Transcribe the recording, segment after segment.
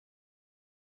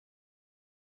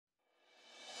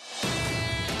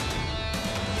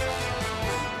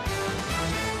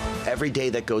Every day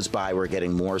that goes by, we're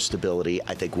getting more stability.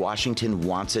 I think Washington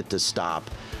wants it to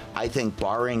stop. I think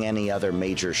barring any other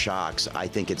major shocks, I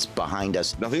think it's behind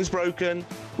us. Nothing's broken.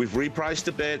 We've repriced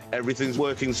a bit. Everything's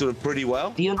working sort of pretty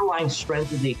well. The underlying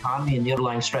strength of the economy and the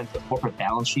underlying strength of corporate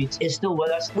balance sheets is still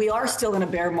with us. We are still in a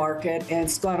bear market, and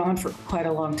it's gone on for quite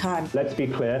a long time. Let's be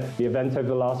clear, the event over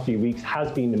the last few weeks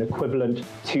has been an equivalent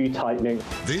to tightening.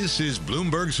 This is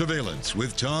Bloomberg Surveillance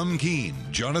with Tom Keene,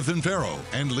 Jonathan Ferro,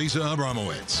 and Lisa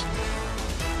Abramowicz.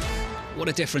 What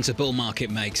a difference a bull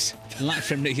market makes. Live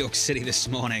from New York City this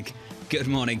morning. Good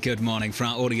morning for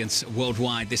our audience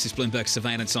worldwide. This is Bloomberg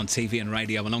Surveillance on TV and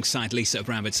radio. Alongside Lisa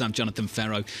Abramowicz, I'm Jonathan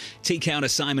Ferro. TK on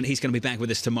assignment, he's going to be back with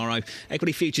us tomorrow.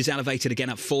 Equity futures elevated again,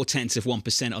 up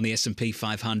 0.4% on the S&P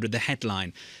 500. The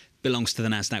headline belongs to the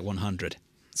NASDAQ 100.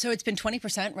 So it's been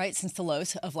 20%, right, since the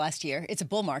lows of last year. It's a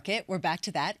bull market. We're back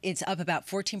to that. It's up about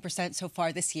 14% so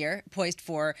far this year, poised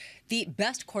for the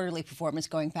best quarterly performance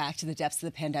going back to the depths of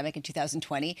the pandemic in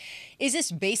 2020. Is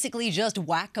this basically just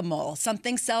whack-a-mole?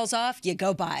 Something sells off, you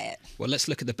go buy it. Well, let's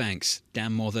look at the banks,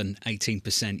 down more than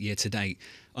 18% year to date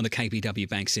on the KBW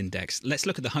Banks Index. Let's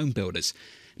look at the home builders.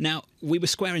 Now, we were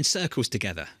squaring circles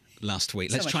together last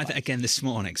week. Let's try that again this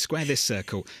morning. Square this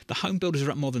circle. The home builders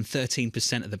are up more than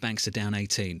 13%, and the banks are down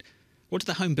 18%. What do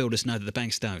the home builders know that the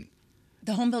banks don't?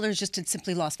 The home builders just had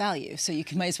simply lost value. So you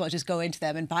might as well just go into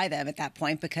them and buy them at that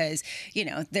point because,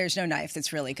 there's no knife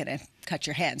that's really going to cut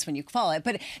your hands when you fall it.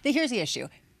 But here's the issue.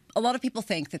 A lot of people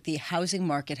think that the housing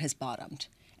market has bottomed,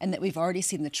 and that we've already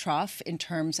seen the trough in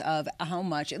terms of how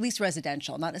much, at least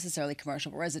residential, not necessarily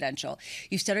commercial, but residential.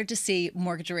 You started to see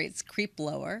mortgage rates creep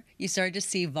lower. You started to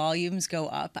see volumes go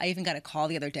up. I even got a call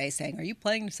the other day saying, are you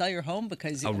planning to sell your home?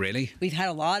 Because really? We've had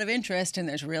a lot of interest and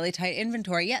there's really tight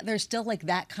inventory. Yeah, there's still like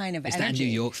that kind of energy. Is that a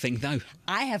New York thing, though?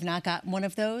 I have not gotten one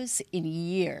of those in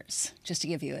years, just to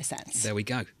give you a sense. There we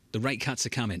go. The rate cuts are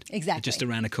coming. Exactly. They're just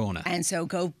around the corner. And so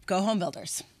go home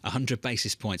builders. 100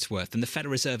 basis points worth. And the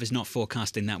Federal Reserve is not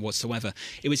forecasting that whatsoever.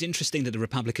 It was interesting that the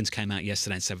Republicans came out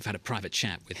yesterday and said, we've had a private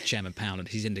chat with Chairman Powell and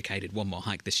he's indicated one more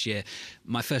hike this year.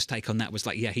 My first take on that was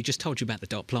like, yeah, he just told you about the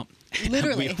dot plot.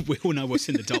 Literally. we all know what's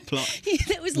in the dot plot.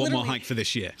 That was one more hike for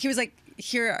this year. He was like,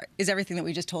 here is everything that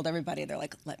we just told everybody. They're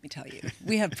like, let me tell you,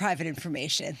 we have private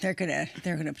information. They're gonna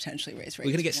potentially raise rates. We're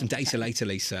going to get some data later,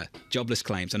 Lisa. Jobless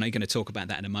claims. I know you're going to talk about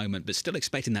that in a moment, but still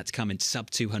expecting that to come in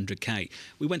sub 200K.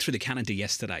 We went through the calendar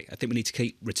yesterday. I think we need to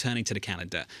keep returning to the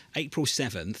calendar. April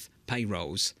 7th,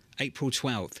 payrolls. April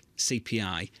 12th,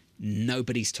 CPI.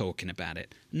 Nobody's talking about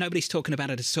it. Nobody's talking about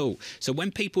it at all. So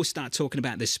when people start talking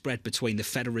about this spread between the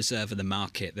Federal Reserve and the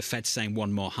market, the Fed saying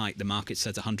one more hike, the market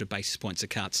says 100 basis points of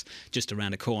cuts just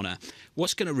around the corner,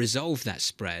 what's going to resolve that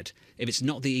spread? If it's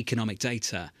not the economic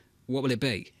data, what will it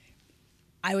be?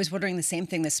 I was wondering the same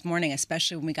thing this morning,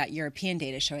 especially when we got European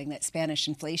data showing that Spanish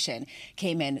inflation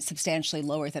came in substantially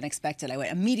lower than expected. I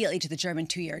went immediately to the German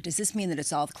 2-year. Does this mean that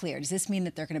it's all clear? Does this mean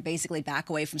that they're going to basically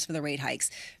back away from some of the rate hikes?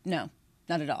 No.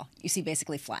 Not at all. You see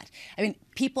basically flat. I mean,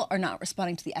 people are not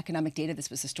responding to the economic data. This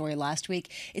was the story last week.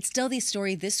 It's still the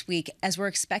story this week as we're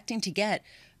expecting to get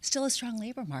still a strong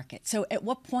labor market. So at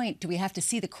what point do we have to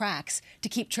see the cracks to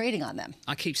keep trading on them?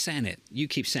 I keep saying it. You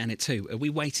keep saying it too. Are we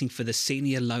waiting for the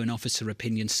Senior Loan Officer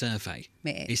Opinion Survey?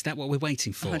 May 8th. Is that what we're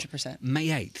waiting for? 100%. May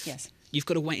 8th? Yes. You've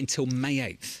got to wait until May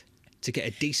 8th to get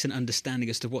a decent understanding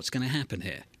as to what's going to happen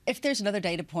here. If there's another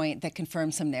data point that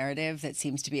confirms some narrative that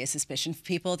seems to be a suspicion for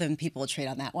people, then people will trade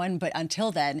on that one. But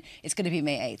until then, it's going to be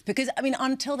May 8th. Because, I mean,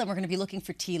 until then, we're going to be looking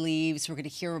for tea leaves. We're going to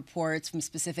hear reports from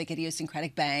specific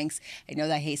idiosyncratic banks. I know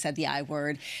that Hay said the I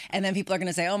word. And then people are going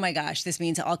to say, oh, my gosh, this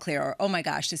means all clear. Or, oh, my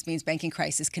gosh, this means banking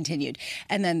crisis continued.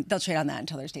 And then they'll trade on that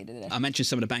until there's data. I mentioned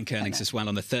some of the bank earnings as well.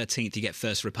 On the 13th, you get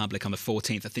First Republic. On the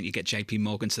 14th, I think you get JP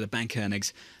Morgan. So the bank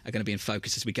earnings are going to be in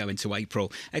focus as we go into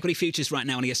April. Equity futures right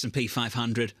now on the S&P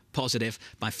 500, positive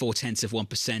by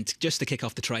 0.4%, just to kick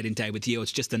off the trading day with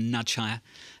yields just a nudge higher,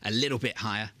 a little bit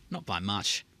higher, not by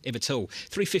much, if at all.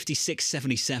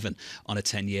 356.77 on a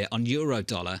 10-year. On euro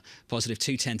dollar, positive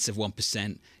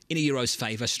 0.2%. In a euro's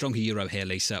favour, stronger euro here,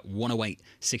 Lisa,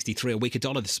 108.63, a weaker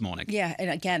dollar this morning. Yeah, and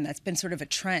again, that's been sort of a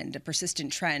trend, a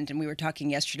persistent trend. And we were talking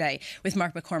yesterday with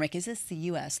Mark McCormick, is this the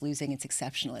U.S. losing its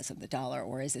exceptionalism, the dollar,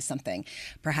 or is this something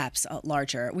perhaps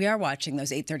larger? We are watching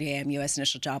those 8:30 a.m. U.S.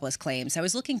 initial jobless claims. I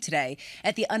was looking today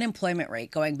at the unemployment rate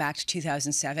going back to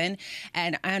 2007,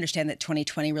 and I understand that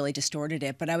 2020 really distorted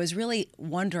it, but I was really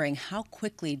wondering how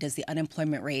quickly does the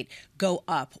unemployment rate go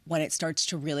up when it starts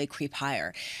to really creep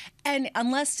higher? And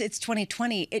unless yes, it's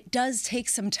 2020. It does take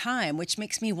some time, which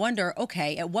makes me wonder,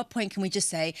 okay, at what point can we just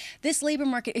say this labor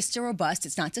market is still robust?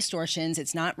 It's not distortions.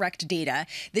 It's not wrecked data.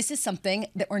 This is something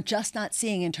that we're just not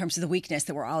seeing in terms of the weakness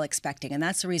that we're all expecting. And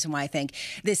that's the reason why I think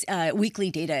this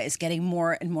weekly data is getting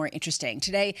more and more interesting.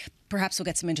 Today, perhaps we'll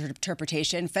get some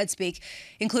interpretation. Fed Speak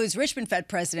includes Richmond Fed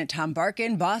President Tom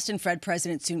Barkin, Boston Fed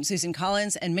President Susan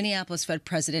Collins, and Minneapolis Fed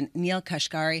President Neil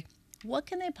Kashkari. What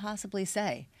can they possibly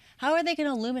say? How are they going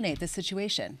to illuminate this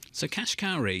situation? So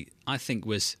Kashkari, I think,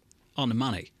 was on the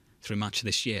money through much of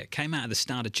this year. Came out at the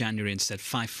start of January and said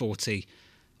 540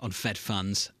 on Fed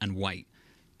funds and wait.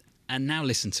 And now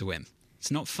listen to him.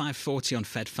 It's not 540 on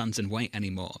Fed funds and wait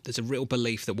anymore. There's a real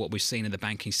belief that what we've seen in the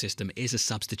banking system is a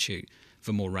substitute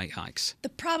for more rate hikes. The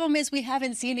problem is we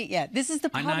haven't seen it yet. This is the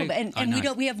problem.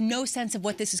 And we have no sense of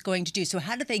what this is going to do. So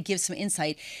how do they give some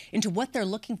insight into what they're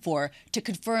looking for to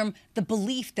confirm the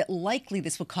belief that likely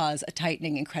this will cause a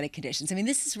tightening in credit conditions? I mean,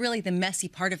 this is really the messy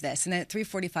part of this. And then at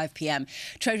 3:45 p.m.,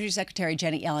 Treasury Secretary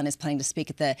Janet Yellen is planning to speak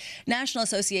at the National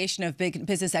Association of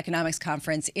Business Economics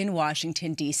Conference in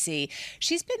Washington, D.C.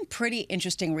 She's been pretty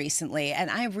interesting recently,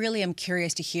 and I really am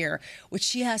curious to hear what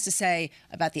she has to say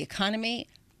about the economy,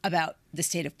 about the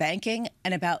state of banking,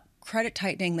 and about credit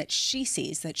tightening that she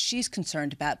sees, that she's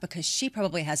concerned about, because she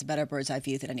probably has a better bird's eye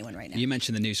view than anyone right now. You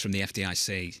mentioned the news from the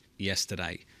FDIC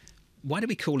yesterday. Why do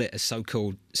we call it a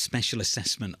so-called special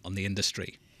assessment on the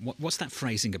industry? What's that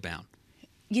phrasing about?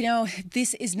 You know,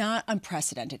 this is not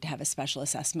unprecedented to have a special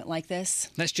assessment like this.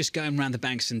 Let's just go around the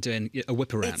banks and doing a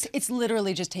whip around. It's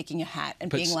literally just taking a hat and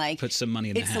being like, put some money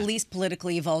in the hat. It's the least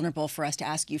politically vulnerable for us to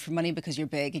ask you for money because you're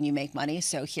big and you make money.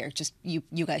 So here, just you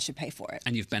guys should pay for it.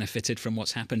 And you've benefited from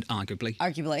what's happened,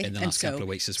 arguably in the last couple of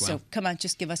weeks as well. So come on,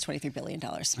 just give us $23 billion.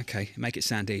 Okay, make it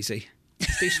sound easy.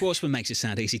 Steve Schwarzman makes it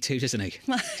sound easy too, doesn't he?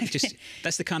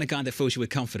 That's the kind of guy that fills you with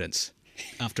confidence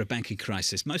after a banking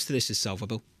crisis. Most of this is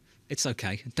solvable. It's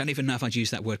okay. Don't even know if I'd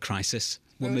use that word crisis.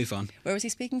 We'll move on. Where was he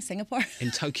speaking? Singapore?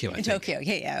 In Tokyo, I think. In Tokyo,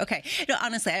 yeah, okay. No,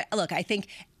 honestly, I think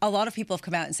a lot of people have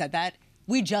come out and said that.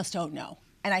 We just don't know.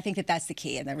 And I think that that's the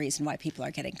key and the reason why people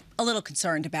are getting a little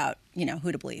concerned about,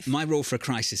 who to believe. My rule for a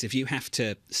crisis, if you have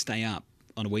to stay up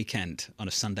on a weekend, on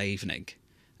a Sunday evening,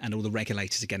 and all the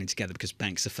regulators are getting together because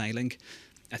banks are failing,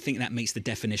 I think that meets the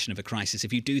definition of a crisis.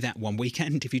 If you do that one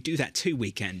weekend, if you do that 2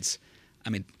 weekends,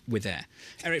 we're there.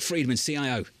 Eric Friedman,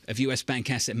 CIO of US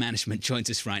Bank Asset Management, joins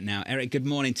us right now. Eric, good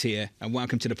morning to you and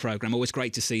welcome to the program. Always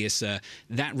great to see you, sir.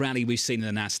 That rally we've seen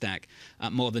in the NASDAQ,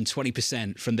 up more than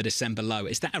 20% from the December low.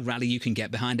 Is that a rally you can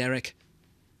get behind, Eric?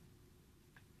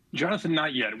 Jonathan,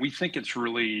 not yet. We think it's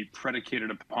really predicated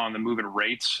upon the move in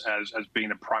rates as being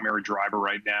the primary driver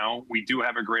right now. We do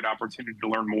have a great opportunity to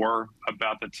learn more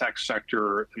about the tech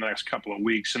sector in the next couple of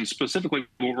weeks. And specifically,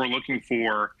 what we're looking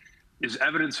for is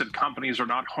evidence that companies are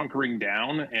not hunkering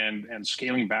down and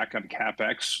scaling back on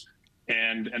CapEx.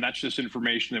 And that's just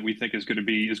information that we think is going to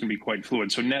be quite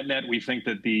fluid. So net, we think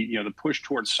that the push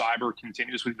towards cyber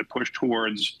continues. The push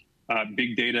towards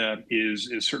big data is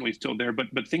certainly still there.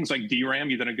 But things like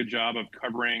DRAM, you've done a good job of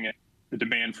covering the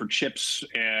demand for chips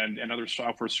and other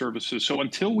software services. So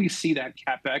until we see that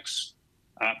CapEx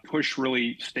push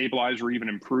really stabilize or even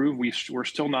improve, we're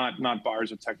still not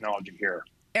buyers of technology here.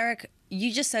 Eric,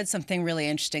 you just said something really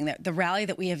interesting, that the rally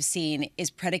that we have seen is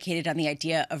predicated on the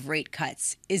idea of rate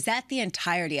cuts. Is that the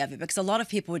entirety of it? Because a lot of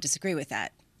people would disagree with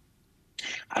that.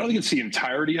 I don't think it's the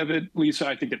entirety of it, Lisa.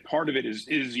 I think that part of it is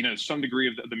some degree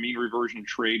of the mean reversion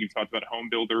trade. You've talked about home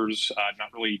builders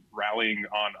not really rallying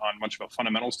on much of a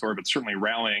fundamental story, but certainly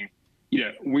rallying.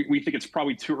 We think it's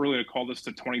probably too early to call this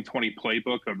the 2020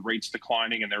 playbook of rates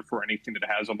declining, and therefore anything that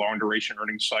has a long duration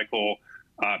earnings cycle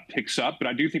picks up. But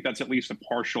I do think that's at least a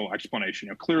partial explanation.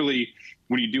 Clearly,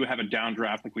 when you do have a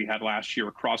downdraft like we had last year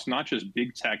across not just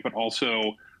big tech, but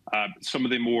also some of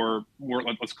the more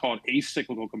let's call it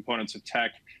acyclical components of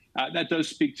tech, that does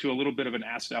speak to a little bit of an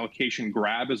asset allocation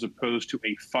grab as opposed to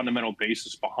a fundamental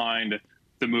basis behind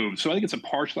the move. So I think it's a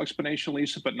partial explanation,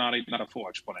 Lisa, but not a full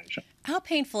explanation. How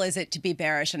painful is it to be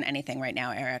bearish on anything right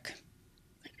now, Eric?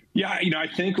 Yeah, I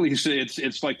think, Lisa,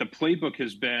 it's like the playbook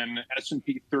has been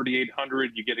S&P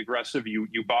 3,800. You get aggressive. You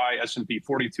buy S&P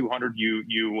 4,200.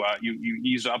 You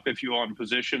ease up, if you will, on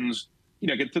positions.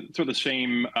 Get to the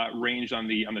same range on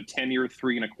the 10-year,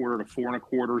 3.25 to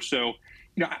 4.25. So,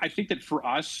 I think that for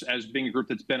us as being a group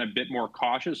that's been a bit more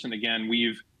cautious, and again,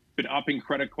 we've been upping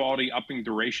credit quality, upping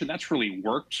duration. That's really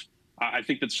worked. I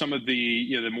think that some of the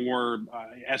the more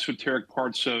esoteric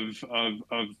parts of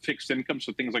fixed income,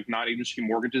 so things like non-agency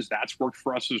mortgages, that's worked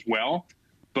for us as well.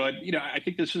 But I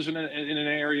think this is in an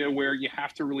area where you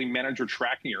have to really manage your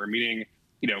tracking error, meaning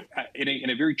in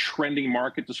a very trending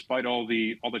market, despite all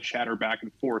the chatter back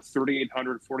and forth,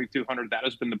 3,800, 4,200, that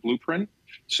has been the blueprint.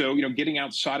 So, getting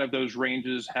outside of those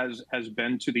ranges has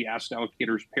been to the asset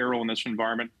allocator's peril in this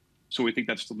environment. So we think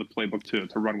that's still the playbook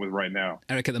to run with right now.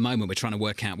 Eric, at the moment, we're trying to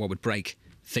work out what would break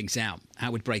things out,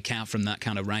 how would break out from that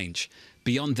kind of range.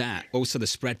 Beyond that, also the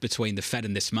spread between the Fed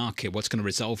and this market, what's going to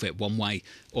resolve it one way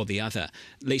or the other.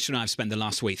 Lisa and I have spent the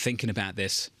last week thinking about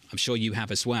this. I'm sure you have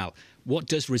as well. What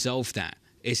does resolve that?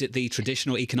 Is it the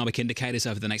traditional economic indicators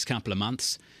over the next couple of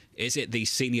months? Is it the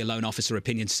senior loan officer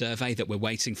opinion survey that we're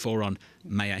waiting for on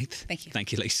May 8th? Thank you.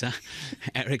 Thank you, Lisa.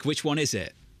 Eric, which one is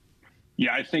it?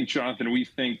 Yeah, I think, Jonathan, we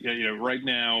think right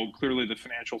now clearly the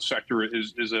financial sector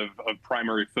is of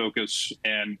primary focus,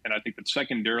 and I think that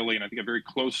secondarily, and I think a very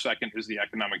close second, is the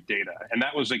economic data. And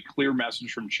that was a clear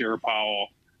message from Chair Powell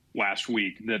last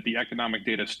week that the economic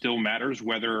data still matters,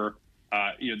 whether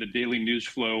the daily news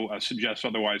flow suggests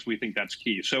otherwise. We think that's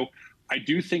key. So I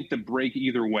do think the break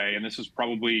either way, and this is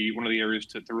probably one of the areas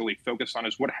to really focus on,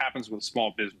 is what happens with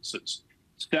small businesses.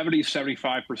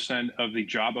 75% of the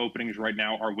job openings right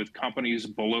now are with companies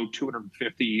below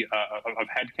 250 of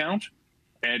headcount.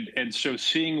 And so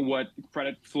seeing what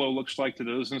credit flow looks like to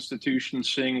those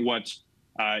institutions, seeing what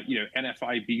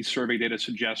NFIB survey data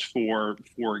suggests for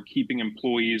keeping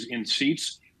employees in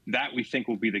seats, that we think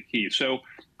will be the key. So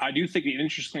I do think that,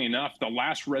 interestingly enough, the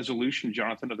last resolution,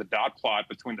 Jonathan, of the dot plot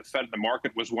between the Fed and the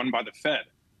market was won by the Fed.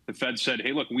 The Fed said,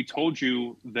 hey, look, we told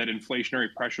you that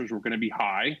inflationary pressures were going to be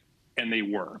high. And they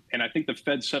were. And I think the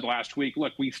Fed said last week,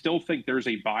 look, we still think there's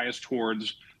a bias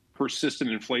towards persistent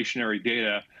inflationary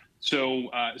data. So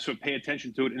pay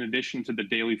attention to it in addition to the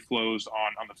daily flows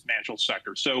on the financial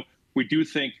sector. So we do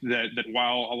think that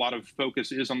while a lot of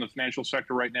focus is on the financial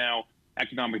sector right now,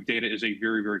 economic data is a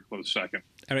very, very close second.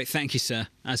 Eric, thank you, sir.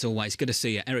 As always, good to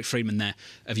see you. Eric Friedman there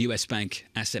of US Bank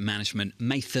Asset Management.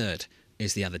 May 3rd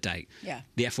is the other date. Yeah.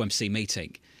 The FOMC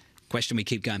meeting. Question we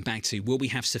keep going back to, will we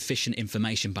have sufficient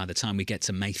information by the time we get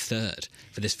to May 3rd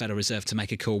for this Federal Reserve to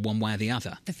make a call one way or the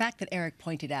other? The fact that Eric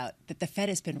pointed out that the Fed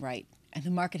has been right and the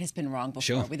market has been wrong before.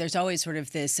 Sure. There's always sort of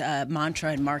this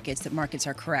mantra in markets that markets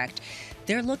are correct.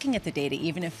 They're looking at the data,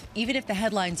 even if the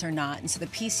headlines are not. And so the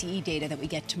PCE data that we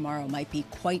get tomorrow might be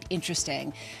quite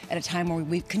interesting at a time where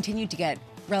we've continued to get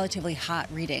relatively hot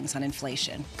readings on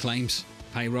inflation. Claims,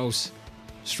 payrolls,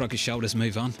 shrug his shoulders,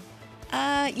 move on.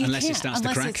 Unless it starts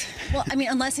to crack. Well, I mean,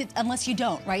 unless you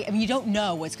don't, right? I mean, you don't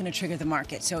know what's going to trigger the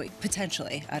market. So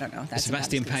potentially, I don't know. That's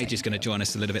Sebastian Page is going to join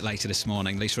us a little bit later this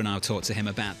morning. Lisa and I will talk to him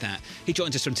about that. He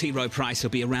joins us from T. Rowe Price. He'll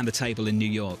be around the table in New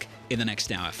York in the next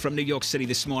hour. From New York City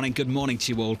this morning, good morning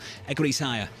to you all. Equities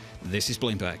higher. This is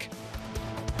Bloomberg.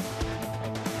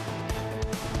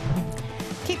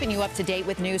 Keeping you up to date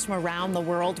with news from around the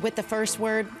world. With the first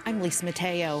word, I'm Lisa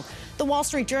Mateo. The Wall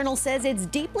Street Journal says it's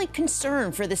deeply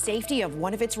concerned for the safety of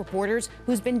one of its reporters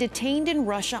who's been detained in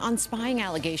Russia on spying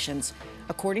allegations.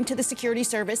 According to the security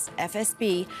service,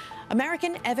 FSB,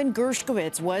 American Evan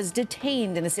Gershkovich was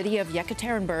detained in the city of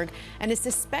Yekaterinburg and is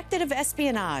suspected of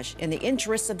espionage in the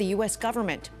interests of the U.S.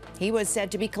 government. He was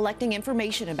said to be collecting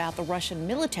information about the Russian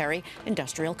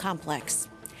military-industrial complex.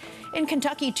 In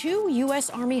Kentucky, 2 U.S.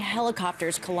 Army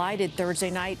helicopters collided Thursday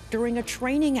night during a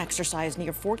training exercise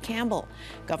near Fort Campbell.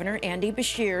 Governor Andy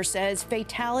Beshear says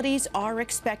fatalities are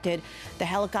expected. The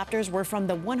helicopters were from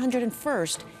the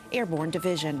 101st Airborne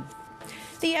Division.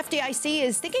 The FDIC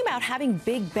is thinking about having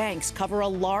big banks cover a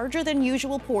larger than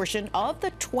usual portion of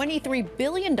the $23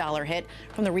 billion hit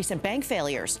from the recent bank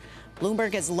failures.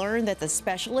 Bloomberg has learned that the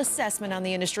special assessment on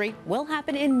the industry will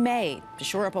happen in May to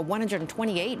shore up a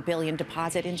 $128 billion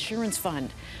deposit insurance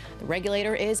fund. The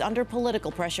regulator is under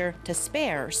political pressure to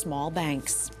spare small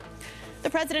banks.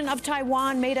 The president of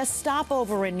Taiwan made a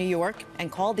stopover in New York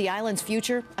and called the island's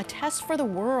future a test for the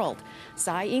world.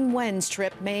 Tsai Ing-wen's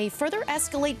trip may further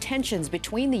escalate tensions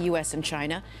between the U.S. and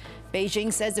China.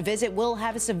 Beijing says the visit will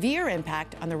have a severe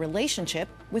impact on the relationship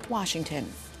with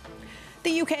Washington.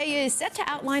 The UK is set to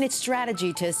outline its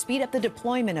strategy to speed up the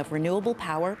deployment of renewable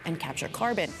power and capture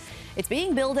carbon. It's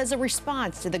being billed as a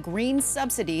response to the green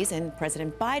subsidies in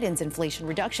President Biden's Inflation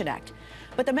Reduction Act.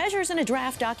 But the measures in a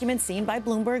draft document seen by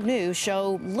Bloomberg News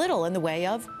show little in the way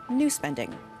of new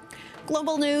spending.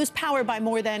 Global news powered by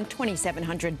more than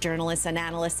 2,700 journalists and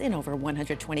analysts in over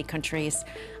 120 countries.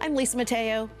 I'm Lisa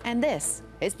Mateo, and this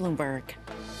is Bloomberg.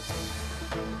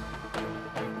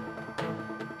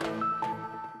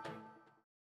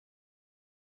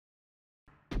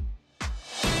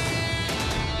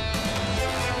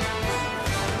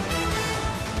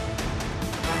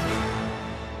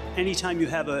 Anytime you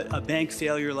have a bank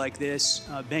failure like this,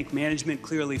 bank management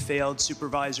clearly failed,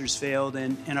 supervisors failed,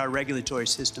 and our regulatory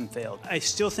system failed. I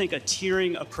still think a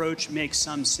tiering approach makes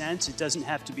some sense. It doesn't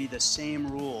have to be the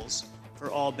same rules for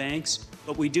all banks,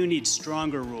 but we do need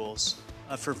stronger rules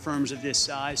for firms of this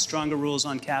size. Stronger rules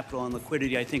on capital and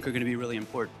liquidity, I think, are going to be really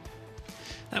important.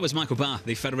 That was Michael Barr,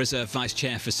 the Federal Reserve Vice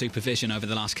Chair for Supervision over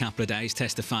the last couple of days,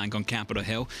 testifying on Capitol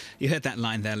Hill. You heard that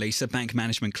line there, Lisa. Bank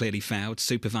management clearly failed.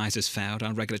 Supervisors failed.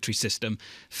 Our regulatory system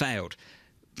failed.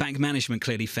 Bank management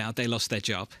clearly failed. They lost their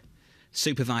job.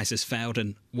 Supervisors failed.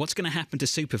 And what's going to happen to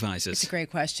supervisors? It's a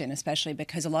great question, especially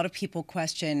because a lot of people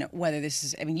question whether this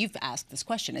is, I mean, you've asked this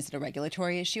question, is it a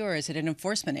regulatory issue or is it an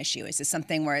enforcement issue? Is it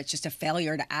something where it's just a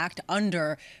failure to act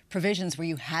under provisions where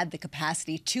you had the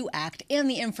capacity to act and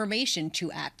the information to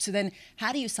act? So then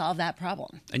how do you solve that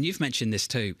problem? And you've mentioned this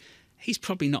too. He's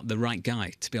probably not the right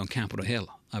guy to be on Capitol Hill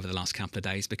over the last couple of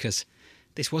days because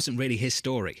this wasn't really his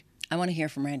story. I want to hear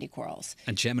from Randy Quarles.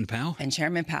 And Chairman Powell. And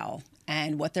Chairman Powell.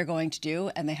 And what they're going to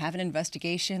do. And they have an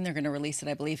investigation. They're going to release it,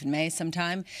 I believe, in May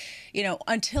sometime. You know,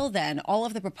 until then, all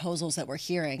of the proposals that we're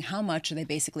hearing, how much are they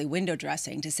basically window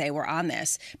dressing to say we're on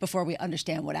this before we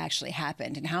understand what actually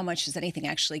happened? And how much does anything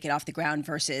actually get off the ground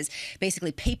versus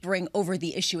basically papering over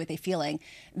the issue with a feeling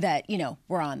that, you know,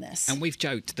 we're on this? And we've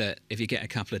joked that if you get a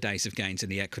couple of days of gains in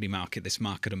the equity market, this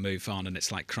market will move on and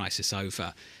it's like crisis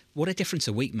over. What a difference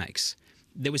a week makes.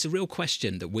 There was a real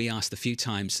question that we asked a few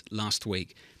times last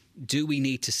week. Do we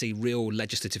need to see real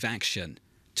legislative action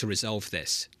to resolve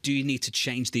this? Do you need to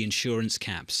change the insurance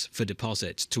caps for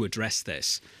deposits to address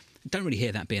this? I don't really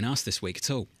hear that being asked this week at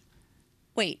all.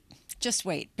 Wait, just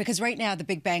wait. Because right now the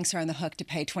big banks are on the hook to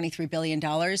pay $23 billion.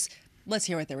 Let's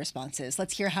hear what their response is.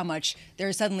 Let's hear how much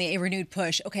there's suddenly a renewed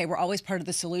push. Okay, we're always part of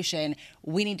the solution.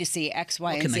 We need to see X,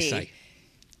 Y, and Z. What can they say?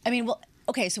 I mean, well,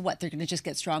 okay, so what? They're going to just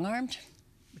get strong-armed?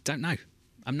 Don't know.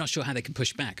 I'm not sure how they can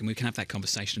push back, and we can have that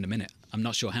conversation in a minute. I'm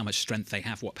not sure how much strength they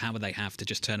have, what power they have to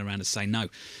just turn around and say, no,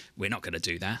 we're not going to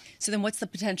do that. So then what's the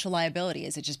potential liability?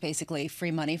 Is it just basically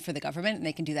free money for the government, and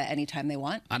they can do that anytime they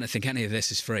want? I don't think any of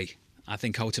this is free. I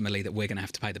think ultimately that we're going to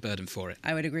have to pay the burden for it.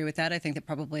 I would agree with that. I think that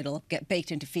probably it'll get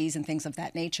baked into fees and things of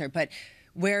that nature. But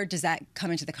where does that come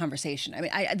into the conversation? I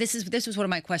mean, this was one of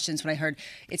my questions when I heard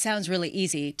it sounds really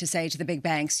easy to say to the big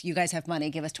banks, you guys have money,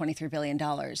 give us $23 billion.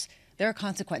 There are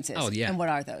consequences. Oh, yeah. And what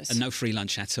are those? And no free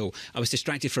lunch at all. I was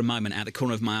distracted for a moment. Out the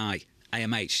corner of my eye,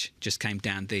 AMH just came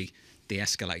down the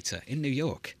escalator in New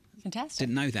York. Fantastic.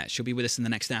 Didn't know that. She'll be with us in the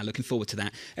next hour. Looking forward to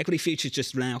that. Equity futures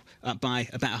just now up by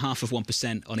about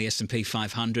 0.5% on the S&P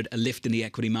 500. A lift in the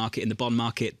equity market. In the bond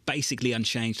market, basically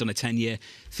unchanged on a 10-year,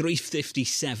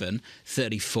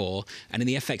 357.34. And in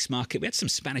the FX market, we had some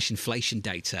Spanish inflation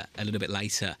data a little bit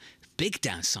later. Big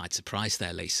downside surprise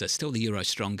there, Lisa. Still the euro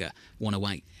stronger,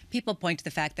 108. People point to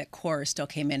the fact that core still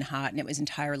came in hot and it was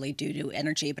entirely due to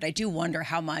energy. But I do wonder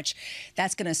how much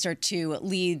that's going to start to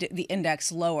lead the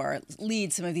index lower,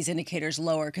 lead some of these indicators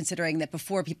lower, considering that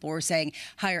before people were saying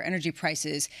higher energy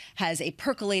prices has a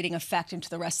percolating effect into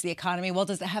the rest of the economy. Well,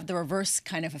 does it have the reverse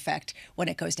kind of effect when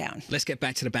it goes down? Let's get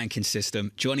back to the banking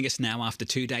system. Joining us now after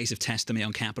 2 days of testimony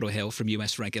on Capitol Hill from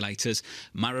U.S. regulators,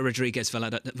 Myra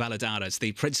Rodriguez-Valadares,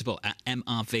 the principal at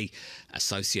MRV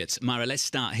Associates. Myra, let's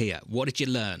start here. What did you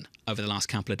learn over the last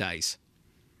couple of days?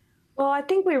 Well, I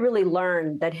think we really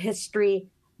learned that history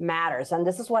matters. And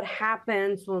this is what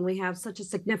happens when we have such a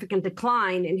significant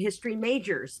decline in history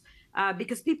majors,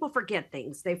 because people forget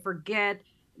things. They forget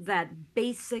that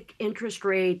basic interest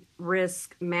rate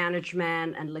risk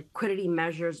management and liquidity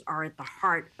measures are at the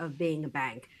heart of being a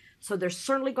bank. So there's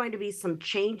certainly going to be some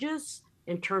changes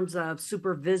in terms of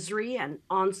supervisory and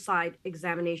on-site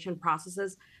examination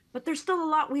processes. But there's still a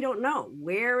lot we don't know.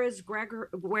 Where is Greg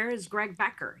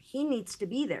Becker? He needs to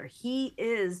be there. He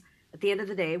is, at the end of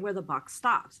the day, where the buck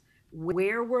stops.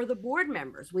 Where were the board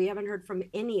members? We haven't heard from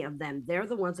any of them. They're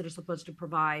the ones that are supposed to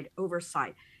provide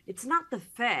oversight. It's not the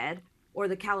Fed or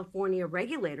the California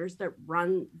regulators that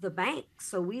run the bank.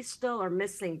 So we still are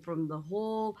missing from the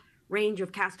whole range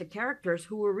of cast of characters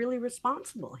who were really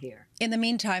responsible here. In the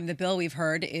meantime, the bill we've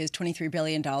heard is $23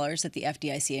 billion that the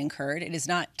FDIC incurred. It is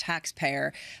not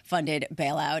taxpayer-funded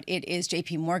bailout. It is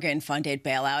J.P. Morgan-funded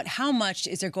bailout. How much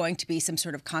is there going to be some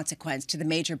sort of consequence to the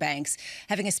major banks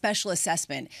having a special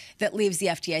assessment that leaves the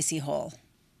FDIC whole?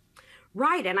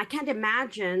 Right. And I can't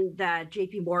imagine that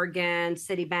J.P. Morgan,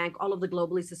 Citibank, all of the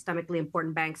globally systemically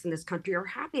important banks in this country are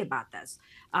happy about this.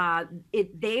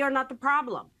 They are not the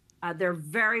problem. They're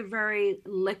very, very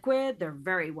liquid. They're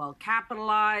very well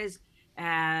capitalized,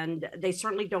 and they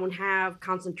certainly don't have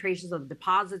concentrations of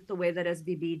deposits the way that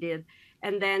SVB did.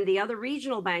 And then the other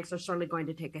regional banks are certainly going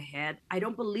to take a hit. I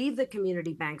don't believe the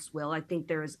community banks will. I think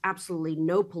there is absolutely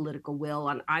no political will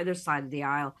on either side of the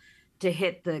aisle to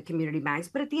hit the community banks.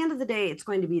 But at the end of the day, it's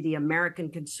going to be the American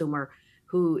consumer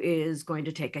who is going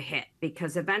to take a hit,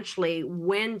 because eventually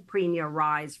when premia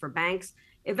rise for banks,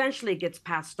 eventually it gets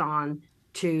passed on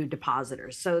to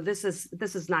depositors. So this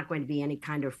is not going to be any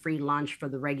kind of free lunch for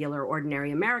the regular,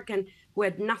 ordinary American who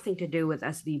had nothing to do with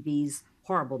SVB's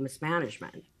horrible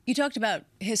mismanagement. You talked about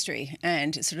history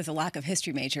and sort of the lack of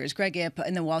history majors. Greg Ip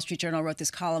in the Wall Street Journal wrote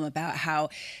this column about how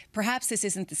perhaps this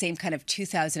isn't the same kind of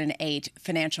 2008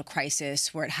 financial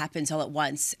crisis where it happens all at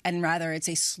once, and rather it's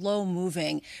a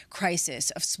slow-moving crisis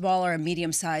of smaller and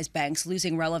medium-sized banks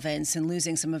losing relevance and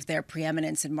losing some of their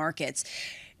preeminence in markets.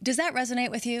 Does that resonate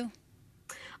with you?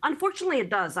 Unfortunately, it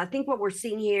does. I think what we're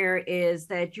seeing here is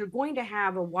that you're going to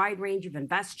have a wide range of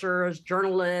investors,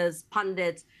 journalists,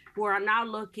 pundits who are now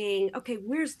looking, okay,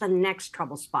 where's the next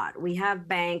trouble spot? We have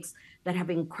banks that have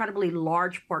incredibly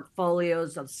large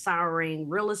portfolios of souring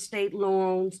real estate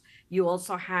loans. You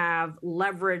also have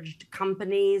leveraged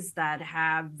companies that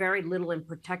have very little in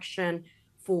protection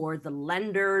for the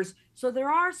lenders. So there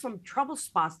are some trouble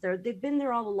spots there. They've been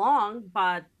there all along,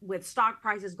 but with stock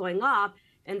prices going up,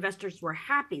 investors were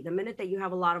happy. The minute that you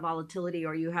have a lot of volatility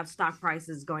or you have stock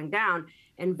prices going down,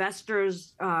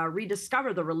 investors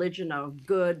rediscover the religion of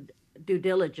good due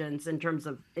diligence in terms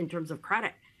of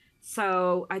credit.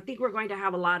 So I think we're going to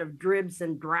have a lot of dribs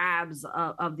and drabs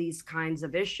of these kinds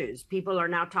of issues. People are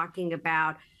now talking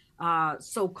about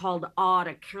so-called odd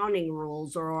accounting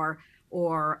rules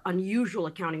or unusual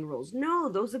accounting rules. No,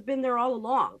 those have been there all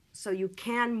along. So you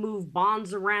can move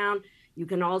bonds around. You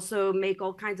can also make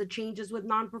all kinds of changes with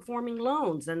non-performing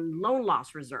loans and loan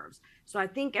loss reserves. So I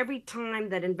think every time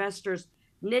that investors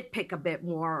nitpick a bit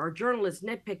more or journalists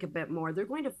nitpick a bit more, they're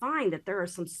going to find that there are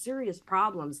some serious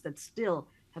problems that still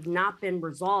have not been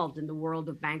resolved in the world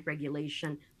of bank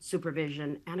regulation,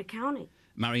 supervision, and accounting.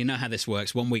 Mara, you know how this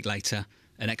works. 1 week later,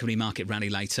 an equity market rally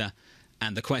later,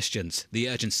 and the questions, the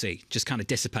urgency just kind of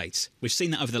dissipates. We've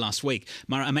seen that over the last week.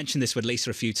 Mara, I mentioned this with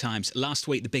Lisa a few times. Last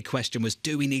week, the big question was,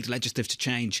 do we need legislative to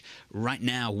change right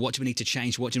now? What do we need to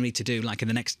change? What do we need to do, like, in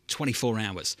the next 24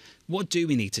 hours? What do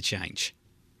we need to change?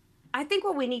 I think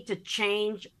what we need to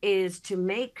change is to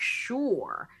make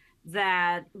sure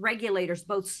that regulators,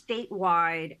 both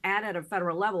statewide and at a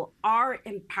federal level, are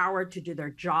empowered to do their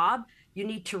job. You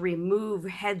need to remove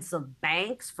heads of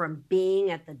banks from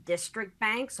being at the district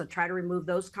bank. So try to remove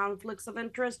those conflicts of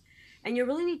interest. And you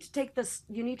really need to take this,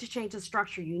 you need to change the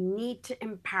structure. You need to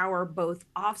empower both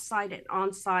off-site and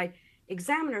on-site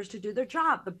examiners to do their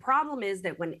job. The problem is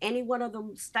that when any one of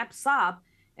them steps up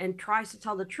and tries to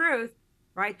tell the truth,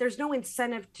 right, there's no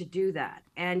incentive to do that.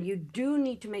 And you do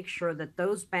need to make sure that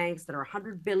those banks that are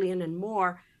 100 billion and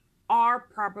more are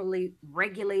properly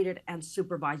regulated and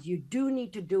supervised. You do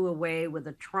need to do away with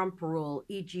the Trump rule,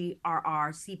 EGRR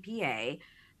CPA,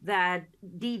 that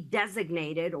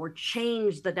de-designated or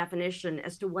changed the definition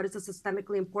as to what is a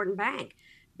systemically important bank.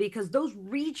 Because those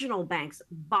regional banks,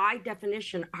 by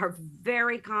definition, are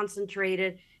very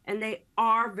concentrated and they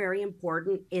are very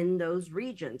important in those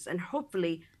regions. And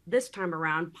hopefully this time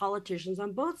around, politicians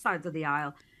on both sides of the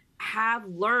aisle have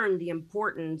learned the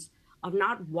importance of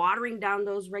not watering down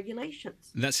those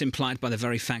regulations. That's implied by the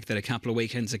very fact that a couple of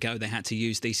weekends ago they had to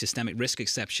use the systemic risk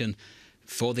exception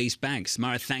for these banks.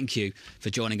 Mara, thank you for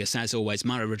joining us as always.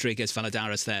 Mara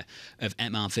Rodriguez-Valadares there of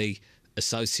MRV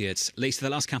Associates. Lisa, the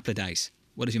last couple of days,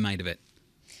 what have you made of it?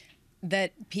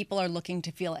 That people are looking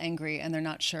to feel angry and they're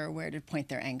not sure where to point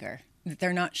their anger.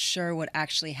 They're not sure what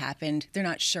actually happened. They're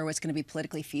not sure what's going to be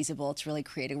politically feasible to really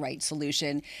create a right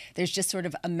solution. There's just sort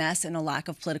of a mess and a lack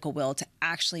of political will to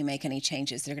actually make any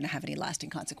changes that are going to have any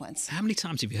lasting consequence. How many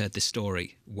times have you heard this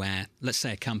story where, let's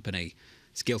say, a company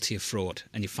is guilty of fraud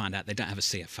and you find out they don't have a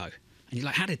CFO? And you're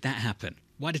like, how did that happen?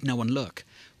 Why did no one look?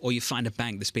 Or you find a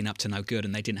bank that's been up to no good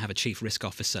and they didn't have a chief risk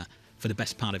officer for the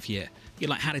best part of a year.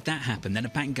 You're like, how did that happen? Then a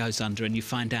bank goes under and you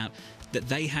find out that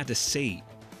they had a seat.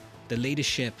 The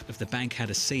leadership of the bank had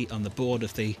a seat on the board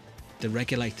of the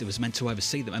regulator that was meant to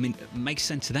oversee them. I mean, it makes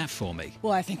sense of that for me.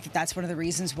 Well, I think that's one of the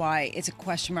reasons why it's a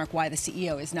question mark why the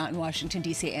CEO is not in Washington,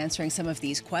 D.C. answering some of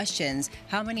these questions.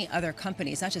 How many other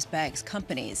companies, not just banks,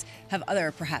 companies, have other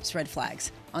perhaps red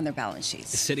flags on their balance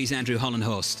sheets? The city's Andrew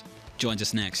Hollenhorst joins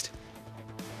us next.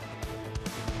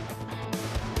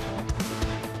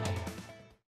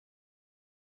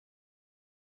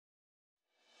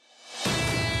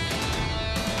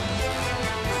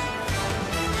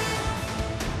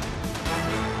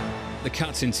 The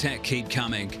cuts in tech keep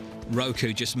coming.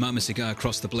 Roku just moments ago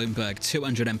across the Bloomberg,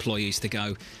 200 employees to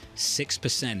go,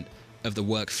 6% of the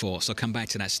workforce. I'll come back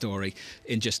to that story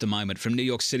in just a moment. From New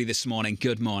York City this morning,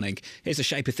 good morning. Here's the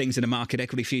shape of things in the market.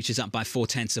 Equity futures up by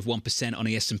 0.4% on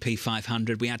the S&P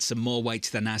 500. We add some more weight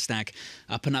to the Nasdaq,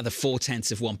 up another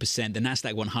 0.4%. The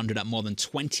Nasdaq 100 up more than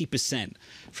 20%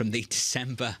 from the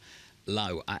December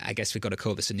low. I guess we've got to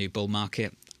call this a new bull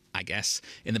market. I guess.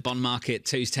 In the bond market,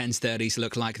 2s, 10s, 30s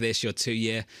look like this. Your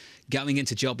 2-year going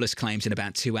into jobless claims in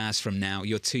about 2 hours from now.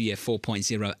 Your 2-year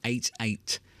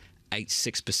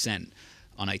 4.08886%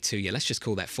 on a 2-year. Let's just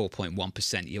call that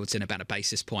 4.1%. Yields in about a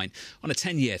basis point. On a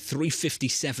 10-year,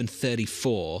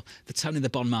 357.34. The tone in the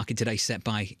bond market today set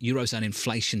by Eurozone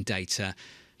inflation data.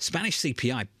 Spanish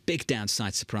CPI, big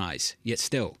downside surprise, yet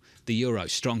still the euro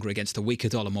stronger against the weaker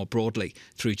dollar more broadly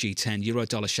through G10. Euro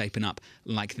dollar shaping up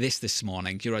like this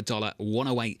morning. Euro dollar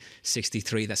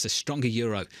 108.63. That's a stronger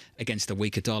euro against the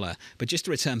weaker dollar. But just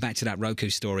to return back to that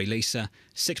Roku story, Lisa,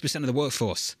 6% of the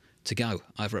workforce to go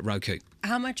over at Roku.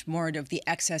 How much more of the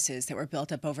excesses that were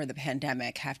built up over the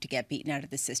pandemic have to get beaten out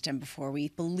of the system before we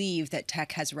believe that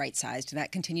tech has right-sized? And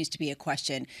that continues to be a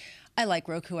question. I like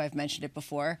Roku. I've mentioned it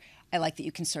before. I like that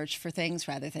you can search for things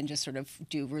rather than just sort of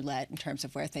do roulette in terms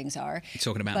of where things are. You're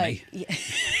talking about me? Yeah,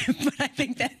 but I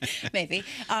think that maybe.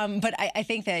 But I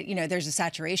think that, there's a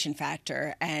saturation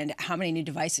factor, and how many new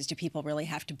devices do people really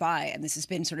have to buy? And this has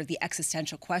been sort of the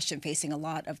existential question facing a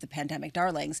lot of the pandemic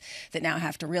darlings that now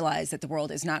have to realize that the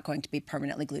world is not going to be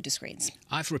permanently glued to screens.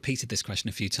 I've repeated this question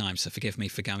a few times, so forgive me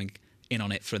for going in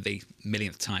on it for the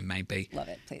millionth time, maybe. Love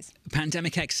it, please.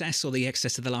 Pandemic excess or the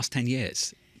excess of the last 10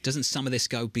 years? Doesn't some of this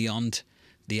go beyond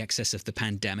the excess of the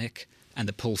pandemic and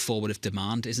the pull forward of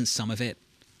demand? Isn't some of it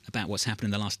about what's happened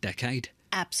in the last decade?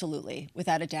 Absolutely,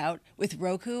 without a doubt. With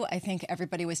Roku, I think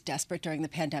everybody was desperate during the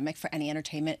pandemic for any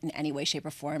entertainment in any way, shape,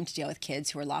 or form to deal with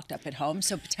kids who were locked up at home.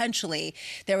 So potentially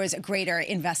there was a greater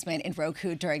investment in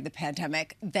Roku during the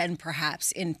pandemic than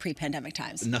perhaps in pre-pandemic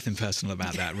times. Nothing personal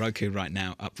about that. Roku right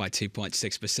now up by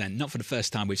 2.6%. Not for the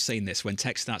first time we've seen this. When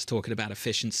tech starts talking about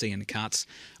efficiency and cuts,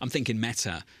 I'm thinking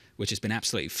Meta, which has been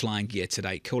absolutely flying year to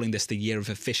date, calling this the year of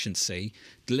efficiency.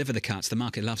 Deliver the cuts. The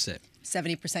market loves it.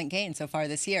 70% gain so far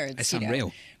this year. It's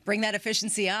unreal. Bring that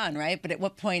efficiency on, right? But at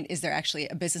what point is there actually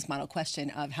a business model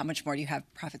question of how much more do you have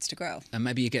profits to grow? And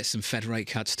maybe you get some Fed rate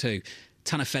cuts too.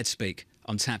 Ton of Fed speak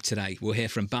on tap today. We'll hear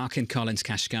from Barkin, Collins,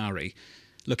 Kashgari.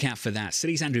 Look out for that.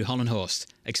 Citi's Andrew Hollenhorst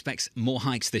expects more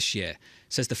hikes this year.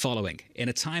 Says the following: in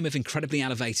a time of incredibly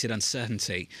elevated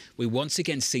uncertainty, we once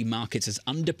again see markets as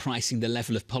underpricing the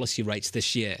level of policy rates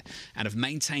this year and have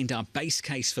maintained our base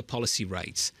case for policy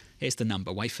rates. Here's the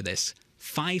number. Wait for this.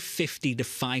 550 to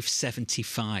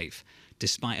 575,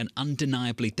 despite an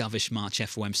undeniably dovish March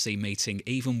FOMC meeting,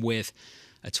 even with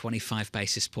a 25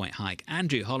 basis point hike.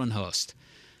 Andrew Hollenhorst,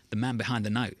 the man behind the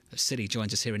note of Citi,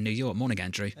 joins us here in New York. Morning,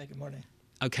 Andrew. Hey, good morning.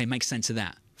 Okay, make sense of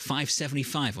that.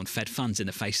 575 on Fed funds in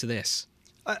the face of this.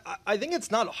 I think it's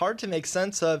not hard to make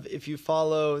sense of if you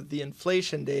follow the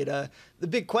inflation data. The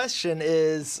big question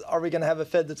is, are we going to have a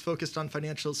Fed that's focused on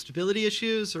financial stability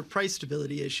issues or price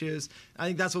stability issues? I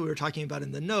think that's what we were talking about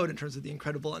in the note in terms of the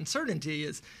incredible uncertainty.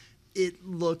 Is it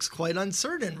looks quite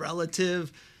uncertain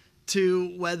relative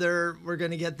to whether we're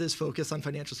going to get this focus on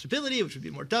financial stability, which would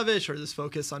be more dovish, or this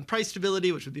focus on price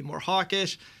stability, which would be more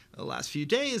hawkish. The last few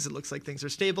days, it looks like things are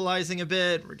stabilizing a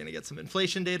bit. We're going to get some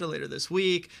inflation data later this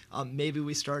week. Maybe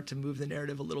we start to move the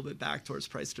narrative a little bit back towards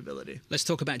price stability. Let's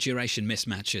talk about duration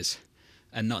mismatches,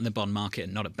 and not in the bond market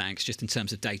and not at banks, just in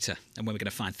terms of data and when we're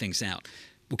going to find things out.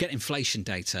 We'll get inflation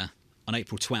data on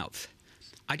April 12th.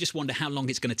 I just wonder how long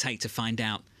it's going to take to find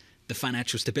out the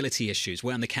financial stability issues.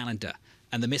 We're on the calendar.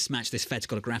 And the mismatch this Fed's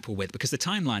got to grapple with, because the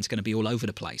timeline's going to be all over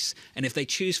the place. And if they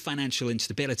choose financial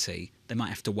instability, they might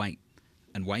have to wait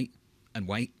and wait and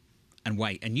wait and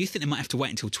wait. And you think they might have to wait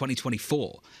until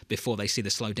 2024 before they see the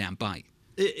slowdown bite?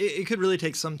 It could really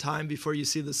take some time before you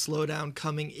see the slowdown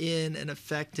coming in and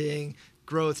affecting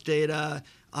growth data,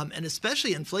 and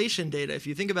especially inflation data. If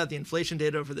you think about the inflation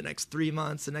data over the next 3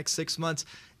 months, the next 6 months,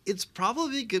 it's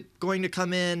probably going to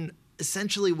come in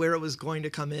essentially where it was going to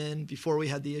come in before we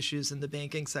had the issues in the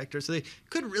banking sector. So they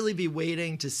could really be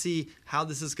waiting to see how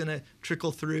this is going to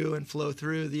trickle through and flow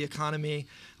through the economy.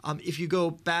 If you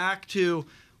go back to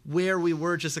where we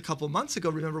were just a couple months ago,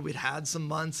 remember we'd had some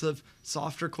months of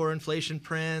softer core inflation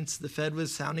prints. The Fed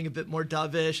was sounding a bit more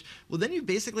dovish. Well, then you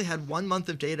basically had 1 month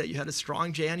of data. You had a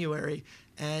strong January,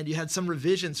 and you had some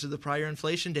revisions to the prior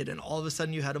inflation data, and all of a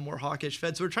sudden you had a more hawkish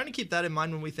Fed. So we're trying to keep that in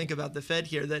mind when we think about the Fed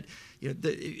here, that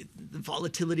the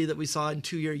volatility that we saw in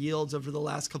 2-year yields over the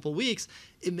last couple of weeks,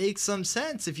 it makes some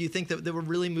sense if you think that they were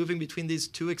really moving between these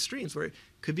two extremes, where it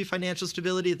could be financial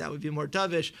stability, that would be more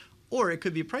dovish, or it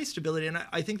could be price stability. And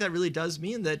I think that really does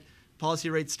mean that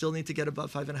policy rates still need to get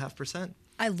above 5.5%.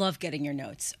 I love getting your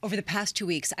notes. Over the past 2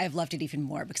 weeks, I've loved it even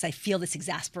more because I feel this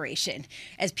exasperation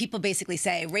as people basically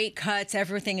say rate cuts,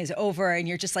 everything is over, and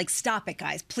you're just like, stop it,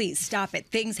 guys, please stop it.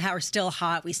 Things are still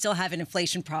hot. We still have an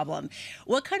inflation problem.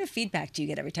 What kind of feedback do you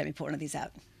get every time you put one of these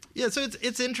out? Yeah, so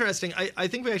it's interesting. I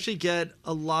think we actually get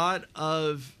a lot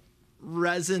of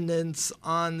resonance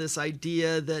on this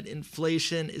idea that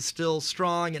inflation is still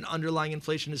strong and underlying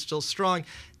inflation is still strong.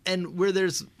 And where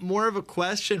there's more of a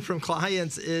question from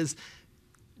clients is,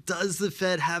 does the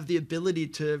Fed have the ability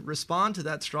to respond to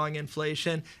that strong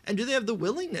inflation? And do they have the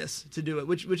willingness to do it?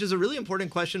 Which is a really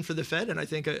important question for the Fed. And I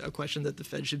think a question that the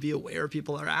Fed should be aware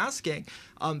people are asking.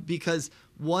 Because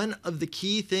one of the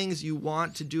key things you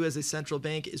want to do as a central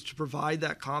bank is to provide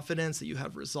that confidence that you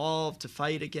have resolve to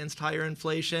fight against higher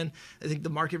inflation. I think the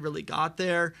market really got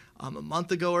there a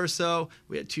month ago or so.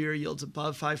 We had 2-year yields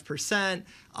above 5%.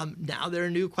 Now there are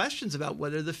new questions about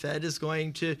whether the Fed is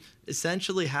going to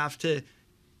essentially have to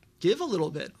give a little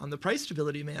bit on the price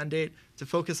stability mandate to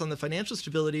focus on the financial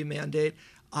stability mandate.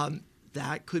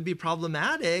 That could be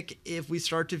problematic if we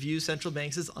start to view central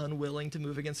banks as unwilling to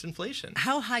move against inflation.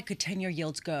 How high could 10-year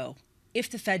yields go if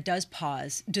the Fed does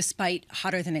pause, despite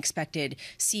hotter than expected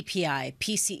CPI,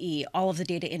 PCE, all of the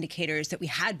data indicators that we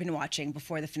had been watching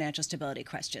before the financial stability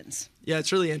questions? Yeah,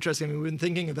 it's really interesting. I mean, we've been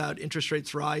thinking about interest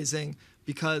rates rising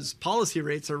because policy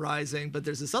rates are rising, but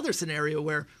there's this other scenario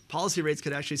where policy rates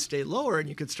could actually stay lower and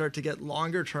you could start to get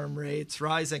longer term rates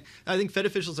rising. I think Fed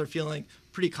officials are feeling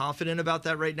pretty confident about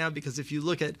that right now because if you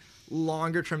look at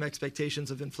longer term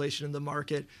expectations of inflation in the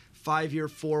market, 5-year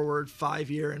forward,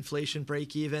 5-year inflation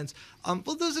break-evens,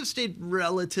 well, those have stayed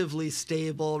relatively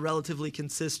stable, relatively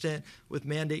consistent with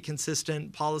mandate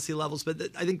consistent policy levels. But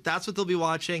I think that's what they'll be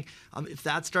watching. If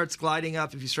that starts gliding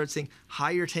up, if you start seeing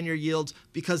higher 10-year yields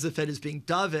because the Fed is being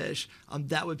dovish,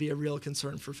 that would be a real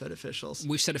concern for Fed officials.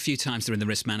 We've said a few times they're in the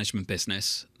risk management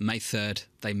business. May 3rd,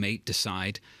 they meet,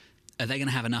 decide. Are they going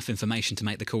to have enough information to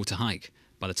make the call to hike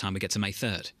by the time we get to May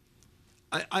 3rd?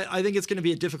 I think it's going to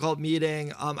be a difficult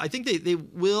meeting. I think they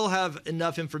will have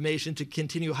enough information to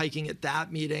continue hiking at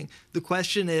that meeting. The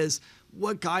question is,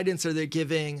 what guidance are they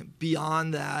giving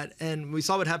beyond that? And we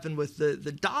saw what happened with the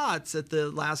dots at the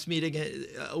last meeting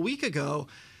a week ago.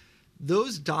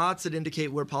 Those dots that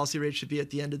indicate where policy rates should be at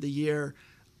the end of the year,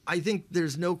 I think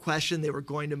there's no question they were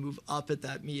going to move up at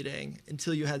that meeting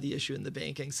until you had the issue in the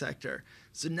banking sector.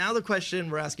 So now the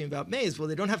question we're asking about May is, well,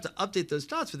 they don't have to update those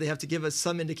dots, but they have to give us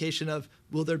some indication of,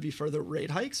 will there be further rate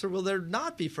hikes or will there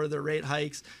not be further rate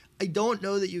hikes? I don't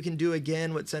know that you can do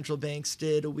again what central banks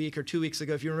did a week or 2 weeks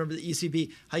ago. If you remember the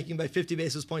ECB hiking by 50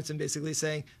 basis points and basically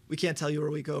saying, we can't tell you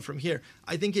where we go from here.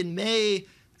 I think in May,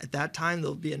 at that time,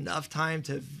 there'll be enough time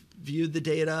to view the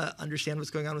data, understand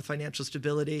what's going on with financial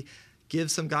stability,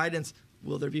 give some guidance.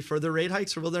 Will there be further rate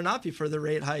hikes or will there not be further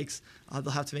rate hikes?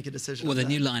 They'll have to make a decision. Well, the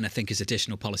new line, I think, is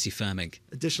additional policy firming.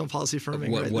 Additional policy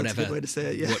firming, right? Whatever, that's a good way to say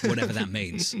it, yeah. Whatever that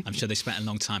means. I'm sure they spent a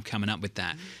long time coming up with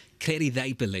that. Clearly,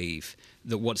 they believe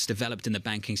that what's developed in the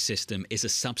banking system is a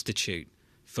substitute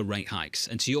for rate hikes.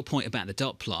 And to your point about the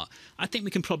dot plot, I think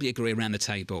we can probably agree around the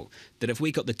table that if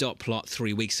we got the dot plot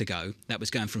 3 weeks ago, that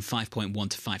was going from 5.1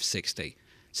 to 560.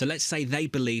 So let's say they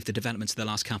believe the developments of the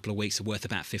last couple of weeks are worth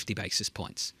about 50 basis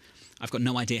points. I've got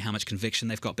no idea how much conviction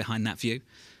they've got behind that view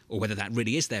or whether that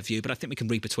really is their view, but I think we can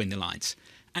read between the lines.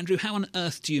 Andrew, how on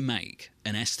earth do you make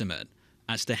an estimate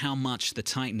as to how much the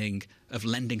tightening of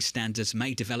lending standards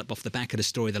may develop off the back of the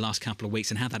story the last couple of weeks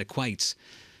and how that equates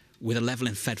with a level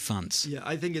in Fed funds? Yeah,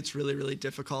 I think it's really, really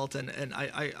difficult. And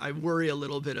I worry a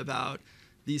little bit about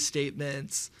these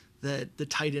statements that the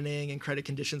tightening in credit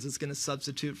conditions is going to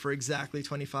substitute for exactly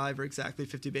 25 or exactly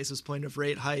 50 basis point of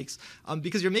rate hikes,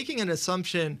 because you're making an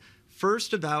assumption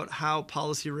first about how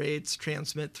policy rates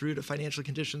transmit through to financial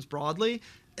conditions broadly,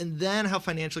 and then how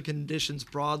financial conditions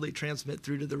broadly transmit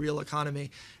through to the real economy.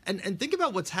 And think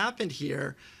about what's happened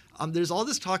here. There's all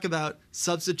this talk about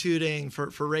substituting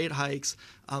for rate hikes.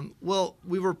 Well,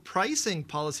 we were pricing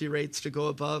policy rates to go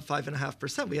above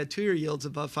 5.5%. We had 2-year yields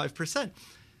above 5%.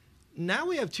 Now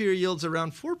we have 2-year yields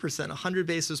around 4%, 100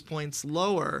 basis points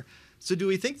lower. So do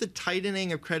we think the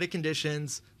tightening of credit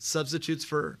conditions substitutes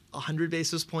for 100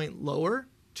 basis point lower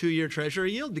 2-year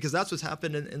Treasury yield? Because that's what's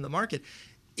happened in the market.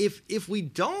 If we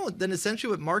don't, then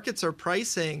essentially what markets are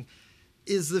pricing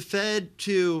is the Fed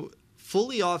to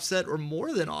fully offset or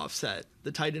more than offset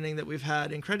the tightening that we've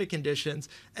had in credit conditions.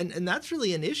 And that's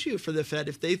really an issue for the Fed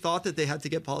if they thought that they had to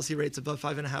get policy rates above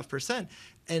 5.5%.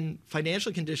 And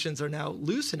financial conditions are now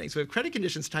loosening. So we have credit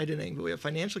conditions tightening, but we have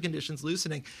financial conditions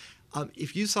loosening.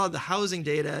 If you saw the housing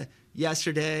data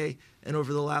yesterday and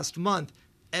over the last month,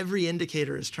 every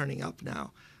indicator is turning up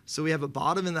now. So we have a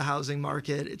bottom in the housing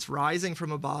market. It's rising from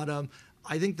a bottom.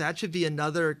 I think that should be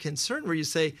another concern where you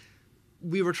say,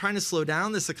 we were trying to slow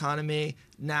down this economy.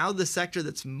 Now the sector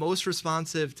that's most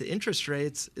responsive to interest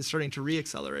rates is starting to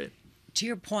reaccelerate. To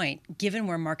your point, given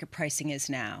where market pricing is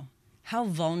now, how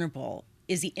vulnerable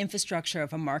is the infrastructure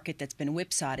of a market that's been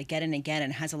whipsawed again and again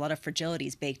and has a lot of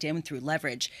fragilities baked in through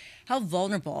leverage? How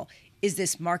vulnerable is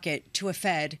this market to a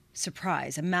Fed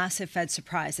surprise, a massive Fed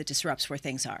surprise that disrupts where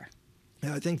things are?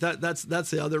 Yeah, I think that's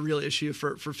the other real issue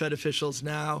for Fed officials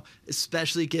now,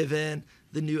 especially given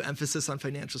the new emphasis on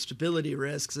financial stability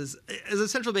risks. As a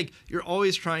central bank, you're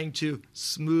always trying to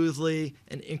smoothly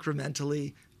and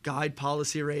incrementally guide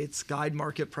policy rates, guide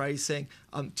market pricing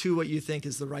to what you think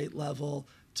is the right level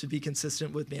to be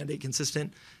consistent with mandate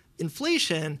consistent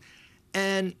inflation.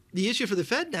 And the issue for the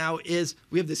Fed now is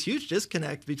we have this huge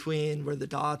disconnect between where the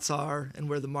dots are and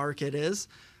where the market is.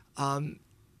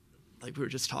 Like we were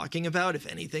just talking about, if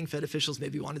anything, Fed officials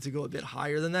maybe wanted to go a bit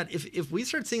higher than that. If we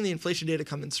start seeing the inflation data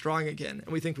come in strong again,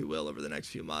 and we think we will over the next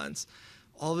few months,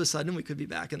 all of a sudden we could be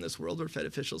back in this world where Fed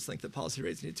officials think that policy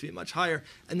rates need to be much higher.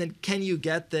 And then can you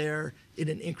get there in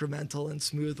an incremental and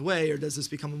smooth way, or does this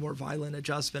become a more violent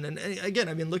adjustment? And again,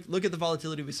 I mean, look at the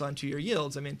volatility we saw in 2-year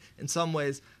yields. I mean, in some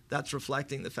ways, that's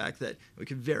reflecting the fact that we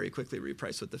could very quickly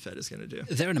reprice what the Fed is going to do.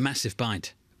 They're in a massive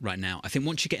bind right now. I think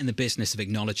once you get in the business of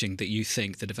acknowledging that you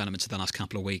think the developments of the last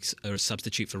couple of weeks are a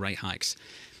substitute for rate hikes,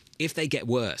 if they get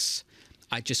worse,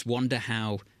 I just wonder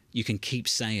how you can keep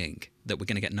saying that we're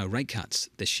going to get no rate cuts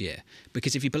this year.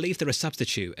 Because if you believe they're a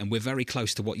substitute and we're very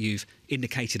close to what you've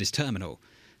indicated as terminal,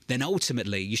 then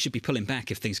ultimately you should be pulling back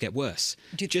if things get worse,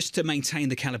 just to maintain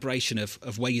the calibration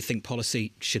of where you think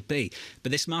policy should be.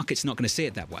 But this market's not going to see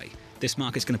it that way. This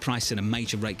market's going to price in a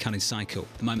major rate cutting cycle.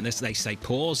 The moment they say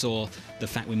pause, or the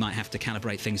fact we might have to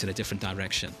calibrate things in a different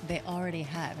direction. They already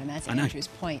have, and that's Andrew's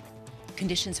point.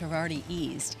 Conditions have already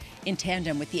eased in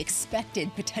tandem with the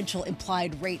expected potential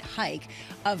implied rate hike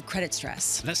of credit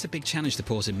stress. That's the big challenge to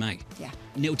pause in May. Yeah.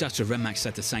 Neil Dutter of Renmax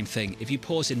said the same thing. If you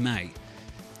pause in May,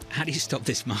 how do you stop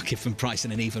this market from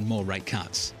pricing in even more rate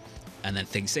cuts? And then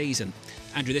things ease. And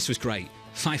Andrew, this was great.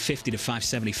 550 to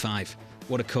 575.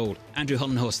 What a call. Andrew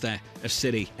Hollenhorst there of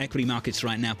Citi. Equity markets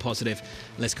right now positive.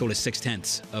 Let's call it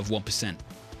 0.6%.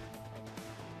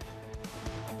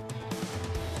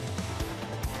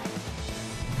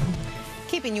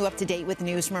 Keeping you up to date with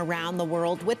news from around the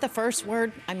world with the first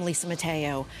word, I'm Lisa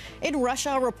Mateo. In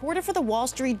Russia, a reporter for the Wall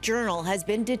Street Journal has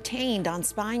been detained on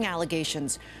spying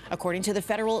allegations. According to the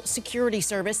Federal Security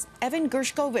Service, Evan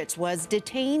Gershkovich was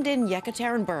detained in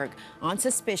Yekaterinburg on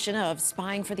suspicion of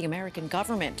spying for the American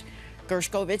government.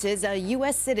 Gershkovich is a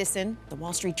U.S. citizen. The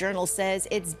Wall Street Journal says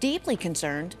it's deeply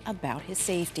concerned about his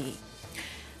safety.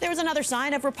 There was another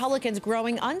sign of Republicans'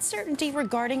 growing uncertainty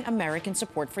regarding American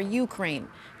support for Ukraine.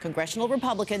 Congressional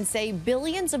Republicans say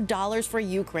billions of dollars for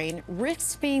Ukraine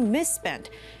risks being misspent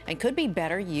and could be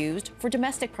better used for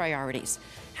domestic priorities.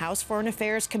 House Foreign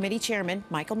Affairs Committee Chairman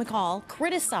Michael McCaul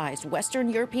criticized Western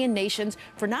European nations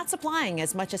for not supplying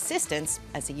as much assistance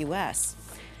as the U.S.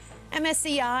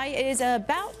 MSCI is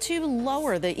about to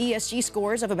lower the ESG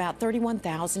scores of about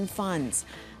 31,000 funds.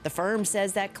 The firm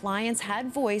says that clients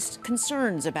had voiced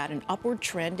concerns about an upward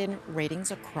trend in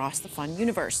ratings across the fund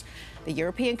universe. The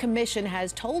European Commission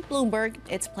has told Bloomberg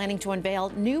it's planning to unveil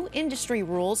new industry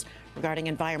rules regarding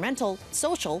environmental,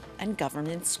 social, and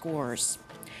governance scores.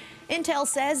 Intel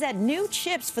says that new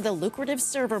chips for the lucrative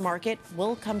server market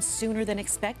will come sooner than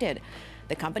expected.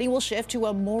 The company will shift to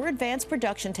a more advanced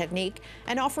production technique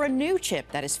and offer a new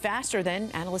chip that is faster than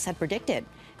analysts had predicted.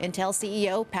 Intel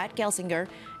CEO Pat Gelsinger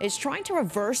is trying to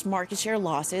reverse market share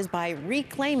losses by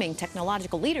reclaiming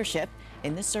technological leadership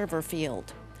in the server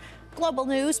field. Global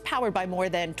news powered by more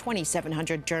than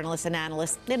 2,700 journalists and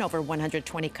analysts in over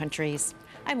 120 countries.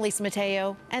 I'm Lisa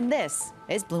Mateo, and this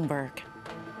is Bloomberg.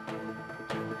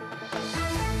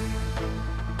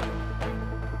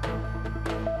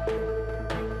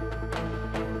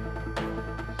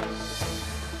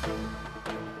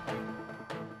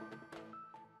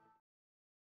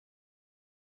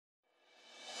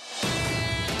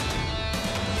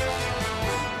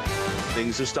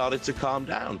 Things have started to calm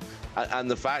down. And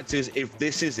the fact is, if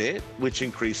this is it, which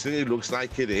increasingly looks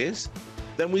like it is,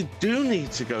 then we do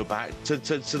need to go back to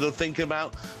sort of thinking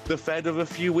about the Fed of a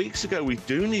few weeks ago. We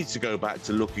do need to go back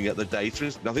to looking at the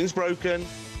data. Nothing's broken.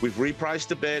 We've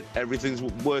repriced a bit. Everything's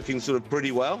working sort of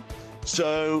pretty well.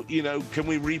 So, can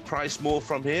we reprice more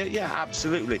from here? Yeah,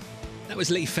 absolutely. That was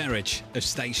Lee Ferridge of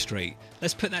State Street.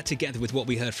 Let's put that together with what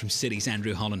we heard from Citi's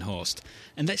Andrew Hollenhorst.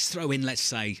 And let's throw in, let's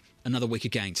say, another week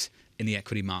of gains in the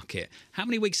equity market. How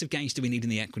many weeks of gains do we need in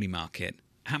the equity market?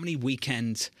 How many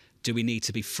weekend do we need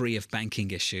to be free of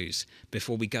banking issues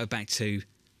before we go back to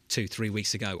 2-3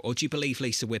 weeks ago? Or do you believe,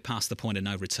 Lisa, we're past the point of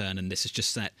no return and this has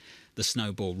just set the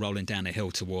snowball rolling down a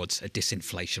hill towards a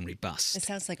disinflationary bust? It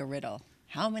sounds like a riddle.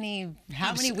 How many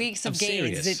weeks of I'm gains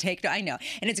serious. does it take? I know.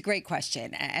 And it's a great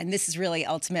question. And this is really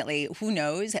ultimately, who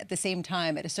knows? At the same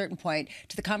time, at a certain point,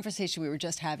 to the conversation we were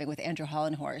just having with Andrew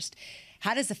Hollenhorst,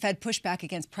 how does the Fed push back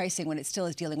against pricing when it still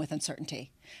is dealing with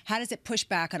uncertainty? How does it push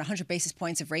back on 100 basis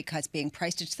points of rate cuts being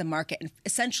priced into the market and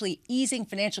essentially easing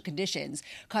financial conditions,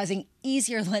 causing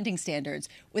easier lending standards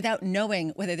without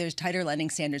knowing whether there's tighter lending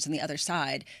standards on the other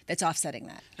side that's offsetting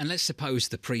that? And let's suppose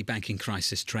the pre-banking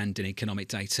crisis trend in economic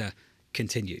data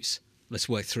continues. Let's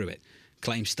work through it.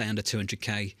 Claims stay under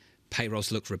 200k, payrolls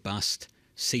look robust,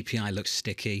 CPI looks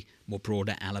sticky, more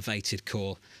broader elevated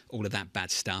core, all of that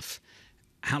bad stuff.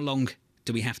 How long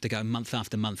do we have to go month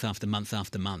after month after month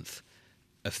after month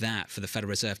of that for the Federal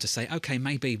Reserve to say, OK,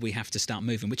 maybe we have to start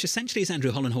moving, which essentially is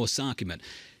Andrew Hollenhorst's argument.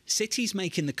 Citi's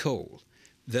making the call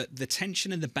that the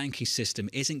tension in the banking system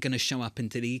isn't going to show up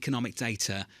into the economic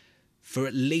data for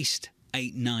at least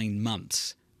 8-9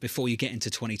 months before you get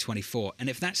into 2024. And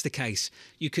if that's the case,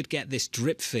 you could get this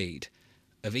drip feed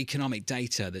of economic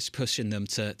data that's pushing them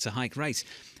to hike rates.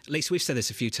 At least we've said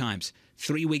this a few times.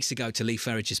 3 weeks ago, to Lee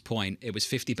Ferridge's point, it was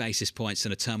 50 basis points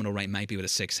and a terminal rate maybe with a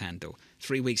 6 handle.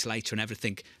 3 weeks later and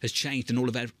everything has changed and all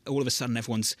of a sudden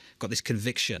everyone's got this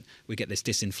conviction we get this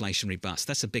disinflationary bust.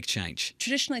 That's a big change.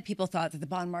 Traditionally, people thought that the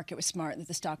bond market was smart, that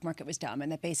the stock market was dumb,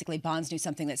 and that basically bonds knew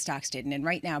something that stocks didn't. And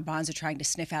right now, bonds are trying to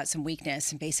sniff out some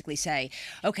weakness and basically say,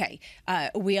 okay,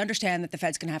 we understand that the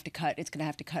Fed's going to have to cut. It's going to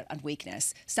have to cut on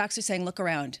weakness. Stocks are saying, look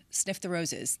around, sniff the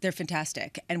roses. They're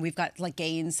fantastic. And we've got like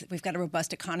gains. We've got a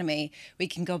robust economy. We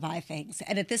can go buy things.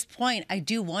 And at this point, I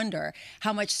do wonder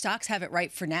how much stocks have it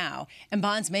right for now. And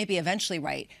bonds may be eventually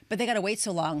right, but they got to wait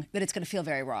so long that it's going to feel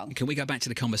very wrong. Can we go back to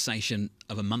the conversation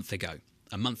of a month ago?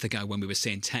 A month ago when we were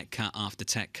seeing tech cut after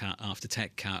tech cut after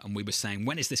tech cut, and we were saying,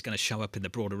 when is this going to show up in the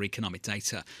broader economic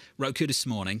data? Roku this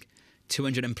morning,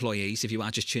 200 employees. If you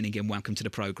are just tuning in, welcome to the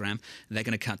programme. They're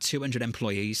going to cut 200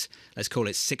 employees. Let's call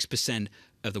it 6%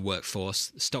 of the workforce.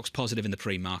 The stock's positive in the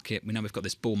pre-market. We know we've got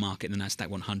this bull market in the Nasdaq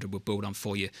 100 we'll build on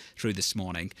for you through this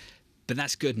morning. But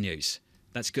that's good news.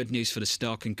 That's good news for the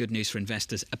stock and good news for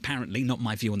investors. Apparently, not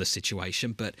my view on the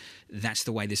situation, but that's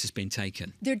the way this has been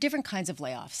taken. There are different kinds of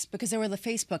layoffs because there were the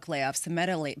Facebook layoffs, the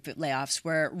Meta layoffs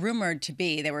were rumored to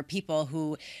be there were people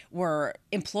who were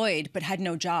employed but had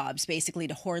no jobs, basically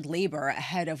to hoard labor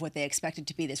ahead of what they expected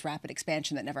to be this rapid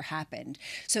expansion that never happened.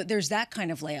 So there's that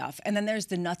kind of layoff. And then there's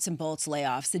the nuts and bolts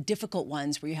layoffs, the difficult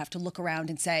ones where you have to look around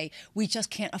and say, we just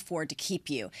can't afford to keep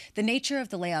you. The nature of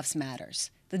the layoffs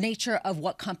matters. The nature of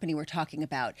what company we're talking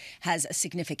about has a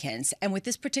significance. And with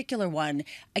this particular one,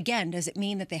 again, does it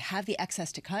mean that they have the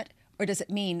excess to cut? Or does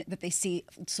it mean that they see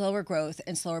slower growth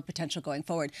and slower potential going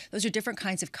forward? Those are different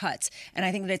kinds of cuts. And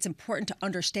I think that it's important to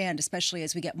understand, especially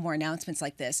as we get more announcements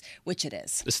like this, which it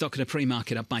is. The stock in the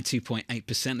pre-market up by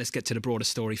 2.8%. Let's get to the broader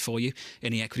story for you.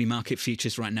 In the equity market,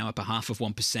 futures right now up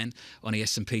 0.5% on the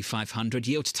S&P 500.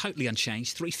 Yields totally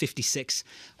unchanged, 356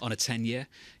 on a 10-year.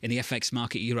 In the FX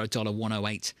market, euro dollar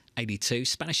 108.82.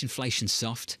 Spanish inflation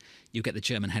soft. You'll get the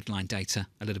German headline data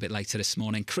a little bit later this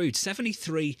morning. Crude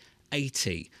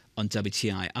 73.80 on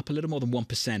WTI, up a little more than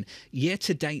 1%. Year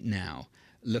to date now,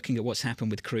 looking at what's happened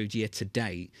with crude year to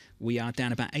date, we are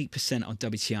down about 8% on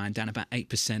WTI and down about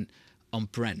 8% on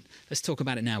Brent. Let's talk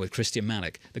about it now with Christian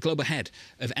Malik, the global head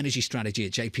of energy strategy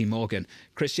at JP Morgan.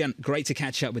 Christian, great to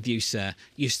catch up with you, sir.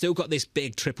 You've still got this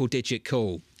big triple-digit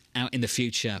call out in the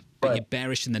future, but you're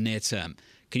bearish in the near term.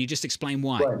 Can you just explain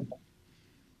why? Right.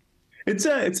 It's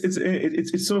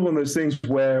sort of one of those things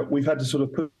where we've had to sort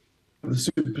of put the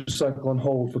super cycle on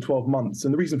hold for 12 months.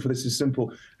 And the reason for this is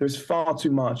simple. There's far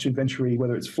too much inventory,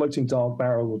 whether it's floating dark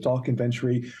barrel or dark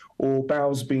inventory, or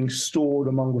barrels being stored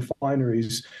among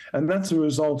refineries. And that's a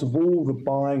result of all the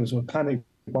buying, sort of panic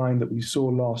buying that we saw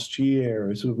last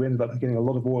year. Sort of we ended up getting a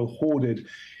lot of oil hoarded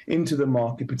into the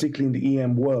market, particularly in the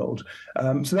EM world.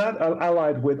 So that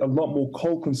allied with a lot more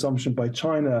coal consumption by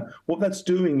China, what that's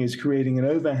doing is creating an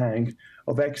overhang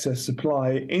of excess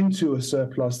supply into a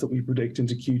surplus that we predict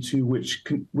into Q2,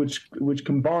 which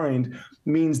combined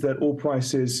means that oil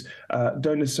prices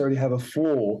don't necessarily have a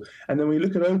floor. And then we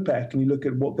look at OPEC and you look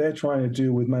at what they're trying to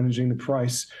do with managing the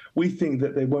price, we think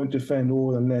that they won't defend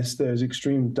oil unless there's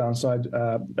extreme downside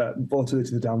volatility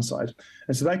to the downside.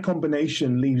 And so that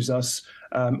combination leaves us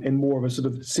in more of a sort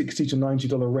of $60 to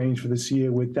 $90 range for this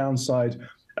year with downside.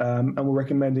 And we're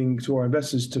recommending to our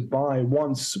investors to buy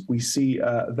once we see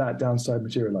that downside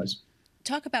materialize.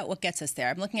 talk about what gets us there.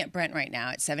 I'm looking at Brent right now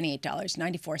at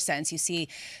 $78.94. You see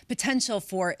potential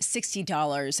for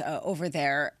 $60 over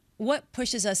there. What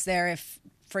pushes us there if,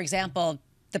 for example,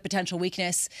 the potential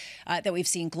weakness that we've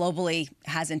seen globally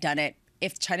hasn't done it?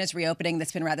 If China's reopening,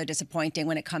 that's been rather disappointing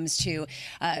when it comes to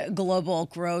global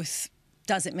growth,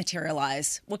 doesn't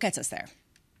materialize, what gets us there?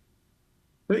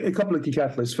 I think a couple of key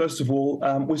catalysts. First of all,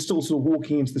 we're still sort of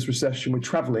walking into this recession. We're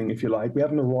traveling, if you like. We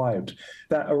haven't arrived.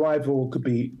 That arrival could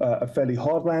be a fairly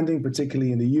hard landing,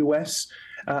 particularly in the US,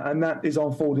 and that is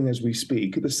unfolding as we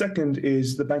speak. The second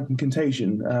is the banking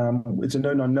contagion. It's a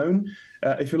known unknown,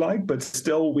 if you like, but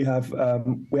still we have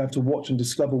to watch and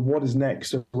discover what is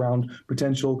next around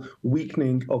potential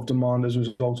weakening of demand as a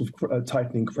result of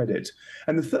tightening credit.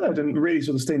 And the third, and really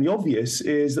sort of stating the obvious,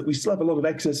 is that we still have a lot of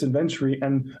excess inventory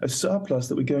and a surplus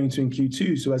that we're going to in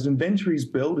Q2. So as inventories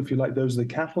build, if you like, those are the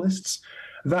catalysts,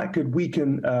 that could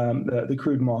weaken the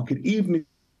crude market, even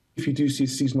if you do see a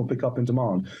seasonal pickup in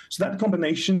demand. So that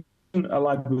combination,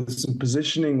 allied with some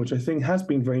positioning, which I think has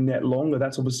been very net long, but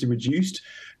that's obviously reduced,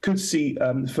 could see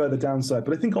further downside.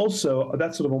 But I think also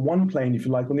that's sort of on one plane, if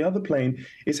you like. On the other plane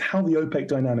is how the OPEC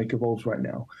dynamic evolves right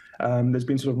now. There's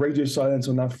been sort of radio silence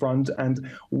on that front,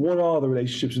 and what are the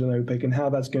relationships with OPEC and how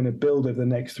that's going to build over the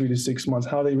next 3 to 6 months,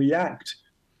 how they react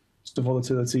to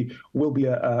volatility will be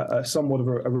a somewhat of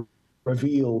a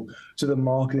reveal to the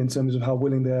market in terms of how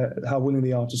willing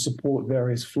they are to support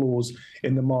various floors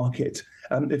in the market.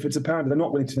 If it's apparent that they're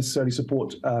not willing to necessarily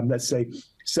support, let's say,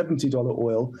 $70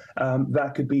 oil,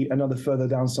 that could be another further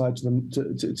downside to them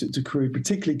to crude,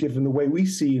 particularly given the way we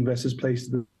see investors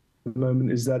placed at the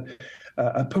moment is that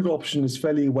a put option is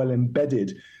fairly well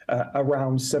embedded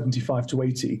around 75 to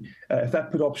 80. If that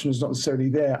put option is not necessarily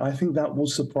there, I think that will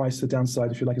surprise the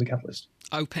downside, if you like, in a catalyst.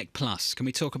 OPEC Plus. Can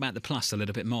we talk about the plus a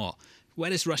little bit more? Where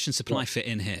does Russian supply fit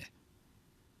in here?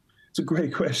 It's a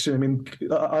great question. I mean,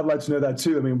 I'd like to know that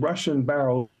too. I mean, Russian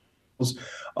barrels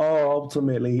are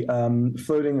ultimately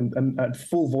floating and at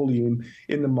full volume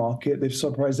in the market. They've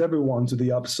surprised everyone to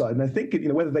the upside. And I think,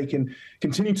 whether they can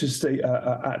continue to stay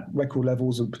at record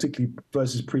levels, and particularly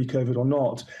versus pre-COVID or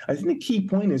not, I think the key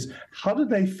point is how do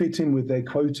they fit in with their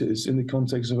quotas in the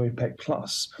context of OPEC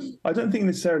Plus? I don't think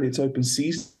necessarily it's open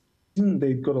season.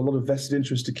 They've got a lot of vested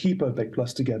interest to keep OPEC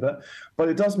Plus together, but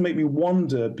it does make me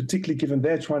wonder, particularly given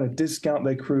they're trying to discount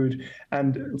their crude,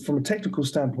 and from a technical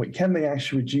standpoint, can they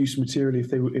actually reduce materially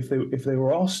if they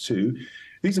were asked to?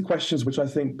 These are questions which I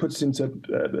think puts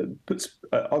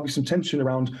argue some tension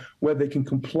around where they can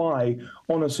comply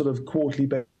on a sort of quarterly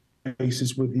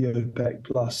basis with the OPEC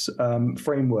Plus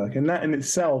framework, and that in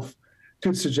itself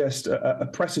could suggest a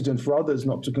precedent for others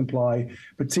not to comply,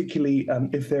 particularly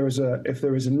if there is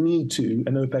a need to,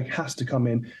 and OPEC has to come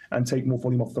in and take more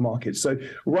volume off the market. So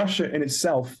Russia in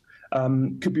itself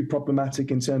could be problematic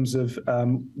in terms of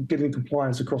getting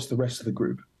compliance across the rest of the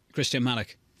group. Christian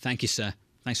Malik, thank you, sir.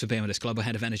 Thanks for being with us. Global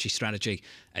Head of Energy Strategy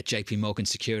at JP Morgan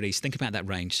Securities. Think about that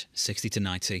range, 60 to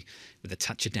 90, with a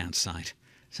touch of downside.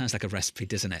 Sounds like a recipe,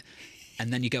 doesn't it?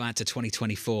 And then you go out to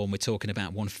 2024 and we're talking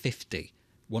about 150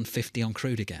 on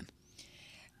crude again.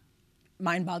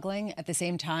 Mind-boggling. At the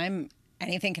same time,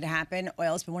 anything can happen.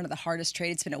 Oil has been one of the hardest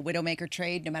trades. It's been a widowmaker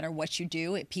trade. No matter what you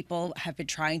do, people have been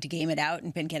trying to game it out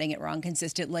and been getting it wrong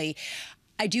consistently.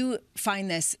 I do find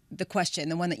the question,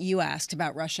 the one that you asked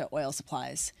about Russia oil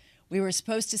supplies. We were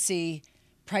supposed to see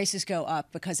prices go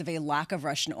up because of a lack of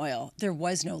Russian oil. There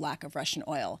was no lack of Russian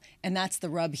oil, and that's the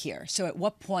rub here. So at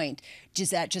what point does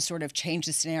that just sort of change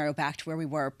the scenario back to where we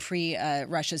were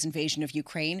pre-Russia's invasion of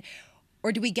Ukraine?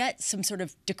 Or do we get some sort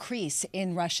of decrease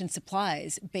in Russian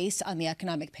supplies based on the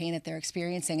economic pain that they're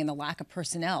experiencing and the lack of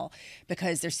personnel,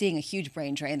 because they're seeing a huge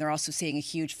brain drain, they're also seeing a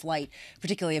huge flight,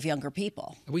 particularly of younger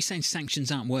people? Are we saying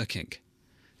sanctions aren't working?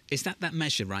 Is that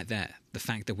measure right there, the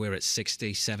fact that we're at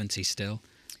 60, 70 still?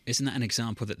 Isn't that an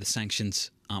example that the sanctions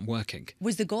aren't working?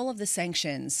 Was the goal of the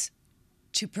sanctions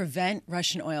to prevent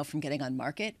Russian oil from getting on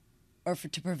market, or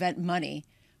to prevent money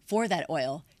for that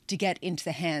oil to get into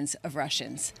the hands of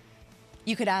Russians?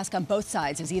 You could ask on both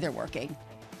sides, is either working?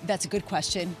 That's a good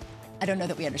question. I don't know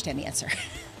that we understand the answer.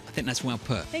 I think that's well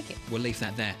put. Thank you. We'll leave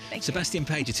that there. Sebastian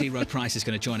Page at T. Rowe Price is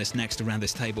going to join us next around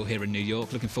this table here in New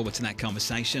York. Looking forward to that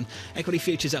conversation. Equity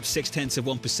futures up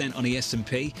 0.6% on the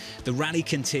S&P. The rally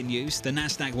continues. The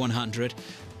Nasdaq 100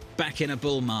 back in a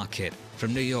bull market.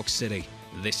 From New York City,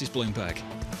 this is Bloomberg.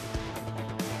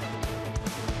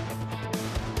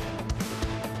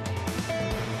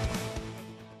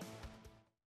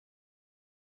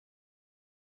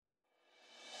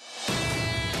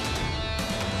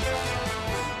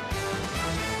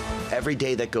 Every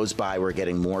day that goes by, we're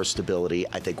getting more stability.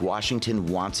 I think Washington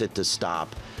wants it to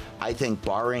stop. I think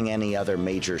barring any other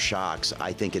major shocks,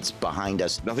 I think it's behind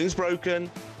us. Nothing's broken.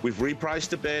 We've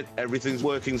repriced a bit. Everything's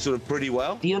working sort of pretty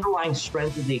well. The underlying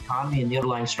strength of the economy and the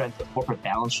underlying strength of corporate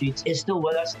balance sheets is still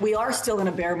with us. We are still in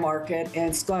a bear market,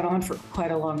 and it's gone on for quite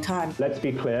a long time. Let's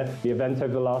be clear, the event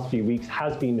over the last few weeks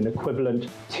has been an equivalent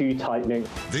to tightening.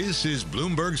 This is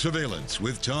Bloomberg Surveillance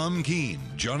with Tom Keene,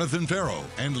 Jonathan Ferro,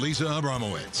 and Lisa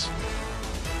Abramowicz.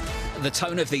 The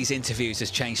tone of these interviews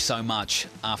has changed so much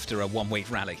after a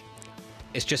one-week rally.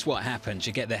 It's just what happens.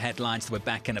 You get the headlines that we're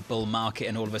back in a bull market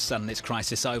and all of a sudden it's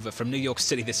crisis over. From New York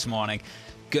City this morning,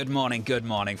 good morning, good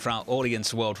morning. For our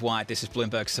audience worldwide, this is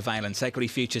Bloomberg Surveillance. Equity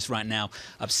futures right now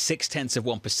up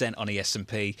 0.6% on the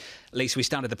S&P. At least we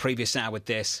started the previous hour with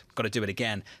this. Got to do it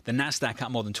again. The Nasdaq up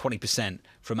more than 20%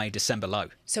 from a December low.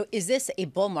 So is this a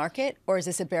bull market or is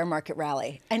this a bear market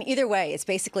rally? And either way, it's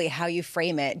basically how you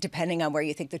frame it depending on where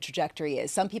you think the trajectory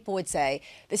is. Some people would say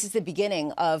this is the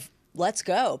beginning of let's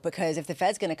go, because if the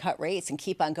Fed's going to cut rates and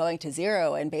keep on going to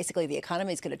zero and basically the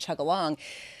economy is going to chug along,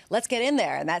 let's get in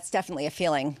there. And that's definitely a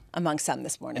feeling among some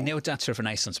this morning. And Neil Dutta of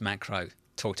Renaissance Macro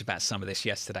talked about some of this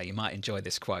yesterday. You might enjoy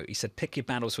this quote. He said, pick your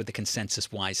battles with the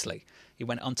consensus wisely. He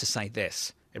went on to say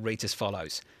this. It reads as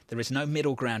follows. There is no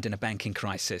middle ground in a banking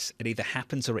crisis. It either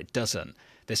happens or it doesn't.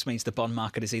 This means the bond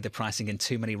market is either pricing in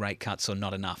too many rate cuts or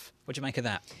not enough. What do you make of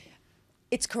that?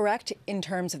 It's correct in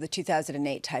terms of the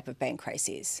 2008 type of bank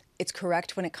crises. It's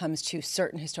correct when it comes to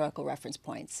certain historical reference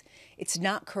points. It's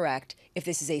not correct if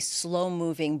this is a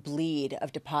slow-moving bleed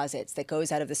of deposits that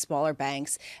goes out of the smaller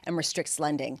banks and restricts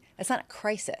lending. That's not a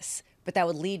crisis, but that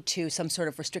would lead to some sort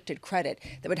of restricted credit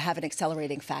that would have an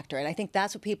accelerating factor. And I think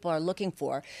that's what people are looking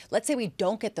for. Let's say we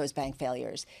don't get those bank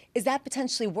failures. Is that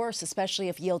potentially worse, especially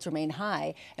if yields remain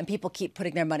high and people keep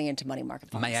putting their money into money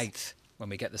market funds? May 8th. When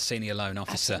we get the senior loan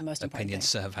officer opinion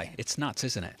survey. Yeah. It's nuts,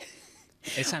 isn't it?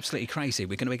 It's absolutely crazy.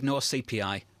 We're going to ignore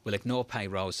CPI. We'll ignore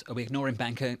payrolls. Are we ignoring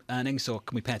bank earnings, or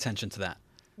can we pay attention to that?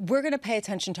 We're going to pay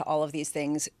attention to all of these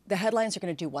things. The headlines are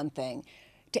going to do one thing.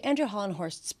 To Andrew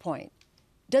Hollenhorst's point,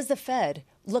 does the Fed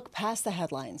look past the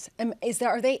headlines? And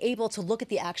are they able to look at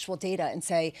the actual data and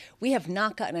say, we have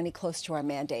not gotten any close to our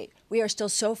mandate. We are still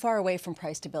so far away from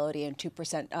price stability and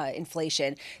 2%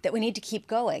 inflation that we need to keep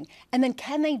going. And then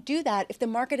can they do that if the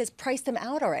market has priced them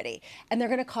out already? And they're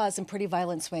going to cause some pretty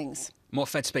violent swings. More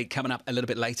Fed speak coming up a little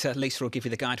bit later. Lisa will give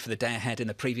you the guide for the day ahead. In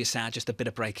the previous hour, just a bit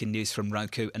of breaking news from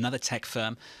Roku. Another tech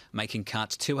firm making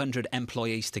cuts, 200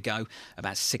 employees to go,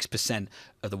 about 6%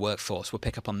 of the workforce. We'll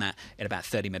pick up on that in about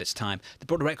 30 minutes' time. The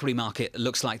broader equity market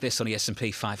looks like this on the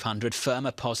S&P 500.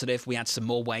 Firmer positive. We add some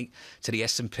more weight to the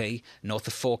S&P, north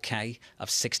of 4K, of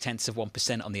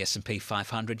 0.6% on the S&P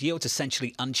 500. Yields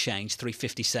essentially unchanged,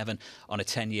 357 on a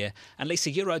 10-year. And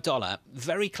Lisa, euro dollar,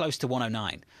 very close to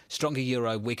 109. Stronger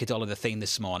euro, weaker dollar, the theme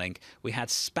this morning. We had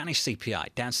Spanish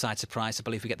CPI, downside surprise. I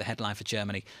believe we get the headline for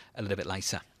Germany a little bit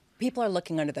later. People are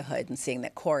looking under the hood and seeing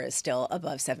that core is still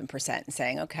above 7% and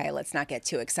saying, okay, let's not get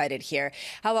too excited here.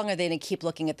 How long are they going to keep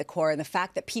looking at the core? And the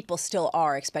fact that people still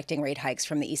are expecting rate hikes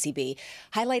from the ECB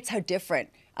highlights how different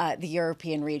the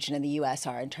European region and the U.S.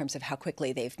 are in terms of how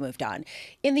quickly they've moved on.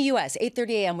 In the U.S., 8:30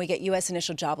 a.m., we get U.S.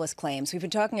 initial jobless claims. We've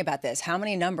been talking about this. How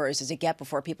many numbers does it get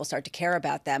before people start to care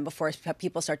about them, before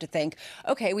people start to think,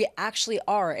 okay, we actually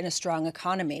are in a strong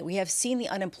economy? We have seen the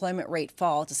unemployment rate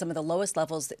fall to some of the lowest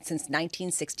levels since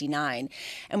 1969.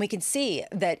 And we can see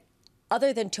that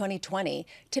other than 2020,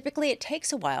 typically it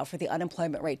takes a while for the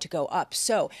unemployment rate to go up.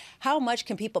 So how much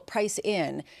can people price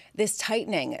in this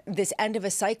tightening, this end of a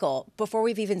cycle, before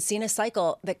we've even seen a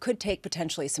cycle that could take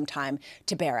potentially some time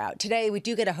to bear out? Today, we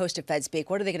do get a host of Fed speak.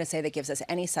 What are they going to say that gives us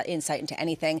any insight into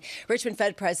anything? Richmond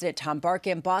Fed President Tom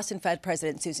Barkin, Boston Fed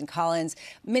President Susan Collins,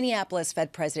 Minneapolis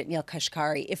Fed President Neil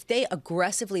Kashkari. If they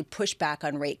aggressively push back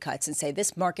on rate cuts and say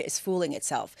this market is fooling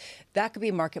itself, that could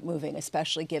be market moving,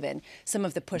 especially given some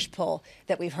of the push-pull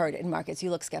that we've heard in markets. You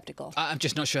look skeptical. I'm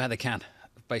just not sure how they can.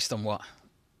 Based on what?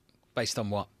 Based on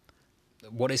what?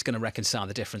 What is going to reconcile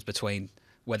the difference between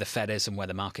where the Fed is and where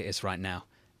the market is right now?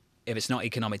 If it's not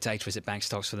economic data, is it bank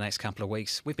stocks for the next couple of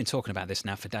weeks? We've been talking about this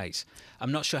now for days.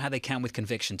 I'm not sure how they can, with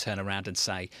conviction, turn around and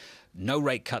say, no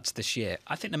rate cuts this year.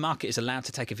 I think the market is allowed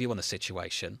to take a view on the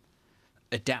situation,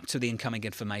 adapt to the incoming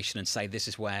information and say this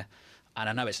is where... And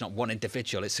I know it's not one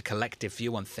individual, it's a collective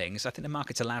view on things. I think the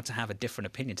market's allowed to have a different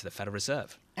opinion to the Federal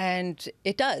Reserve. And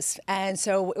it does. And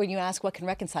so when you ask what can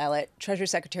reconcile it, Treasury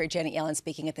Secretary Janet Yellen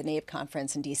speaking at the NABE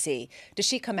conference in D.C., does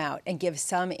she come out and give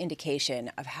some indication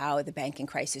of how the banking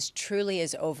crisis truly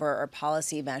is over, or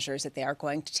policy measures that they are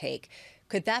going to take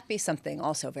Could that be something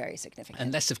also very significant?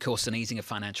 Unless, of course, an easing of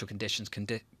financial conditions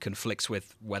conflicts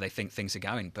with where they think things are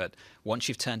going. But once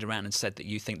you've turned around and said that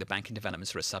you think the banking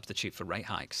developments are a substitute for rate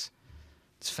hikes,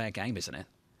 it's fair game, isn't it?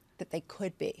 That they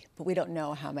could be, but we don't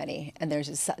know how many. And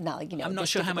there's not like, I'm not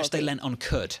sure how much they lent on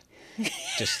could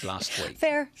just last week.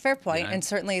 Fair point. And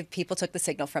certainly people took the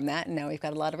signal from that, and now we've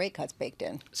got a lot of rate cuts baked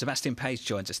in. Sebastian Page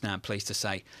joins us now, I'm pleased to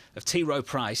say, of T. Rowe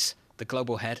Price, the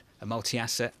global head of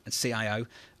multi-asset and CIO,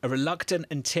 a reluctant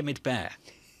and timid bear.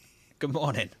 Good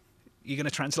morning. You're going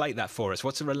to translate that for us.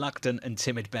 What's a reluctant and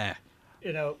timid bear?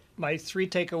 My 3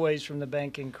 takeaways from the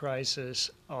banking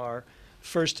crisis are,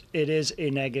 first, it is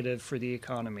a negative for the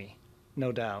economy,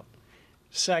 no doubt.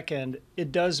 Second,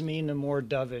 it does mean a more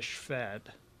dovish Fed,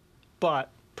 but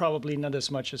probably not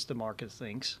as much as the market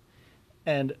thinks.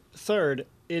 And third,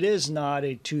 it is not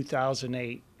a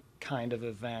 2008 kind of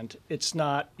event. It's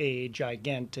not a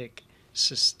gigantic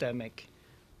systemic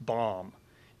bomb.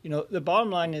 The bottom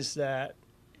line is that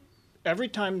every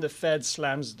time the Fed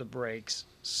slams the brakes,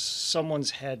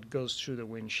 someone's head goes through the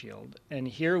windshield. And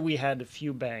here we had a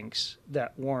few banks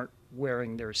that weren't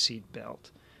wearing their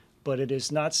seatbelt. But it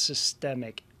is not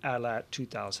systemic a la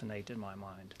 2008 in my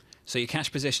mind. So your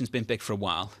cash position's been big for a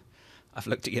while. I've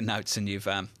looked at your notes and you've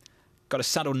got a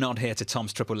subtle nod here to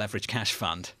Tom's triple leverage cash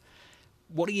fund.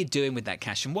 What are you doing with that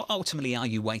cash, and what ultimately are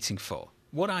you waiting for?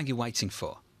 What are you waiting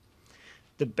for?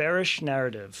 The bearish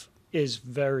narrative is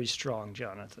very strong,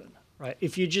 Jonathan. Right?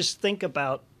 If you just think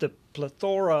about the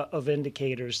plethora of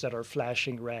indicators that are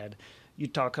flashing red, you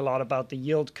talk a lot about the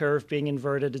yield curve being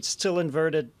inverted. It's still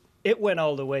inverted. It went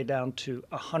all the way down to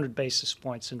 100 basis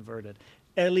points inverted.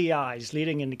 LEIs,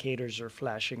 leading indicators, are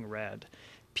flashing red.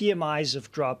 PMIs have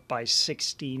dropped by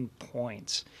 16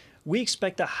 points. We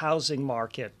expect the housing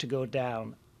market to go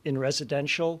down in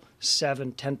residential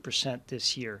 7-10%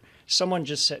 this year. Someone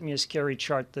just sent me a scary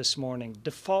chart this morning.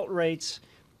 Default rates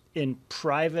in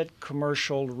private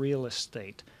commercial real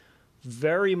estate,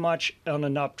 very much on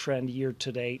an uptrend year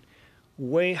to date,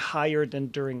 way higher than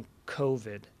during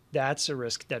COVID. That's a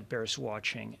risk that bears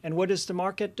watching. And what is the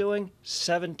market doing?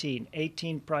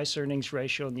 18 price earnings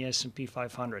ratio in the S&P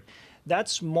 500.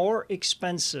 That's more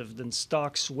expensive than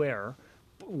stocks were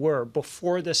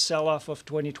before the sell-off of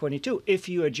 2022, if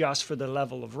you adjust for the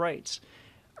level of rates.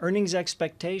 Earnings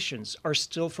expectations are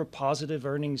still for positive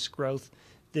earnings growth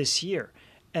this year.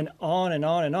 And on and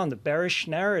on and on. The bearish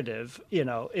narrative,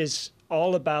 is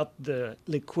all about the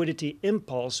liquidity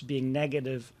impulse being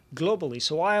negative globally.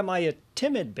 So why am I a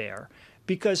timid bear?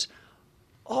 Because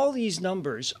all these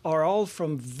numbers are all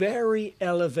from very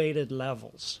elevated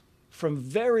levels, from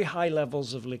very high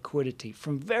levels of liquidity,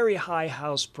 from very high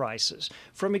house prices,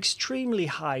 from extremely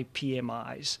high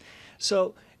PMIs.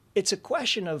 So it's a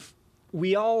question of,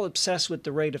 we all obsess with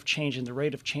the rate of change, and the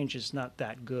rate of change is not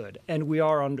that good. And we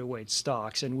are underweight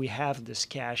stocks, and we have this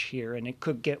cash here, and it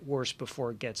could get worse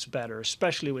before it gets better,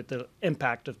 especially with the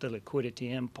impact of the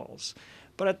liquidity impulse.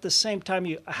 But at the same time,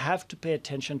 you have to pay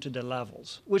attention to the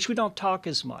levels, which we don't talk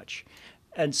as much.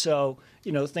 And so,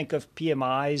 think of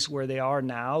PMIs where they are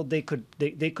now. They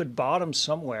could bottom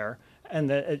somewhere,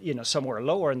 and somewhere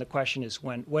lower. And the question is,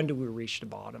 when do we reach the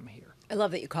bottom here? I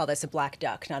love that you call this a black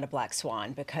duck, not a black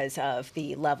swan, because of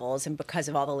the levels and because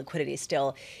of all the liquidity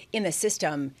still in the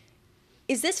system.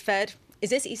 Is this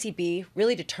ECB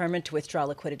really determined to withdraw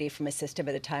liquidity from a system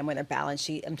at a time when their balance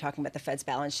sheet, I'm talking about the Fed's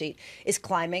balance sheet, is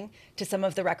climbing to some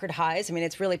of the record highs? I mean,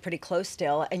 it's really pretty close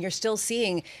still, and you're still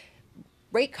seeing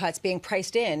rate cuts being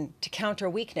priced in to counter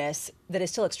weakness that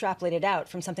is still extrapolated out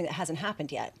from something that hasn't happened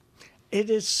yet. It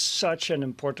is such an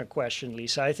important question,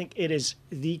 Lisa. I think it is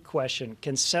the question.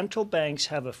 Can central banks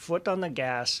have a foot on the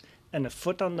gas and a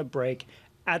foot on the brake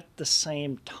at the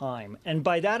same time? And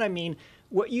by that, I mean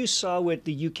what you saw with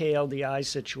the UK LDI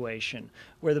situation,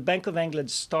 where the Bank of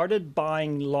England started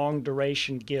buying long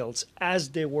duration gilts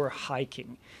as they were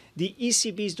hiking. The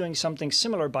ECB is doing something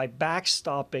similar by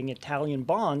backstopping Italian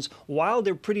bonds while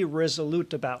they're pretty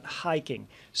resolute about hiking.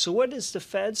 So what is the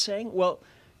Fed saying? Well,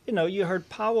 you heard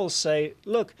Powell say,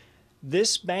 look,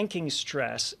 this banking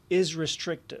stress is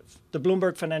restrictive. The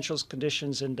Bloomberg Financial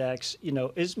Conditions Index,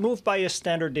 is moved by a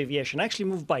standard deviation, actually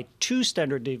moved by 2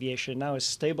 standard deviation, now is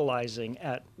stabilizing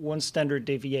at 1 standard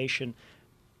deviation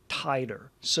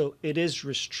tighter. So it is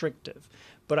restrictive.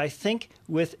 But I think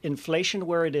with inflation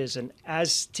where it is and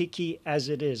as sticky as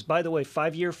it is, by the way,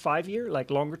 5-year,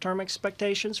 like longer term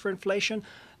expectations for inflation,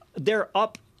 they're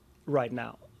up right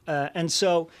now. And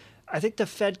so I think the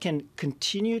Fed can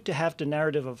continue to have the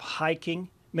narrative of hiking,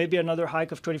 maybe another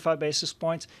hike of 25 basis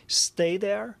points, stay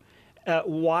there,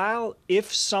 while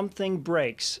if something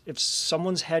breaks, if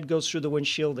someone's head goes through the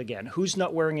windshield again, who's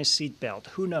not wearing a seatbelt,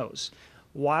 who knows?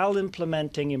 while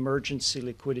implementing emergency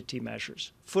liquidity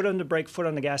measures. Foot on the brake, foot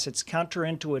on the gas. It's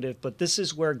counterintuitive, but this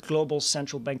is where global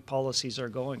central bank policies are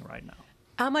going right now.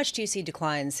 How much do you see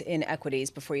declines in equities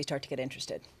before you start to get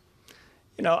interested?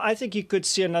 You know, I think you could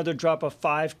see another drop of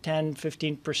 5, 10,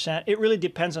 15%. It really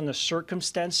depends on the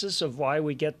circumstances of why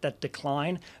we get that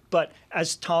decline. But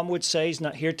as Tom would say, he's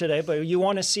not here today, but you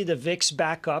want to see the VIX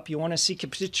back up. You want to see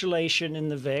capitulation in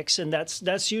the VIX, and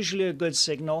that's usually a good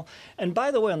signal. And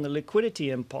by the way, on the liquidity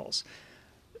impulse,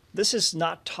 this is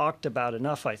not talked about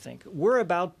enough, I think. We're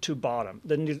about to bottom.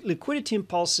 The liquidity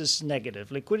impulse is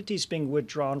negative. Liquidity is being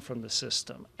withdrawn from the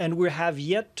system. And we have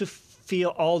yet to feel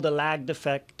all the lagged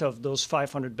effect of those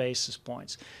 500 basis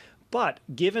points. But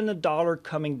given the dollar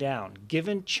coming down,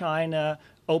 given China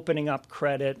opening up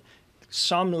credit,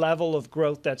 some level of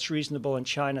growth that's reasonable in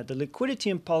China, the liquidity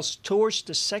impulse towards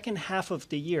the second half of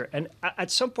the year, and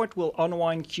at some point we'll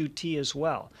unwind QT as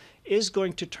well, is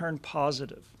going to turn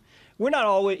positive. We're not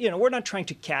always, we're not trying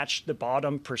to catch the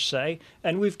bottom per se.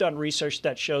 And we've done research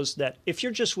that shows that if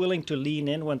you're just willing to lean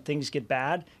in when things get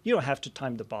bad, you don't have to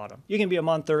time the bottom. You can be a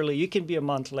month early, you can be a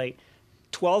month late.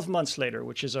 12 months later,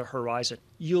 which is a horizon,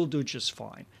 you'll do just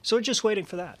fine. So we're just waiting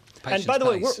for that. Patience and by the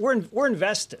way, pays. we're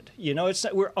invested. It's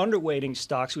not, we're underweighting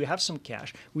stocks. We have some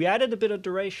cash. We added a bit of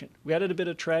duration. We added a bit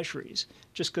of treasuries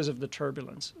just because of the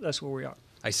turbulence. That's where we are.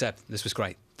 Hey, Seb, this was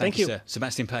great. Thank you, sir.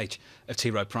 Sebastian Page of T.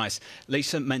 Rowe Price.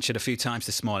 Lisa mentioned a few times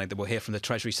this morning that we'll hear from the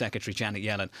Treasury Secretary, Janet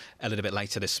Yellen, a little bit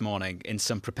later this morning in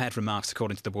some prepared remarks,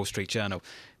 according to the Wall Street Journal.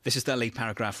 This is their lead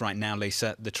paragraph right now,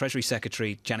 Lisa. The Treasury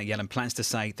Secretary, Janet Yellen, plans to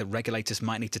say that regulators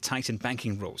might need to tighten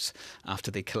banking rules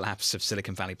after the collapse of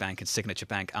Silicon Valley Bank and Signature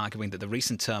Bank, arguing that the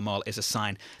recent turmoil is a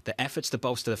sign that efforts to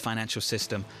bolster the financial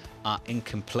system are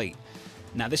incomplete.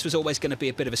 Now, this was always going to be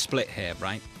a bit of a split here,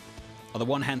 right? On the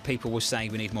one hand, people will say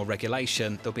we need more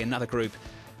regulation. There'll be another group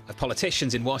of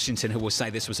politicians in Washington who will say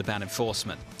this was about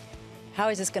enforcement. How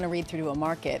is this going to read through to a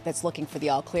market that's looking for the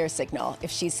all-clear signal if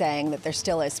she's saying that there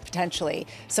still is potentially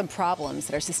some problems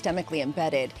that are systemically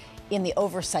embedded in the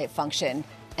oversight function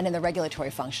and in the regulatory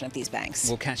function of these banks?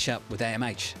 We'll catch up with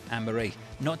AMH, Anne-Marie,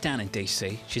 not down in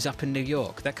D.C. She's up in New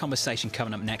York. That conversation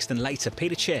coming up next. And later,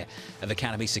 Peter Cheer of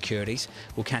Academy Securities.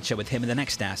 We'll catch up with him in the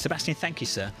next hour. Sebastian, thank you,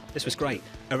 sir. This was great.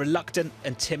 A reluctant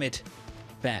and timid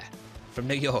bear from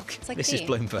New York. It's like this is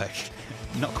Keene. Bloomberg.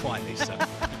 Not quite, Lisa.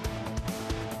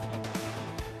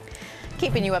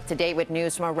 Keeping you up to date with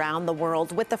news from around the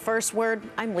world with the first word,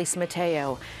 I'm Lisa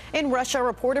Mateo. In Russia, a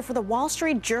reporter for the Wall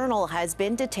Street Journal has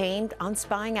been detained on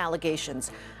spying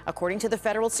allegations. According to the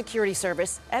Federal Security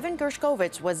Service, Evan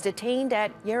Gershkovich was detained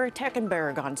at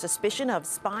Yekaterinburg on suspicion of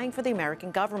spying for the American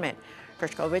government.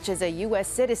 Gershkovich is a U.S.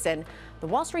 citizen. The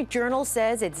Wall Street Journal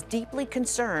says it's deeply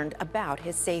concerned about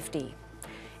his safety.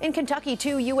 In Kentucky,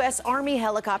 2 U.S. Army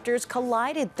helicopters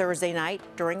collided Thursday night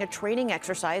during a training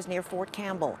exercise near Fort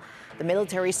Campbell. The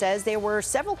military says there were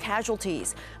several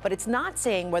casualties, but it's not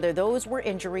saying whether those were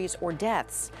injuries or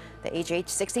deaths. The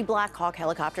HH-60 Black Hawk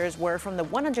helicopters were from the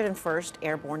 101st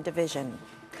Airborne Division.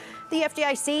 The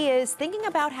FDIC is thinking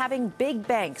about having big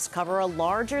banks cover a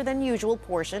larger than usual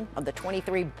portion of the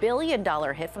 $23 billion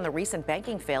hit from the recent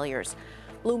banking failures.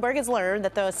 Bloomberg has learned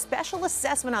that the special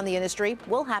assessment on the industry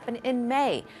will happen in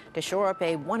May to shore up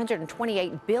a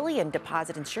 $128 billion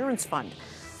deposit insurance fund.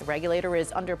 The regulator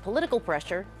is under political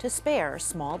pressure to spare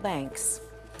small banks.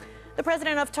 The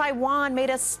president of Taiwan made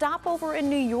a stopover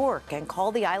in New York and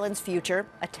called the island's future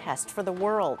a test for the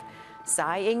world.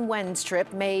 Tsai Ing-wen's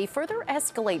trip may further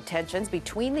escalate tensions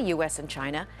between the U.S. and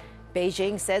China.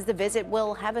 Beijing says the visit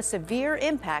will have a severe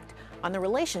impact on the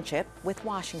relationship with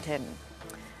Washington.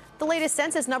 The latest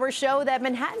census numbers show that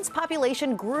Manhattan's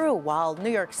population grew while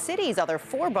New York City's other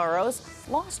 4 boroughs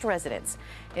lost residents.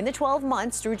 In the 12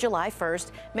 months through July 1st,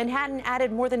 Manhattan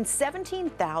added more than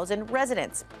 17,000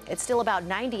 residents. It's still about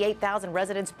 98,000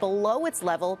 residents below its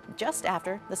level just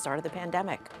after the start of the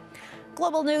pandemic.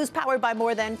 Global news powered by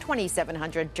more than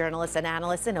 2,700 journalists and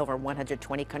analysts in over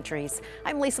 120 countries.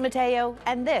 I'm Lisa Mateo,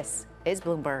 and this is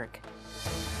Bloomberg.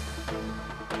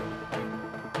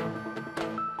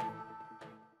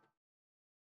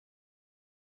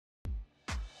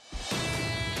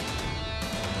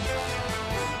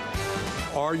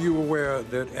 Are you aware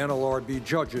that NLRB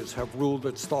judges have ruled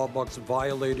that Starbucks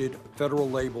violated federal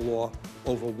labor law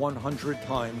over 100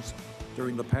 times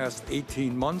during the past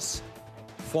 18 months,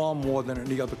 far more than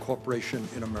any other corporation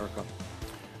in America?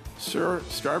 Sir,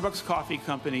 Starbucks Coffee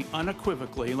Company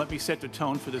unequivocally, and let me set the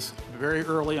tone for this very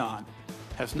early on,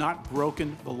 has not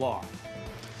broken the law.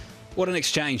 What an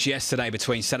exchange yesterday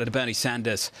between Senator Bernie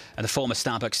Sanders and the former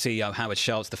Starbucks CEO, Howard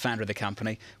Schultz, the founder of the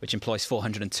company, which employs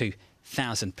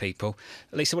 402,000 people.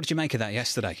 Lisa, what did you make of that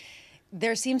yesterday?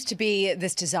 There seems to be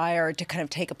this desire to kind of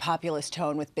take a populist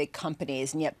tone with big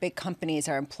companies, and yet big companies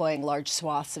are employing large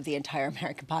swaths of the entire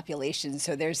American population.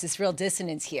 So there's this real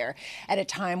dissonance here at a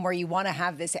time where you want to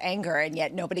have this anger, and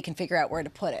yet nobody can figure out where to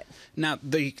put it. Now,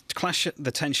 the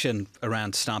tension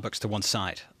around Starbucks to one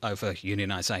side over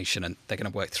unionisation, and they're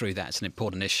going to work through that. It's an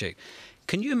important issue.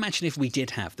 Can you imagine if we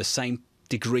did have the same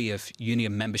degree of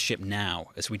union membership now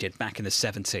as we did back in the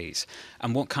 70s,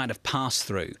 and what kind of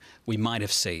pass-through we might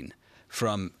have seen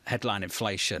from headline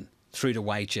inflation through to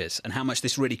wages, and how much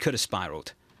this really could have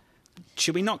spiraled?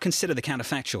 Should we not consider the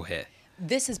counterfactual here?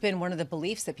 This has been one of the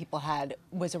beliefs that people had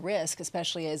was a risk,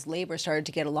 especially as labor started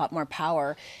to get a lot more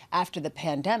power after the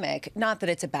pandemic. Not that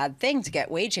it's a bad thing to get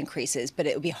wage increases, but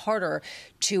it would be harder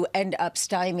to end up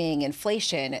stymieing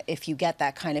inflation if you get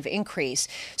that kind of increase.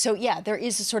 So, yeah, there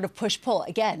is a sort of push-pull.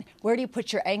 Again, where do you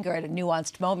put your anger at a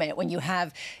nuanced moment when you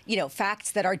have,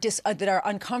 facts that are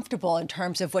uncomfortable in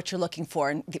terms of what you're looking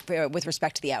for with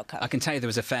respect to the outcome? I can tell you there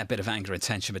was a fair bit of anger and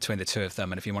tension between the two of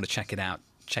them, and if you want to check it out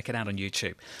on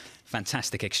YouTube.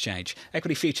 Fantastic exchange.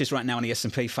 Equity futures right now on the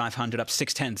S&P 500 up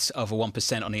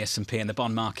 0.6% on the S&P, and the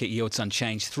bond market yields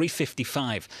unchanged,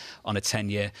 3.55 on a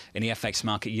 10-year. In the FX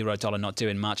market, euro dollar not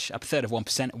doing much, up a third of 1%,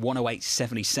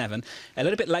 108.77. A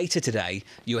little bit later today,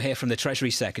 you'll hear from the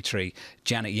Treasury Secretary,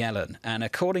 Janet Yellen, and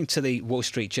according to the Wall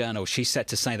Street Journal, she's set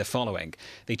to say the following.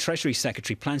 The Treasury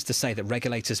Secretary plans to say that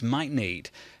regulators might need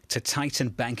to tighten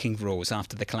banking rules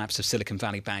after the collapse of Silicon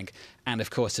Valley Bank and, of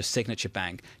course, of Signature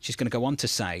Bank. She's going to go on to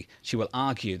say she will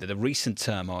argue that the recent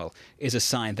turmoil is a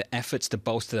sign that efforts to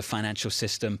bolster the financial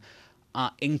system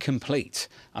are incomplete.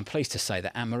 I'm pleased to say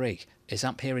that Anne-Marie is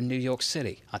up here in New York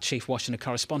City, our chief Washington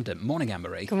correspondent. Morning,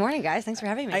 Anne-Marie. Good morning, guys. Thanks for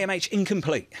having me. AMH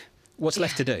incomplete. What's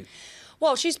left to do?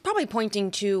 Well, she's probably pointing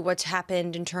to what's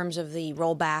happened in terms of the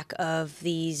rollback of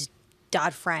these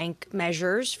Dodd-Frank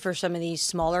measures for some of these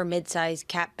smaller mid-sized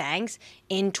cap banks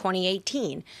in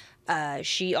 2018.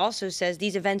 She also says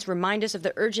these events remind us of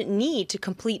the urgent need to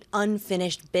complete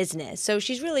unfinished business. So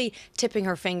she's really tipping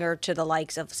her finger to the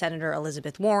likes of Senator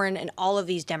Elizabeth Warren and all of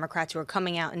these Democrats who are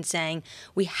coming out and saying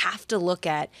we have to look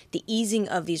at the easing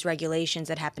of these regulations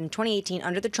that happened in 2018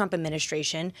 under the Trump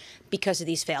administration because of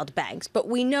these failed banks. But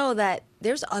we know that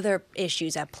there's other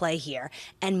issues at play here.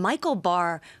 And Michael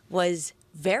Barr was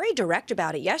very direct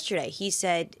about it yesterday. He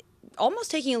said, almost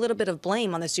taking a little bit of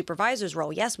blame on the supervisor's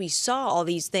role. Yes, we saw all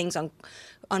these things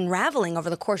unraveling over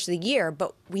the course of the year,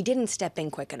 but we didn't step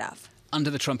in quick enough. Under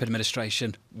the Trump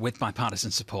administration, with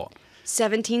bipartisan support.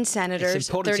 17 senators,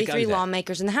 33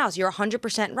 lawmakers in the House. You're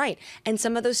 100% right. And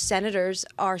some of those senators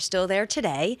are still there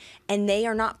today, and they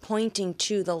are not pointing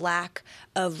to the lack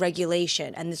of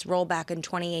regulation and this rollback in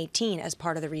 2018 as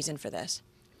part of the reason for this.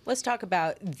 Let's talk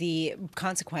about the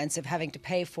consequence of having to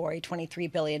pay for a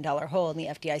 $23 billion hole in the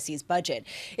FDIC's budget.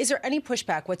 Is there any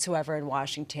pushback whatsoever in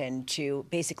Washington to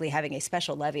basically having a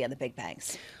special levy on the big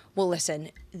banks? Well, listen,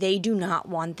 they do not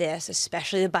want this,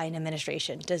 especially the Biden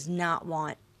administration, does not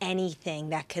want anything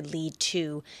that could lead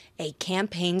to a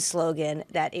campaign slogan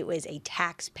that it was a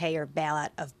taxpayer bailout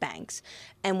of banks.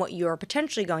 And what you're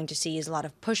potentially going to see is a lot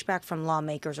of pushback from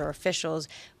lawmakers or officials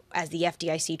as the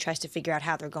FDIC tries to figure out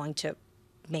how they're going to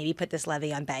maybe put this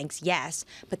levy on banks, yes,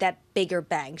 but that bigger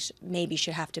banks maybe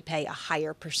should have to pay a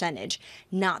higher percentage,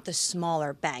 not the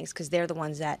smaller banks, because they're the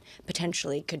ones that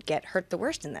potentially could get hurt the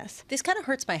worst in this. This kind of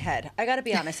hurts my head, I got to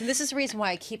be honest. And this is the reason why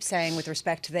I keep saying with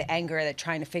respect to the anger, that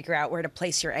trying to figure out where to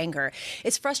place your anger.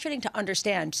 It's frustrating to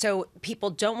understand. So people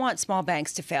don't want small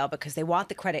banks to fail because they want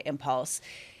the credit impulse.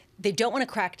 They don't want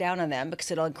to crack down on them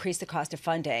because it'll increase the cost of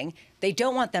funding. They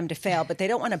don't want them to fail, but they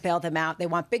don't want to bail them out. They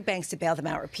want big banks to bail them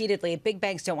out repeatedly. Big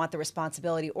banks don't want the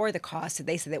responsibility or the cost, so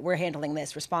they say that we're handling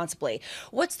this responsibly.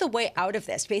 What's the way out of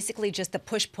this? Basically just the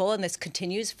push-pull, and this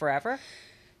continues forever?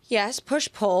 Yes,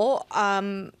 push-pull.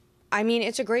 I mean,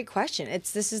 it's a great question.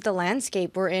 This is the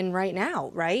landscape we're in right now,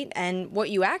 right? And what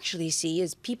you actually see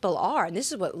is people are, and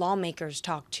this is what lawmakers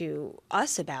talk to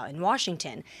us about in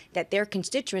Washington, that their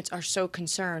constituents are so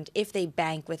concerned if they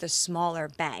bank with a smaller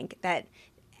bank that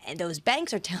those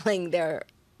banks are telling their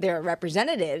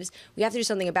representatives, we have to do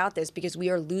something about this because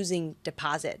we are losing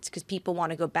deposits because people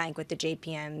want to go bank with the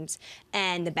JPMs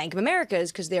and the Bank of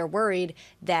Americas because they're worried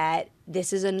that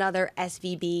this is another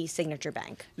SVB signature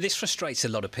bank. This frustrates a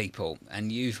lot of people,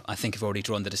 and you, I think, have already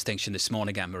drawn the distinction this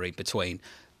morning, Anne-Marie, between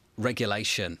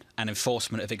regulation and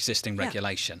enforcement of existing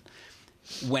regulation.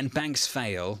 When banks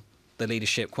fail, the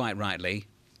leadership, quite rightly,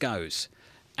 goes.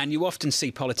 And you often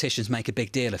see politicians make a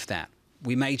big deal of that.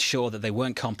 We made sure that they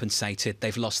weren't compensated.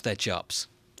 They've lost their jobs.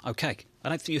 OK, I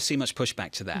don't think you'll see much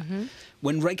pushback to that. Mm-hmm.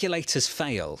 When regulators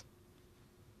fail,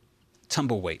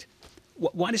 tumbleweed,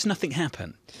 why does nothing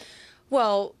happen?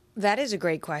 Well, that is a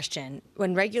great question.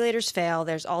 When regulators fail,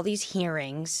 there's all these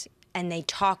hearings, and they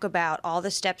talk about all the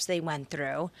steps they went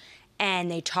through, and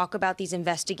they talk about these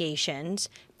investigations.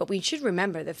 But we should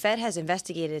remember the Fed has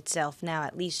investigated itself now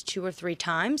at least 2 or 3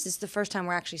 times. This is the first time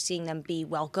we're actually seeing them be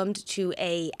welcomed to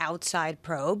a outside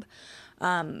probe.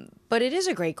 But it is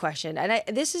a great question. And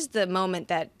this is the moment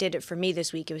that did it for me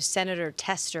this week. It was Senator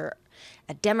Tester,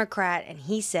 a Democrat, and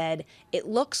he said, it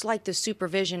looks like the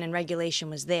supervision and regulation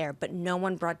was there, but no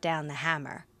one brought down the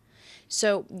hammer.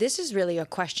 So this is really a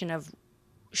question of,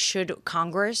 should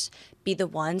Congress be the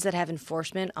ones that have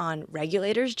enforcement on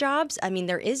regulators' jobs? I mean,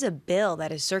 there is a bill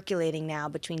that is circulating now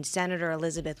between Senator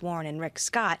Elizabeth Warren and Rick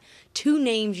Scott, 2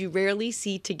 names you rarely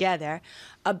see together,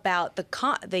 about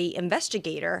the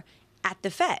investigator at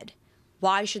the Fed.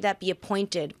 Why should that be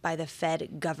appointed by the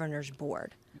Fed Governor's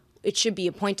Board? It should be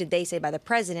appointed, they say, by the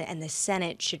president, and the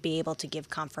Senate should be able to give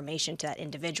confirmation to that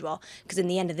individual, because in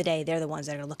the end of the day, they're the ones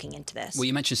that are looking into this. Well,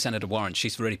 you mentioned Senator Warren.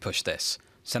 She's really pushed this.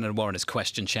 Senator Warren has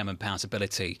questioned Chairman Powell's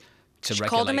ability to regulate. She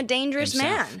called him a dangerous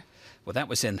man. Well, that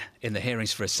was in the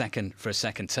hearings for a second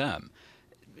term.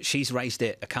 She's raised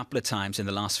it a couple of times in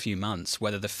the last few months,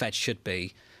 whether the Fed should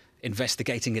be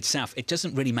investigating itself. It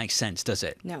doesn't really make sense, does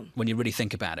it? No. When you really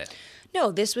think about it.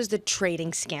 No, this was the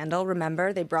trading scandal.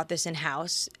 Remember, they brought this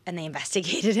in-house and they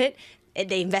investigated it.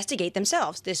 They investigate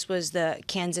themselves. This was the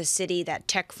Kansas City, that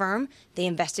tech firm. They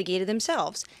investigated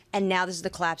themselves. And now this is the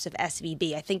collapse of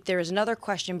SVB. I think there is another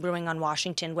question brewing on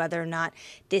Washington, whether or not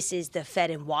this is the Fed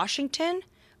in Washington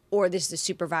or this is the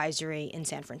supervisory in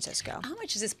San Francisco. How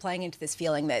much is this playing into this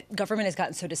feeling that government has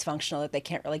gotten so dysfunctional that they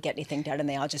can't really get anything done and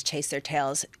they all just chase their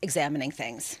tails examining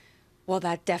things? Well,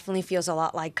 that definitely feels a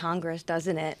lot like Congress,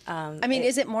 doesn't it?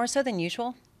 Is it more so than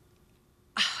usual?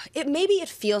 Maybe it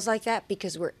feels like that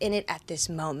because we're in it at this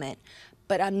moment,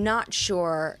 but I'm not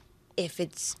sure if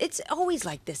it's always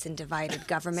like this in divided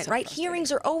government, right?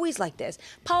 Hearings are always like this.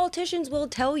 Politicians will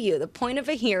tell you the point of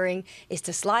a hearing is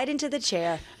to slide into the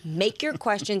chair, make your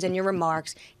questions and your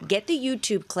remarks, get the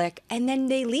YouTube click, and then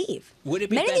they leave. Would it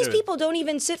be Many better? of these people don't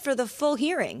even sit for the full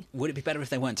hearing. Would it be better if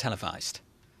they weren't televised?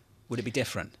 Would it be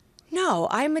different? No,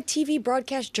 I'm a TV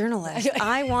broadcast journalist.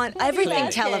 I want everything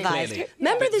televised. Clearly.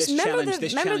 Remember But this? Remember challenge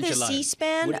the alone,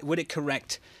 C-SPAN? Would it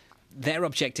correct? Their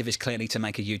objective is clearly to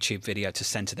make a YouTube video to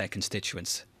send to their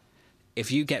constituents.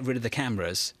 If you get rid of the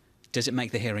cameras, does it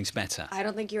make the hearings better? I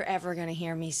don't think you're ever going to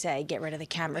hear me say get rid of the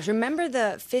cameras. Remember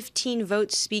the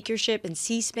 15-vote speakership and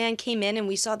C-SPAN came in and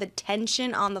we saw the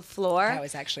tension on the floor? That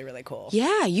was actually really cool.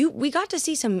 Yeah, we got to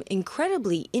see some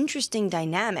incredibly interesting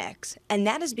dynamics. And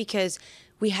that is because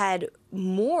we had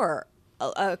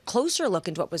a closer look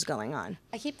into what was going on.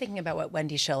 I keep thinking about what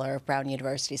Wendy Schiller of Brown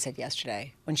University said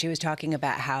yesterday when she was talking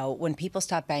about how when people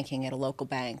stop banking at a local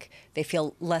bank, they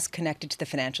feel less connected to the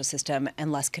financial system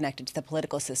and less connected to the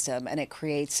political system, and it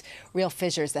creates real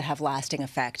fissures that have lasting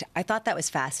effect. I thought that was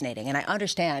fascinating, and I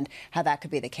understand how that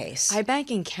could be the case. I bank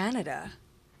in Canada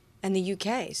and the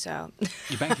UK, so...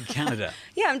 You bank in Canada?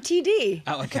 Yeah, I'm TD.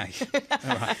 Oh, okay.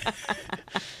 All right.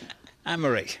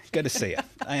 Anne-Marie, good to see you.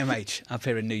 AMH up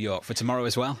here in New York for tomorrow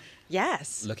as well?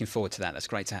 Yes. Looking forward to that. That's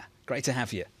great to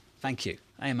have you. Thank you.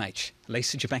 AMH.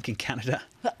 Lisa, do you bank in Canada?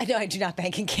 No, I do not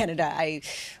bank in Canada. I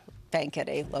bank at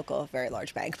a local, very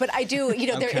large bank. But I do,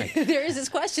 Okay. there is this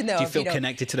question, though. Do you feel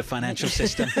connected to the financial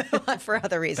system? For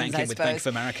other reasons, Banking I with suppose. Bank of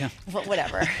America? Well,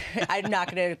 whatever. I'm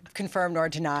not going to confirm nor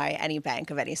deny any bank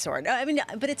of any sort. I mean,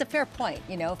 but it's a fair point.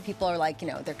 If people are like,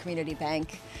 their community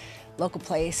bank, local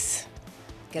place,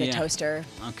 get a toaster.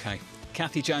 Okay.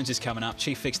 Kathy Jones is coming up,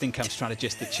 Chief Fixed Income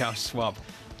Strategist at Charles Schwab.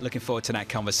 Looking forward to that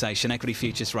conversation. Equity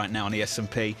futures right now on the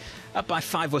S&P up by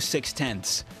 5 or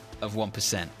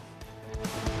 0.6%.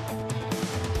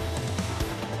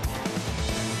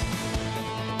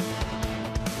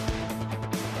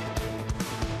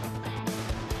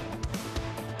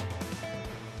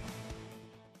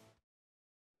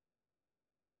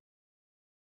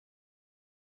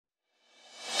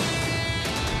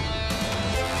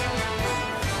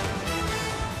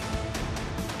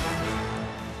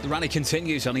 The rally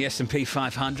continues on the S&P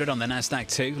 500, on the Nasdaq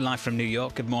too, live from New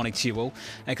York. Good morning to you all.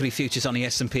 Equity futures on the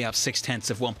S&P up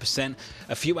 0.6%.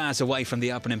 A few hours away from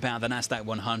the opening bout of the Nasdaq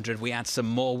 100, we add some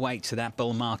more weight to that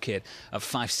bull market of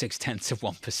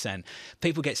 0.6%.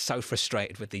 People get so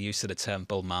frustrated with the use of the term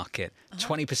bull market.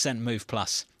 20% move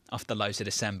plus off the lows of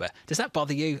December. Does that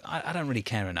bother you? I don't really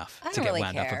care enough to get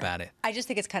wound up about it. I just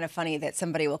think it's kind of funny that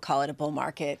somebody will call it a bull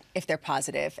market if they're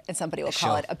positive, and somebody will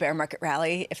call it a bear market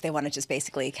rally if they want to just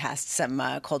basically cast some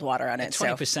cold water on it.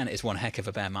 20% is one heck of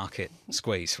a bear market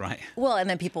squeeze, right? Well, and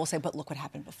then people will say, but look what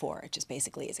happened before. It just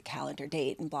basically is a calendar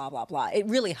date and blah, blah, blah. It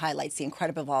really highlights the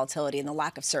incredible volatility and the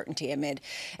lack of certainty amid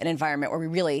an environment where we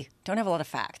really don't have a lot of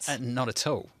facts. Not at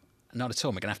all. Not at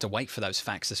all. We're going to have to wait for those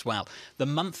facts as well. The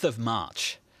month of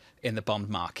March in the bond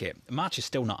market, March is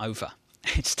still not over.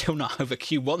 It's still not over.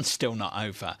 Q1's still not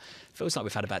over. Feels like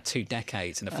we've had about 2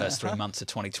 decades in the first 3 months of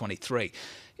 2023.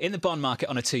 In the bond market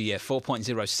on a 2-year,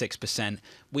 4.06%.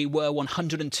 We were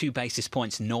 102 basis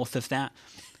points north of that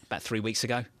about 3 weeks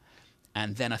ago.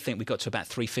 And then I think we got to about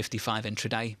 355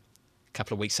 intraday a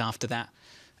couple of weeks after that.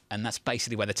 And that's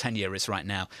basically where the 10-year is right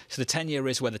now. So the 10-year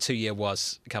is where the 2-year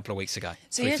was a couple of weeks ago,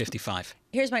 so 355.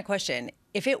 Here's my question.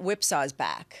 If it whipsaws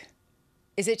back,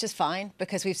 is it just fine?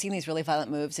 Because we've seen these really violent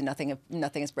moves and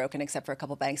nothing is broken except for a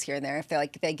couple banks here and there. If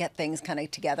they get things kind of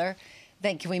together,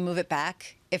 then can we move it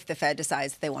back if the Fed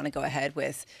decides they want to go ahead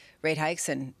with rate hikes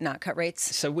and not cut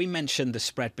rates? So we mentioned the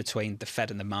spread between the Fed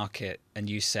and the market, and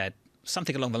you said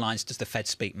something along the lines, does the Fed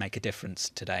speak make a difference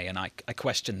today? And I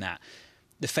question that.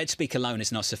 The Fed speak alone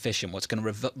is not sufficient. What's going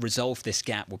to resolve this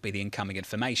gap will be the incoming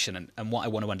information. And what I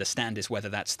want to understand is whether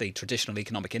that's the traditional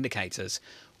economic indicators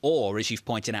or, as you've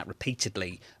pointed out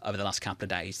repeatedly over the last couple of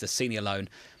days, the Senior Loan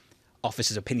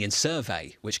Officer's Opinion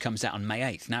Survey, which comes out on May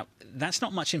 8th. Now, that's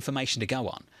not much information to go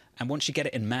on. And once you get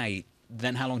it in May,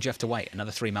 then how long do you have to wait?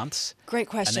 Another 3 months? Great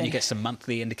question. And then you get some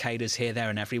monthly indicators here, there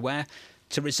and everywhere.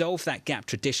 To resolve that gap,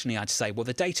 traditionally, I'd say, well,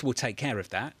 the data will take care of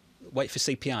that. Wait for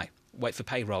CPI. Wait for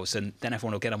payrolls, and then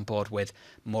everyone will get on board with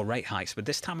more rate hikes. But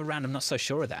this time around, I'm not so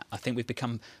sure of that. I think we've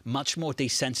become much more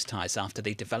desensitized after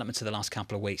the developments of the last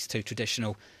couple of weeks to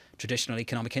traditional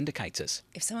economic indicators.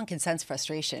 If someone can sense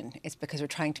frustration, it's because we're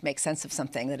trying to make sense of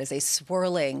something that is a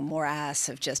swirling morass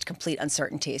of just complete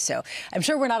uncertainty. So I'm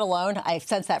sure we're not alone. I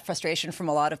sense that frustration from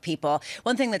a lot of people.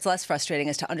 One thing that's less frustrating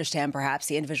is to understand perhaps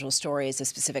the individual stories of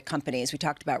specific companies. We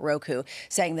talked about Roku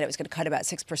saying that it was going to cut about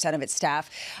 6% of its staff,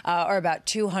 or about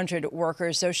 200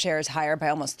 workers. Those shares higher by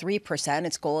almost 3%.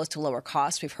 Its goal is to lower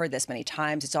costs. We've heard this many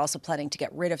times. It's also planning to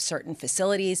get rid of certain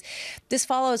facilities. This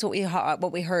follows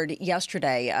what we heard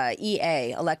yesterday.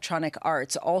 EA, Electronic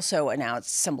Arts, also announced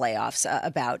some layoffs,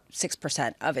 about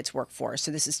 6% of its workforce.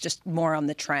 So this is just more on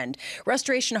the trend.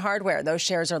 Restoration Hardware, those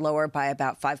shares are lower by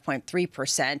about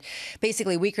 5.3%.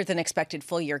 Basically weaker than expected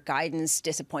full-year guidance,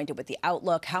 disappointed with the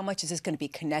outlook. How much is this going to be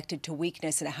connected to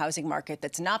weakness in a housing market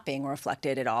that's not being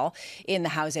reflected at all in the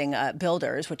housing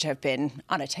builders, which have been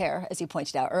on a tear, as you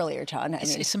pointed out earlier, John?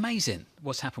 It's amazing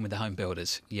what's happened with the home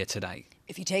builders year to date.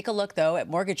 If you take a look, though, at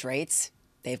mortgage rates,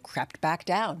 they've crept back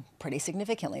down pretty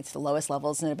significantly. It's the lowest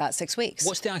levels in about 6 weeks.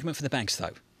 What's the argument for the banks,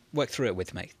 though? Work through it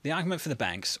with me. The argument for the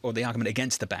banks, or the argument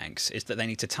against the banks, is that they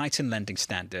need to tighten lending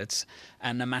standards.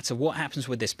 And no matter what happens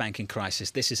with this banking crisis,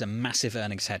 this is a massive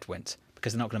earnings headwind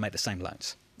because they're not going to make the same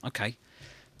loans. OK.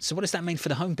 So what does that mean for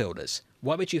the home builders?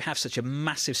 Why would you have such a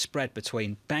massive spread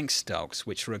between bank stocks,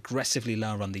 which are aggressively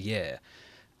lower on the year,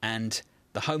 and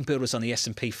the home builders on the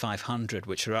S&P 500,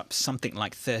 which are up something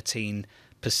like 13%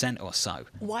 or so?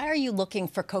 Why are you looking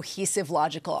for cohesive,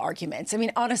 logical arguments? I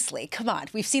mean, honestly, come on.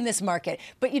 We've seen this market.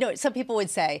 But, some people would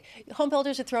say home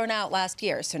builders are thrown out last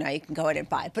year, so now you can go in and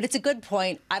buy. But it's a good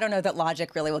point. I don't know that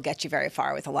logic really will get you very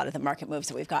far with a lot of the market moves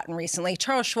that we've gotten recently.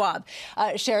 Charles Schwab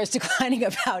shares declining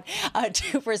about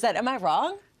 2%. Am I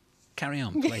wrong? Carry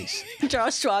on, please.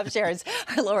 Charles Schwab shares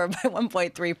are lower by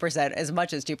 1.3%, as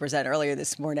much as 2% earlier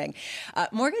this morning.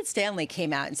 Morgan Stanley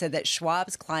came out and said that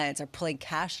Schwab's clients are pulling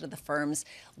cash out of the firm's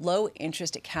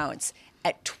low-interest accounts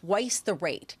at twice the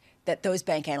rate that those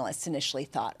bank analysts initially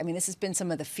thought. I mean, this has been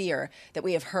some of the fear that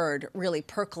we have heard really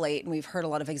percolate, and we've heard a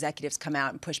lot of executives come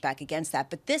out and push back against that.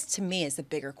 But this, to me, is the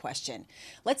bigger question.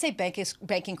 Let's say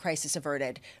banking crisis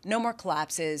averted, no more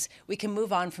collapses, we can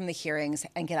move on from the hearings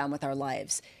and get on with our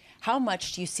lives. How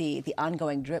much do you see the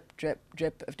ongoing drip, drip,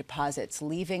 drip of deposits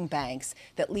leaving banks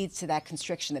that leads to that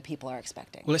constriction that people are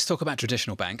expecting? Well, let's talk about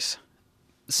traditional banks.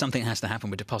 Something has to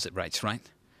happen with deposit rates, right?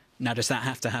 Now, does that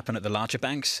have to happen at the larger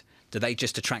banks? Do they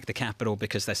just attract the capital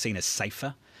because they're seen as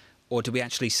safer? Or do we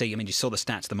actually see, you saw the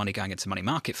stats, the money going into money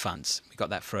market funds. We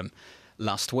got that from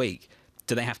last week.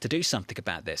 Do they have to do something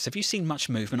about this? Have you seen much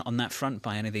movement on that front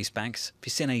by any of these banks?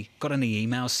 Have you got any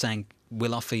emails saying,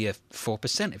 we'll offer you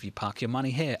 4% if you park your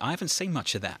money here? I haven't seen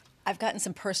much of that. I've gotten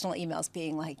some personal emails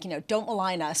being like, don't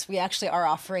malign us. We actually are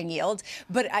offering yield.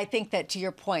 But I think that, to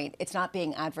your point, it's not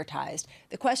being advertised.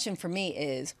 The question for me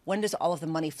is, when does all of the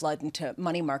money flood into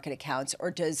money market accounts,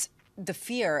 or does the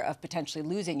fear of potentially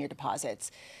losing your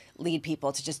deposits lead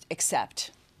people to just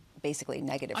accept basically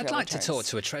negative real I'd like returns? to talk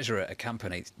to a treasurer at a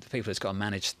company, the people who's got to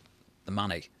manage the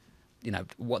money,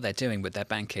 what they're doing with their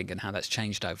banking and how that's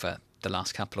changed over the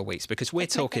last couple of weeks, because we're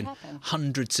talking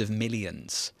hundreds of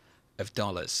millions of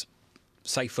dollars.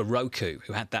 Say for Roku,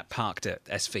 who had that parked at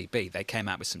SVB, they came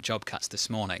out with some job cuts this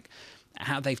morning.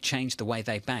 How they've changed the way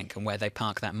they bank and where they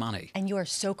park that money. And you are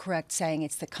so correct saying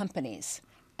it's the companies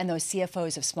and those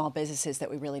CFOs of small businesses that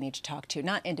we really need to talk to,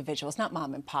 not individuals, not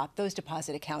mom and pop. Those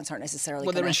deposit accounts aren't necessarily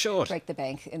going to break the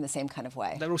bank in the same kind of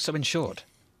way. They're also insured.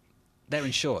 They're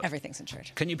insured. Everything's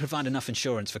insured. Can you provide enough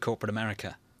insurance for corporate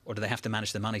America, or do they have to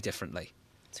manage the money differently?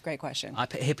 It's a great question. I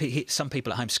hear some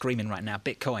people at home screaming right now,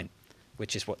 Bitcoin,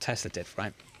 which is what Tesla did,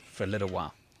 right, for a little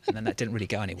while. And then that didn't really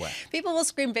go anywhere. People will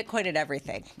scream Bitcoin at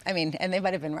everything. I mean, and they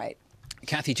might have been right.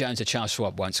 Kathy Jones at Charles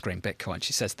Schwab won't scream Bitcoin.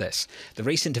 She says this: the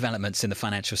recent developments in the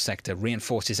financial sector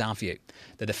reinforces our view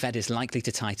that the Fed is likely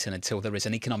to tighten until there is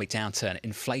an economic downturn.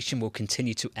 Inflation will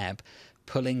continue to ebb,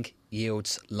 pulling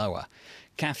yields lower.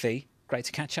 Kathy, great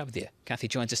to catch up with you. Kathy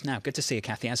joins us now. Good to see you,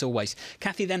 Kathy, as always.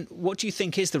 Kathy, then, what do you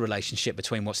think is the relationship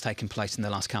between what's taken place in the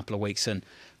last couple of weeks and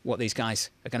what these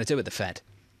guys are going to do at the Fed?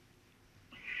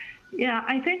 Yeah,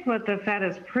 I think what the Fed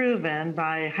has proven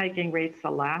by hiking rates the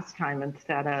last time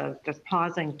instead of just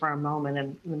pausing for a moment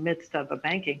in the midst of a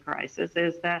banking crisis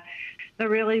is that they're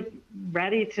really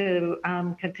ready to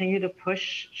continue to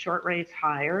push short rates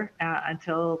higher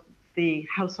until the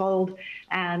household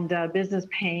and business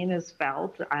pain is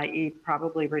felt, i.e.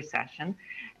 probably recession.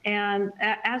 And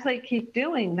as they keep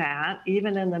doing that,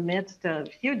 even in the midst of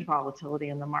huge volatility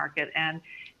in the market and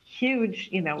huge,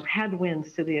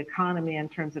 headwinds to the economy in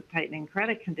terms of tightening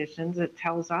credit conditions, it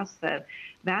tells us that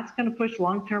that's going to push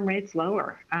long-term rates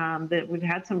lower. That we've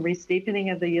had some re-steepening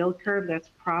of the yield curve that's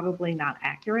probably not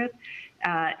accurate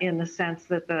in the sense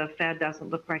that the Fed doesn't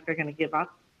look like they're going to give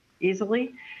up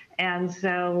easily. And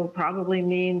so probably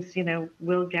means,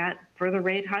 we'll get further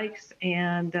rate hikes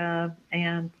and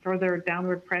further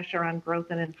downward pressure on growth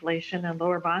and inflation and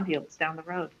lower bond yields down the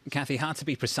road. Kathy, hard to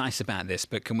be precise about this,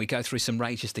 but can we go through some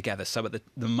ranges together? So at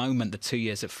the moment, the 2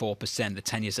 years at 4%, the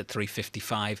 10 years at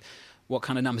 3.55. What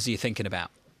kind of numbers are you thinking about?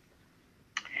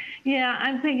 Yeah,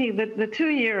 I'm thinking that the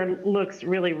 2-year looks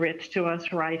really rich to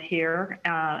us right here.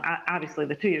 Obviously,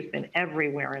 the 2-year's been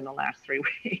everywhere in the last 3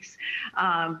 weeks,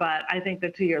 but I think the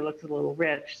 2-year looks a little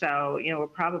rich. So, we're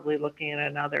probably looking at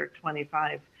another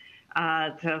 25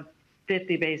 to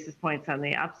 50 basis points on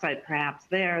the upside, perhaps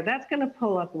there. That's going to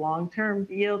pull up long-term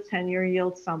yield, 10-year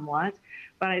yield somewhat,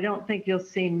 but I don't think you'll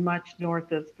see much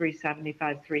north of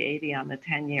 375, 380 on the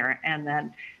 10-year. And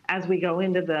then as we go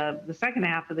into the second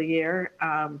half of the year,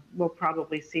 we'll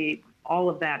probably see all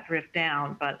of that drift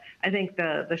down. But I think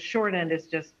the short end is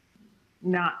just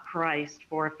not priced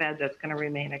for a Fed that's going to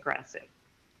remain aggressive.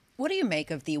 What do you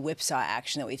make of the whipsaw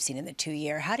action that we've seen in the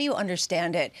 2-year? How do you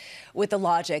understand it with the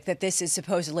logic that this is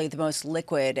supposedly the most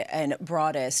liquid and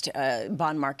broadest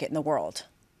bond market in the world?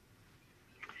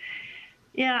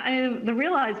 Yeah, the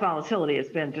realized volatility has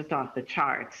been just off the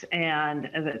charts.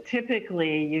 And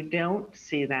typically you don't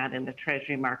see that in the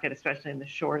Treasury market, especially in the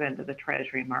short end of the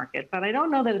Treasury market. But I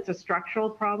don't know that it's a structural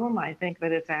problem. I think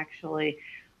that it's actually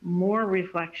more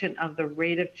reflection of the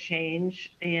rate of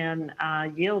change in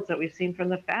yields that we've seen from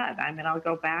the Fed. I mean, I'll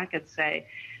go back and say,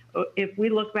 if we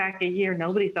look back a year,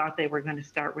 nobody thought they were going to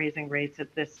start raising rates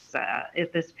at this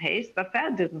pace. The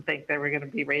Fed didn't think they were going to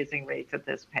be raising rates at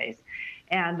this pace,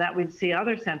 and that we'd see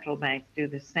other central banks do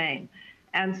the same.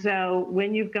 And so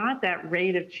when you've got that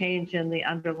rate of change in the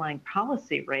underlying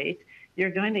policy rate, you're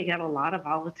going to get a lot of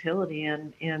volatility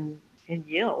in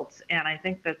yields. And I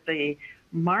think that the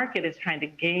market is trying to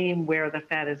game where the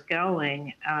Fed is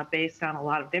going based on a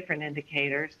lot of different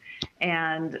indicators.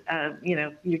 And,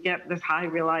 you get this high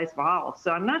realized vol.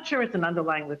 So I'm not sure it's an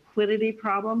underlying liquidity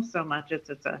problem so much as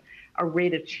it's a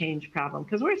rate of change problem,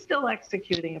 because we're still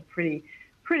executing a pretty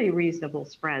reasonable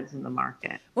spreads in the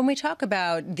market. When we talk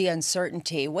about the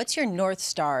uncertainty, what's your North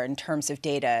Star in terms of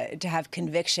data to have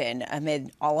conviction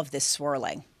amid all of this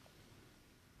swirling?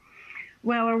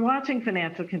 Well, we're watching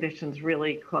financial conditions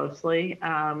really closely.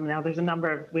 Now, there's a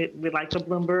number of, we like the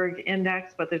Bloomberg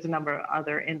index, but there's a number of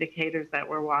other indicators that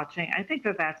we're watching. I think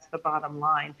that that's the bottom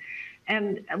line.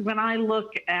 And when I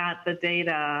look at the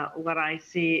data, what I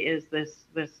see is this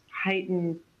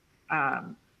heightened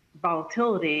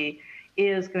volatility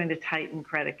is going to tighten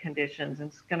credit conditions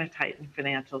and it's going to tighten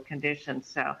financial conditions.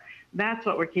 So that's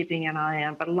what we're keeping an eye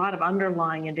on. But a lot of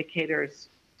underlying indicators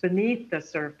beneath the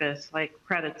surface, like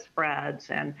credit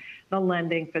spreads and the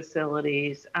lending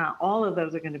facilities, all of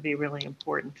those are going to be really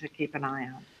important to keep an eye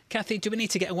on. Kathy, do we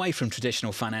need to get away from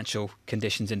traditional financial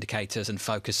conditions indicators and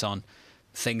focus on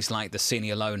things like the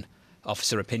Senior Loan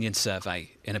Officer Opinion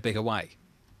Survey in a bigger way?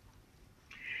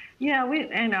 Yeah,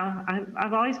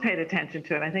 I've always paid attention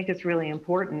to it. I think it's really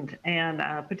important, and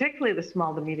particularly the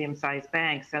small to medium-sized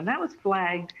banks. And that was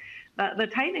flagged. The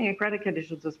tightening of credit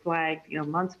conditions was flagged,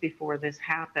 months before this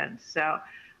happened. So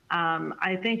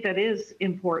I think that is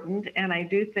important, and I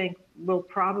do think we'll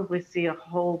probably see a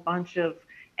whole bunch of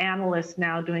analysts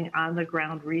now doing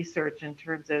on-the-ground research in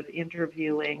terms of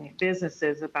interviewing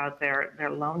businesses about their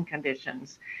loan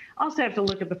conditions. Also have to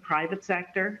look at the private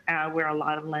sector, where a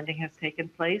lot of lending has taken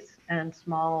place, and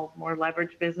small, more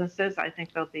leveraged businesses. I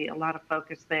think there'll be a lot of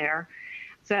focus there.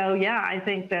 So yeah, I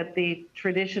think that the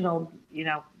traditional,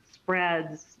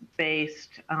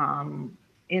 spreads-based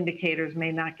indicators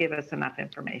may not give us enough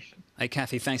information. Hey,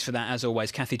 Kathy, thanks for that, as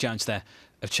always. Kathy Jones there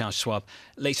of Charles Schwab.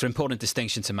 Lisa, important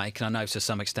distinction to make, and I know to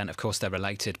some extent, of course, they're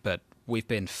related, but we've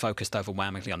been focused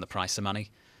overwhelmingly on the price of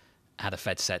money, how the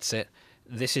Fed sets it.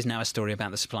 This is now a story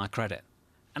about the supply of credit.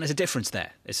 And there's a difference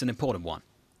there. It's an important one.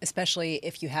 Especially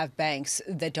if you have banks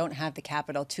that don't have the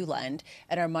capital to lend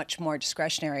and are much more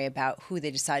discretionary about who they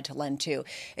decide to lend to.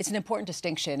 It's an important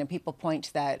distinction, and people point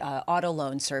to that auto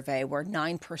loan survey where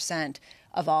 9%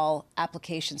 of all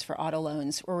applications for auto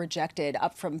loans were rejected,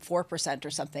 up from 4%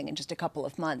 or something in just a couple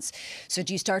of months. So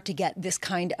do you start to get this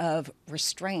kind of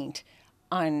restraint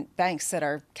on banks that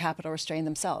are capital restrained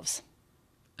themselves?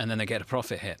 And then they get a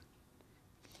profit hit.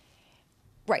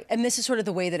 Right. And this is sort of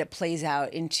the way that it plays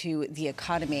out into the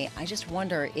economy. I just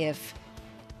wonder if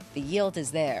the yield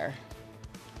is there.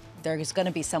 There's going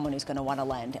to be someone who's going to want to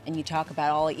lend. And you talk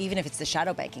about even if it's the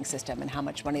shadow banking system and how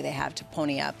much money they have to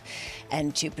pony up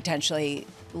and to potentially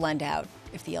lend out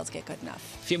if the yields get good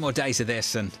enough. A few more days of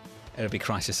this and it'll be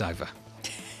crisis over.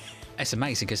 It's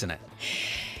amazing, isn't it?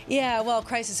 Yeah, well,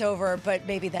 crisis over, but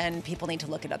maybe then people need to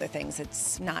look at other things.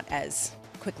 It's not as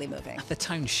quickly moving. The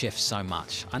tone shifts so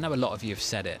much. I know a lot of you have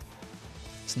said it.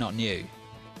 It's not new,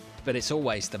 but it's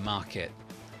always the market,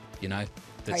 that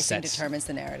pricing determines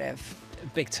the narrative.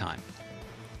 Big time,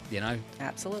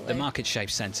 Absolutely. The market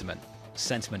shapes sentiment.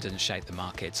 Sentiment doesn't shape the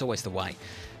market. It's always the way.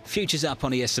 Futures up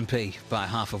on the S&P by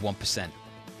 0.5%.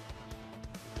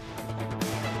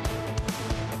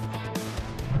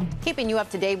 Keeping you up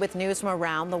to date with news from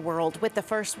around the world with the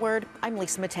first word, I'm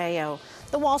Lisa Mateo.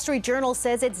 The Wall Street Journal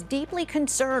says it's deeply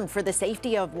concerned for the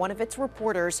safety of one of its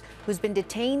reporters who's been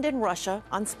detained in Russia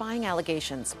on spying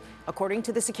allegations. According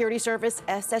to the security service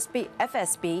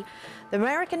FSB, the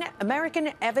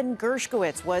American Evan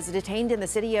Gershkowitz was detained in the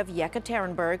city of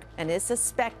Yekaterinburg and is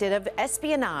suspected of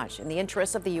espionage in the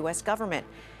interests of the U.S. government.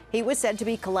 He was said to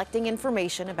be collecting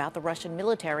information about the Russian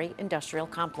military-industrial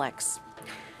complex.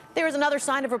 There is another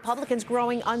sign of Republicans'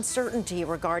 growing uncertainty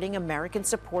regarding American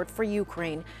support for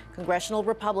Ukraine. Congressional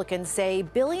Republicans say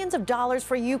billions of dollars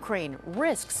for Ukraine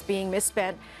risks being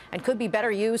misspent and could be better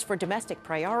used for domestic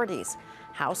priorities.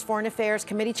 House Foreign Affairs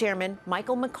Committee Chairman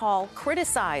Michael McCaul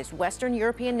criticized Western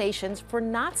European nations for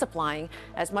not supplying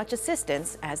as much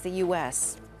assistance as the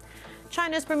U.S.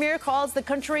 China's premier calls the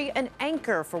country an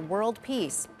anchor for world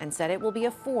peace and said it will be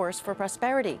a force for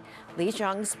prosperity. Li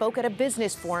Qiang spoke at a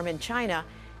business forum in China.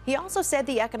 He also said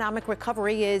the economic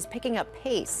recovery is picking up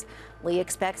pace. Li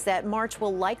expects that March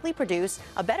will likely produce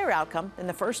a better outcome than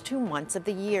the first 2 months of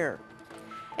the year.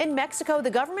 In Mexico, the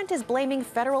government is blaming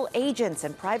federal agents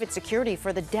and private security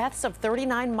for the deaths of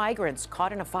 39 migrants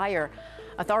caught in a fire.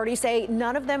 Authorities say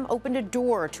none of them opened a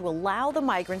door to allow the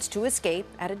migrants to escape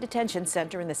at a detention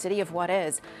center in the city of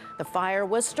Juarez. The fire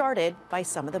was started by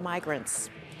some of the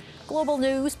migrants. Global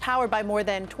news powered by more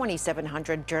than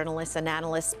 2,700 journalists and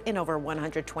analysts in over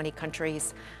 120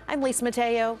 countries. I'm Lisa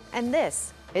Mateo, and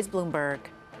this is Bloomberg.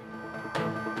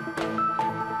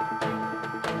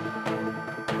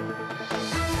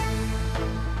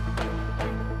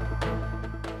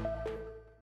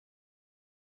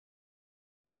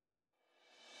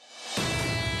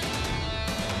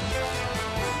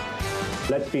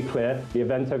 Let's be clear, the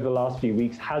event over the last few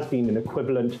weeks has been an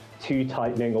equivalent to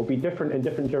tightening. It'll be different in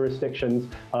different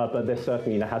jurisdictions, but this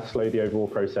certainly has slowed the overall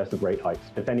process of rate hikes.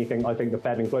 If anything, I think the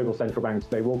Fed and global central banks,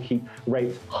 they will keep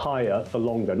rates higher for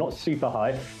longer. Not super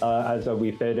high, as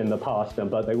we've feared in the past,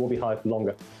 but they will be high for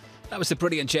longer. That was the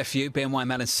brilliant Jeff Yu, BNY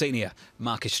Mellon Senior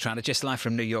Market Strategist, live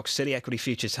from New York City. Equity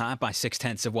futures higher by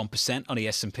 0.6% on the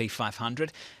S&P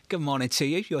 500. Good morning to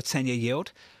you. Your 10-year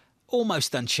yield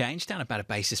almost unchanged, down about a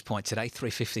basis point today,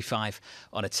 3.55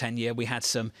 on a 10-year. We had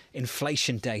some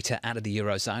inflation data out of the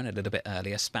Eurozone a little bit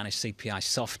earlier. Spanish CPI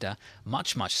softer,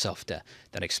 much softer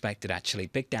than expected, actually.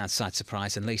 Big downside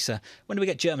surprise. And Lisa, when do we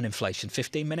get German inflation?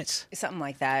 15 minutes? Something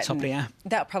like that. Top of the hour?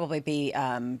 That'll probably be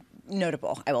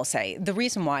notable, I will say. The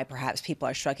reason why perhaps people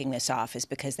are shrugging this off is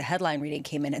because the headline reading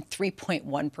came in at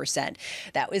 3.1%.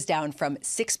 That was down from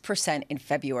 6% in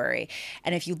February.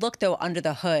 And if you look, though, under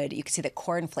the hood, you can see that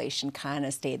core inflation kind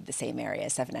of stayed the same area,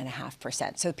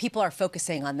 7.5%. So people are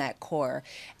focusing on that core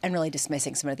and really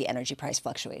dismissing some of the energy price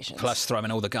fluctuations. Plus, throwing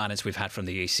all the guidance we've had from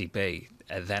the ECB,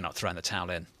 they're not throwing the towel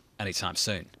in anytime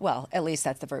soon. Well, at least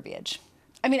that's the verbiage.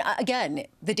 I mean, again,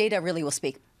 the data really will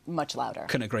speak much louder.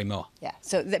 Couldn't agree more. Yeah.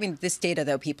 So, I mean, this data,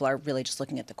 though, people are really just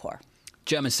looking at the core.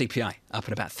 German CPI up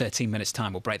in about 13 minutes'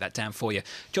 time. We'll break that down for you.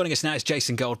 Joining us now is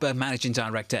Jason Goldberg, Managing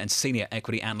Director and Senior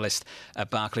Equity Analyst at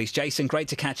Barclays. Jason, great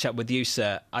to catch up with you,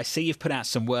 sir. I see you've put out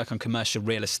some work on commercial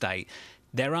real estate.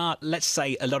 There are, let's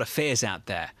say, a lot of fears out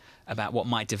there about what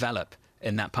might develop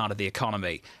in that part of the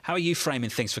economy. How are you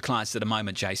framing things for clients at the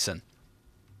moment, Jason?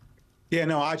 Yeah,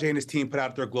 no, Ajay and his team put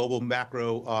out their global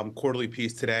macro quarterly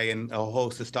piece today, and a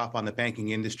host of stuff on the banking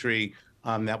industry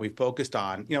that we focused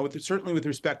on. You know, certainly with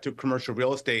respect to commercial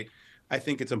real estate, I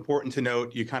think it's important to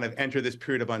note you kind of enter this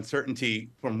period of uncertainty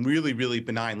from really, really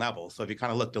benign levels. So if you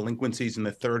kind of look, delinquencies in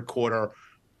the third quarter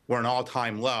were an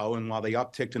all-time low, and while they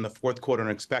upticked in the fourth quarter and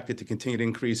are expected to continue to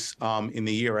increase in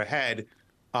the year ahead,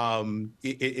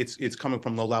 it's coming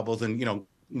from low levels. And, you know,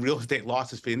 real estate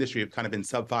losses for the industry have kind of been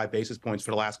sub 5 basis points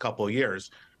for the last couple of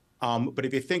years. But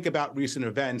if you think about recent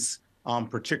events,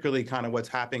 particularly kind of what's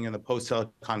happening in the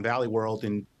post-Silicon Valley world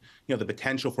and, you know, the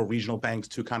potential for regional banks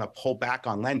to kind of pull back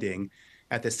on lending,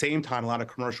 at the same time, a lot of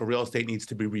commercial real estate needs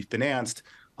to be refinanced.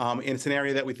 And it's an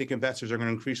area that we think investors are going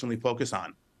to increasingly focus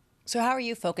on. So how are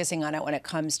you focusing on it when it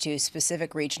comes to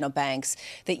specific regional banks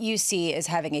that you see as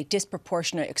having a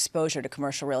disproportionate exposure to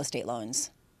commercial real estate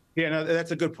loans? Yeah, no,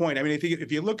 that's a good point. I mean,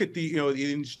 if you look at the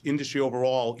industry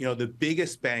overall, the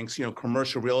biggest banks,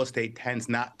 commercial real estate tends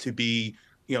not to be,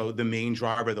 the main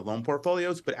driver of the loan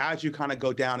portfolios. But as you kind of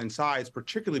go down in size,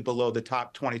 particularly below the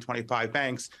top 20, 25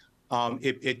 banks,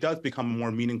 it does become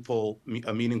a meaningful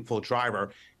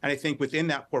driver. And I think within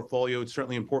that portfolio, it's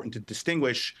certainly important to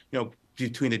distinguish,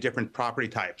 between the different property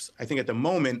types. I think at the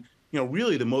moment,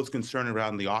 really the most concern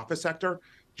around the office sector,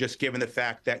 just given the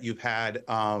fact that you've had,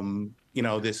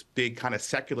 this big kind of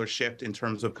secular shift in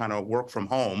terms of kind of work from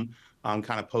home,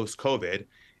 kind of post-COVID.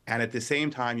 And at the same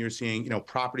time, you're seeing,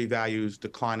 property values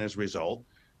decline as a result.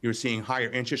 You're seeing higher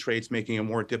interest rates making it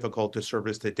more difficult to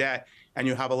service the debt. And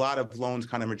you have a lot of loans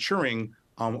kind of maturing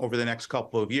over the next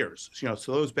couple of years.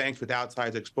 So those banks with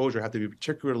outsized exposure have to be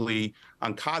particularly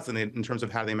cognizant in terms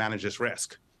of how they manage this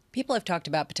risk. People have talked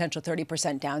about potential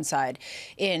 30% downside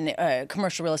in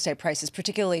commercial real estate prices,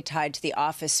 particularly tied to the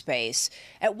office space.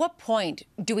 At what point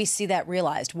do we see that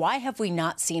realized? Why have we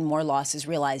not seen more losses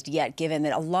realized yet, given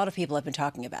that a lot of people have been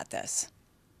talking about this?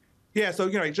 Yeah, so,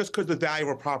 just because the value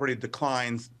of a property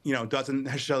declines, doesn't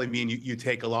necessarily mean you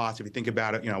take a loss. If you think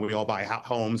about it, we all buy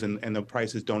homes and the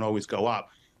prices don't always go up.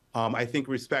 I think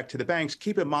with respect to the banks,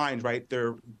 keep in mind, right,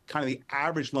 they're kind of the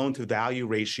average loan to value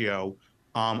ratio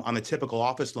on the typical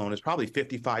office loan is probably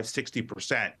 55,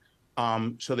 60%.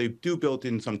 So they do build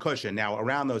in some cushion. Now,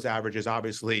 around those averages,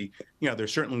 obviously,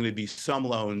 there's certainly going to be some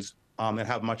loans that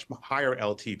have much higher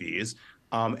LTVs.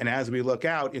 And as we look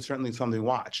out, it's certainly something to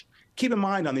watch. Keep in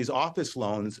mind on these office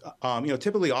loans,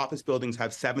 typically office buildings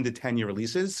have 7 to 10 year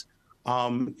leases.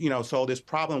 So this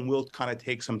problem will kind of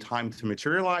take some time to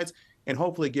materialize and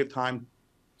hopefully give time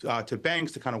to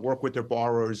banks to kind of work with their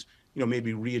borrowers,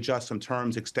 maybe readjust some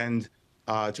terms, extend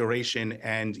duration,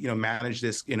 and manage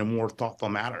this in a more thoughtful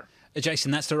manner. Jason,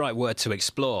 that's the right word to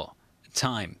explore.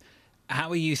 Time. How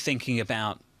are you thinking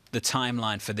about the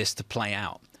timeline for this to play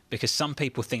out? Because some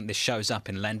people think this shows up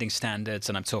in lending standards,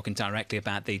 and I'm talking directly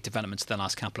about the developments of the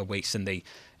last couple of weeks in the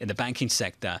banking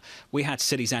sector. We had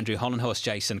Citi's Andrew Hollenhorst,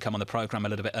 Jason, come on the programme a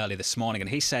little bit earlier this morning, and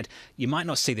he said you might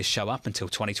not see this show up until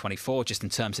 2024, just in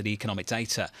terms of the economic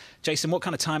data. Jason, what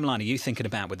kind of timeline are you thinking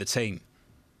about with the team?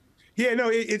 Yeah, no,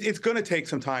 it's going to take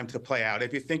some time to play out.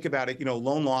 If you think about it,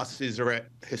 loan losses are at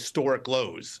historic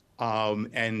lows.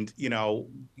 And,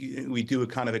 we do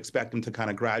kind of expect them to kind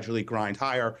of gradually grind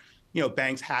higher.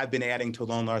 Banks have been adding to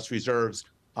loan loss reserves,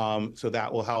 so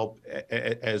that will help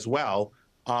as well.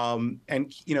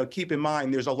 And, keep in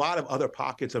mind, there's a lot of other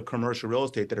pockets of commercial real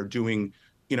estate that are doing,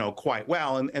 quite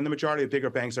well. And the majority of bigger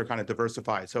banks are kind of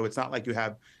diversified. So it's not like you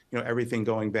have, everything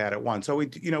going bad at once. So we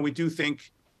do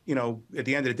think, at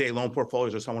the end of the day, loan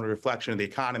portfolios are somewhat a reflection of the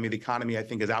economy. The economy, I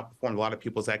think, has outperformed a lot of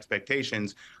people's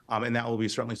expectations, and that will be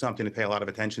certainly something to pay a lot of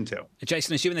attention to.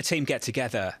 Jason, as you and the team get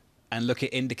together and look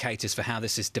at indicators for how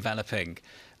this is developing,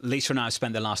 Lisa and I have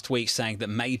spent the last week saying that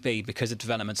maybe because of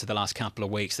developments of the last couple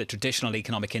of weeks, that traditional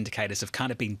economic indicators have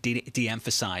kind of been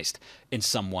de-emphasized in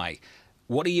some way.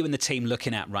 What are you and the team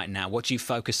looking at right now? What do you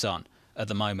focus on at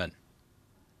the moment?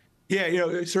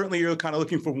 Yeah, certainly you're kind of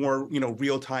looking for more,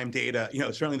 real-time data.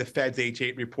 Certainly the Fed's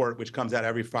H8 report, which comes out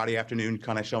every Friday afternoon,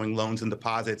 kind of showing loans and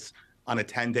deposits on a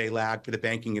 10-day lag for the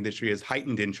banking industry, has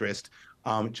heightened interest,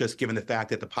 just given the fact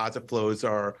that deposit flows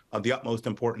are of the utmost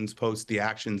importance post the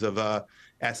actions of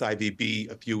SIVB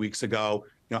a few weeks ago.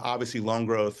 Obviously loan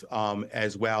growth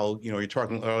as well. You're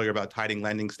talking earlier about tightening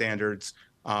lending standards.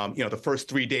 The first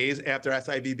 3 days after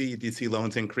SIVB, you did see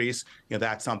loans increase.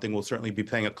 That's something we'll certainly be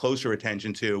paying a closer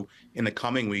attention to in the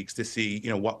coming weeks to see,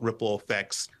 what ripple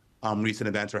effects recent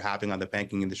events are having on the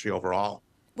banking industry overall.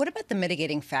 What about the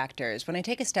mitigating factors? When I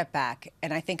take a step back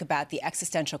and I think about the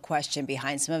existential question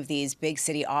behind some of these big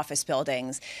city office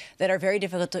buildings that are very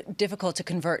difficult to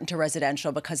convert into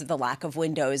residential because of the lack of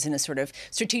windows in a sort of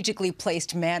strategically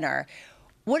placed manner,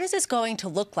 what is this going to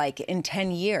look like in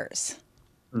 10 years?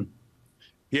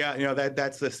 Yeah,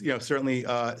 that's certainly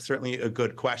a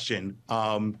good question.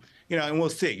 And we'll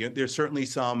see. There's certainly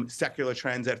some secular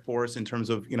trends at force in terms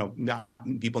of not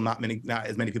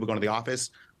as many people going to the office,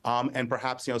 and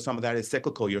perhaps some of that is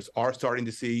cyclical. You are starting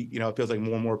to see it feels like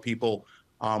more and more people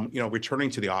returning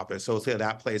to the office. So we'll see how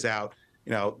that plays out.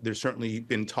 There's certainly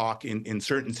been talk in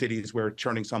certain cities where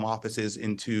turning some offices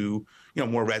into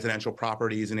more residential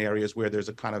properties in areas where there's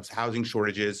a kind of housing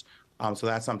shortages. So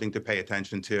that's something to pay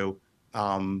attention to.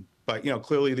 But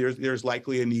clearly there's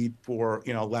likely a need for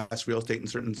less real estate in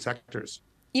certain sectors.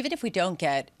 Even if we don't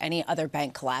get any other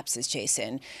bank collapses,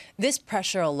 Jason, this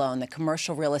pressure alone, the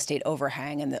commercial real estate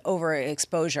overhang and the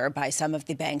overexposure by some of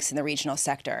the banks in the regional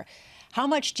sector, how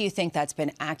much do you think that's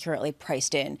been accurately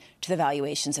priced in to the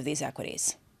valuations of these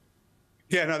equities?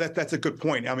 Yeah, no, that's a good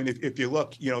point. I mean, if you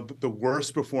look, the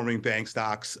worst performing bank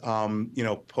stocks,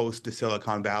 post the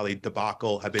Silicon Valley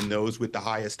debacle have been those with the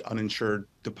highest uninsured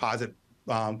deposit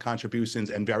contributions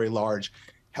and very large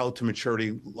held to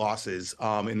maturity losses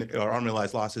or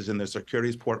unrealized losses in their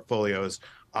securities portfolios.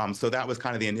 So that was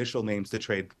kind of the initial names to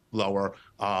trade lower.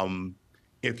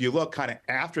 If you look kind of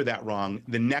after that rung,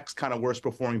 the next kind of worst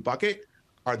performing bucket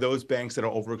are those banks that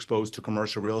are overexposed to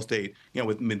commercial real estate,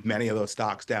 with many of those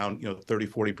stocks down,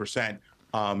 30-40%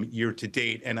 year to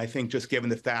date. And I think just given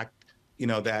the fact,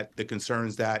 that the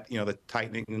concerns that, the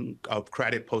tightening of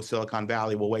credit post Silicon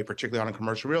Valley will weigh particularly on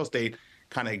commercial real estate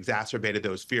kind of exacerbated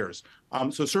those fears.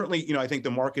 So certainly, I think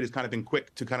the market has kind of been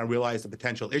quick to kind of realize the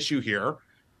potential issue here.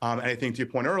 And I think to your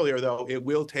point earlier, though, it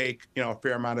will take, a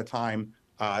fair amount of time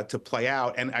to play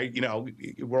out. And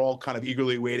we're all kind of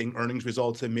eagerly awaiting earnings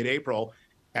results in mid-April.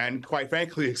 And quite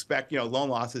frankly, expect loan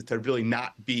losses to really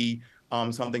not be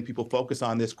something people focus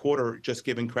on this quarter, just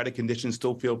given credit conditions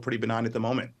still feel pretty benign at the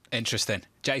moment. Interesting.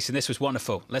 Jason, this was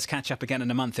wonderful. Let's catch up again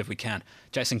in a month if we can.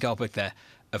 Jason Goldberg there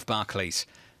of Barclays.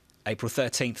 April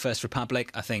 13th, First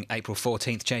Republic. I think April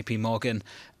 14th, JP Morgan.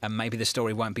 And maybe the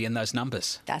story won't be in those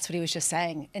numbers. That's what he was just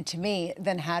saying. And to me,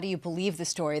 then how do you believe the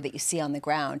story that you see on the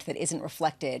ground that isn't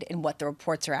reflected in what the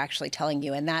reports are actually telling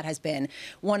you? And that has been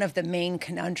one of the main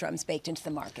conundrums baked into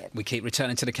the market. We keep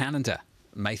returning to the calendar.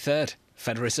 May 3rd,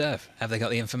 Federal Reserve. Have they got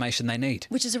the information they need?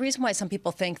 Which is the reason why some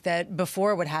people think that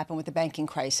before what happened with the banking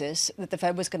crisis, that the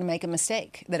Fed was going to make a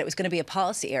mistake, that it was going to be a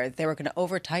policy error, that they were going to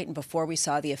over-tighten before we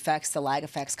saw the effects, the lag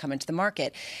effects come into the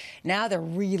market. Now they're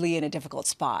really in a difficult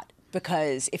spot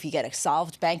because if you get a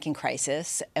solved banking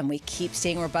crisis and we keep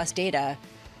seeing robust data,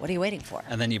 what are you waiting for?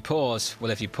 And then you pause.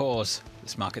 Well, if you pause,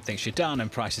 this market thinks you're done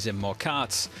and prices in more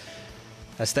cuts.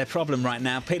 That's their problem right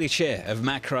now. Peter Cheer of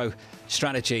Macro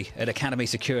Strategy at Academy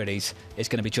Securities is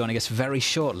going to be joining us very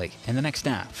shortly in the next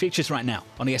hour. Futures right now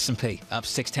on the S&P up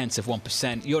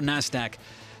 0.6%. Your NASDAQ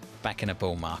back in a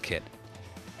bull market.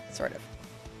 Sort of.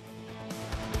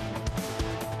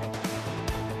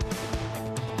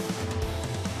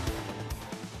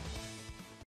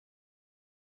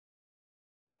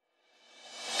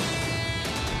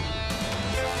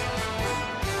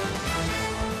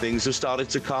 Things have started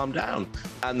to calm down.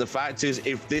 And the fact is,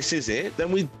 if this is it,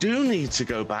 then we do need to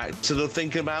go back to the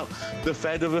thinking about the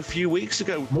Fed of a few weeks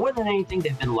ago. More than anything,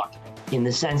 they've been lucky. in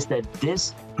the sense that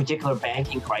this particular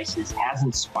banking crisis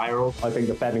hasn't spiraled. I think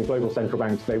the Fed and global central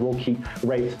banks, they will keep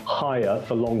rates higher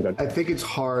for longer. I think it's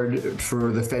hard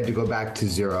for the Fed to go back to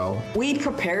zero. We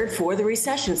prepared for the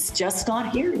recession. It's just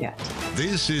not here yet.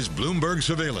 This is Bloomberg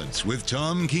Surveillance with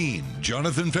Tom Keene,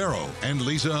 Jonathan Ferro, and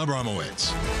Lisa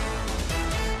Abramowicz.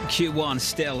 Q1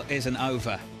 still isn't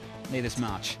over. Neither's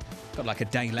March. Got like a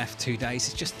day left, 2 days.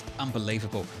 It's just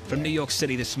unbelievable. From New York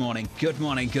City this morning, good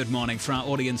morning. For our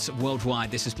audience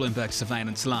worldwide, this is Bloomberg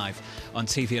Surveillance Live on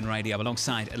TV and radio.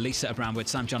 Alongside Lisa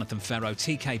Abramowicz, I'm Jonathan Ferro.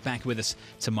 TK back with us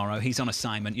tomorrow. He's on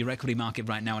assignment. Your equity market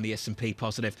right now on the S&P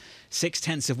positive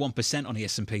 0.6% on the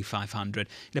S&P 500.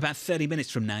 In about 30 minutes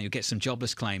from now, you'll get some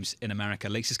jobless claims in America.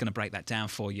 Lisa's going to break that down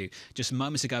for you. Just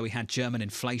moments ago, we had German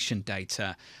inflation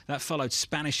data. That followed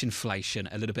Spanish inflation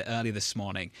a little bit earlier this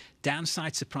morning.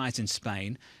 Downside surprise in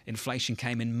Spain. Inflation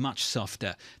came in much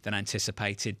softer than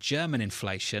anticipated. German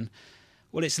inflation,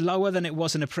 well, it's lower than it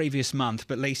was in a previous month,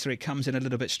 but Lisa, it comes in a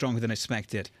little bit stronger than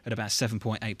expected at about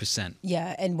 7.8%.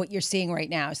 Yeah, and what you're seeing right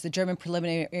now is the German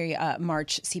preliminary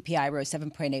March CPI rose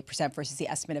 7.8% versus the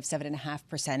estimate of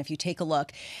 7.5%. If you take a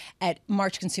look at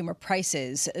March consumer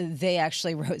prices, they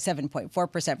actually rose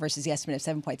 7.4% versus the estimate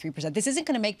of 7.3%. This isn't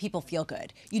going to make people feel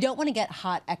good. You don't want to get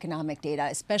hot economic data,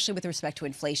 especially with respect to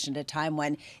inflation, at a time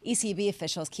when ECB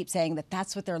officials keep saying that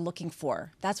that's what they're looking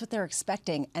for, that's what they're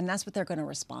expecting, and that's what they're going to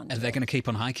respond to. And they're going to keep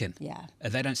on hiking. Yeah.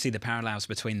 They don't see the parallels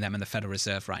between them and the Federal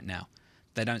Reserve right now.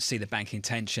 They don't see the banking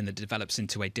tension that develops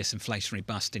into a disinflationary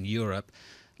bust in Europe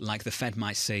like the Fed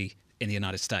might see in the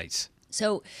United States.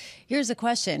 So here's the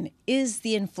question. Is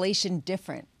the inflation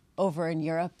different over in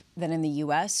Europe than in the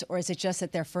U.S., or is it just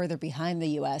that they're further behind the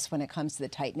U.S. when it comes to the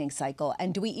tightening cycle?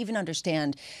 And do we even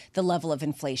understand the level of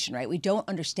inflation, right? We don't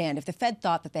understand. If the Fed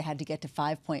thought that they had to get to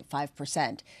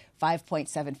 5.5%,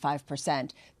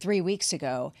 5.75% 3 weeks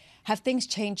ago, have things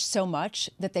changed so much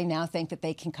that they now think that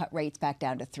they can cut rates back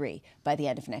down to 3 by the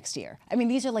end of next year? I mean,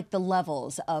 these are like the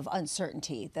levels of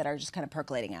uncertainty that are just kind of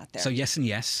percolating out there. So yes and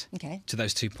yes Okay. to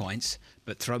those 2 points,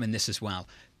 but throw in this as well.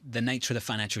 The nature of the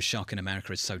financial shock in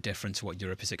America is so different to what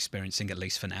Europe is experiencing, at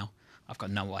least for now. I've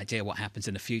got no idea what happens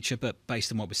in the future, but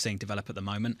based on what we're seeing develop at the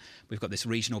moment, we've got this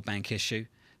regional bank issue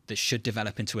that should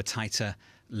develop into a tighter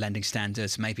lending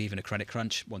standards, maybe even a credit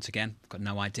crunch. Once again, I've got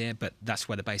no idea, but that's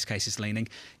where the base case is leaning.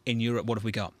 In Europe, what have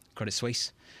we got? Credit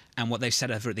Suisse. And what they've said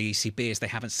over at the ECB is they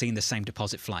haven't seen the same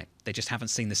deposit flight. They just haven't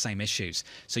seen the same issues.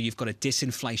 So you've got a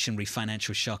disinflationary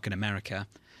financial shock in America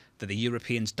that the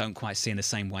Europeans don't quite see in the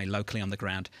same way locally on the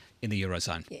ground in the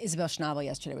Eurozone. Isabel Schnabel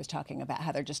yesterday was talking about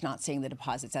how they're just not seeing the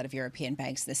deposits out of European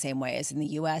banks the same way as in the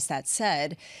U.S. That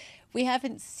said, we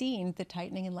haven't seen the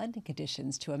tightening in lending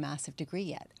conditions to a massive degree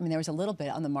yet. I mean, there was a little bit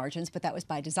on the margins, but that was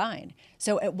by design.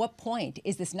 So at what point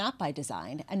is this not by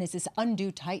design, and is this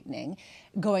undue tightening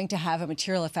going to have a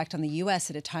material effect on the U.S.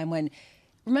 at a time when,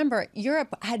 remember,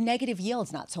 Europe had negative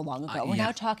yields not so long ago. We're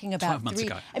now talking about 12 months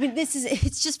ago. I mean,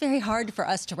 it's just very hard for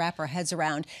us to wrap our heads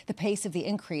around the pace of the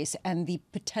increase and the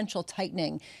potential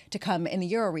tightening to come in the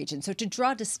Euro region. So to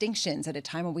draw distinctions at a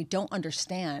time when we don't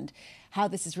understand how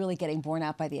this is really getting borne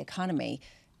out by the economy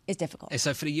is difficult.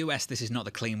 So for the US, this is not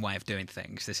the clean way of doing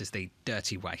things. This is the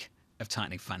dirty way of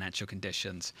tightening financial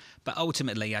conditions. But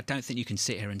ultimately, I don't think you can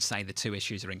sit here and say the two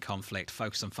issues are in conflict.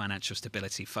 Focus on financial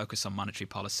stability, focus on monetary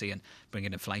policy and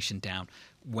bringing inflation down,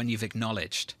 when you've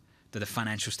acknowledged that the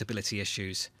financial stability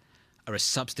issues are a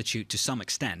substitute to some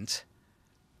extent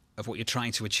of what you're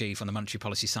trying to achieve on the monetary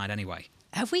policy side anyway.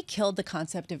 Have we killed the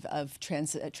concept of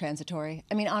transitory?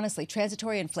 I mean, honestly,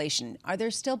 transitory inflation, are there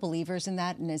still believers in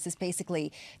that? And is this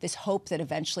basically this hope that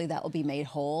eventually that will be made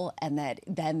whole and that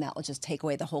then that will just take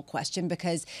away the whole question?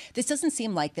 Because this doesn't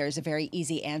seem like there's a very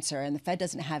easy answer, and the Fed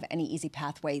doesn't have any easy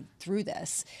pathway through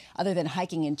this other than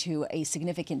hiking into a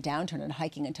significant downturn and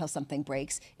hiking until something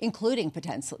breaks, including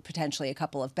potentially a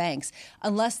couple of banks,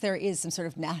 unless there is some sort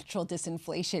of natural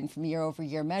disinflation from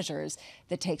year-over-year measures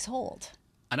that takes hold.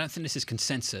 I don't think this is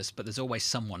consensus, but there's always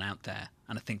someone out there,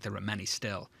 and I think there are many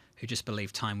still, who just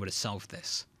believe time would have solved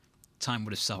this. Time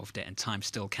would have solved it, and time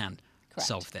still can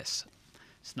solve this.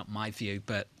 It's not my view,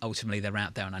 but ultimately they're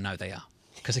out there, and I know they are,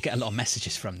 because I get a lot of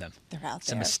messages from them. They're out there.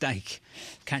 It's a mistake.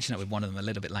 I'm catching up with one of them a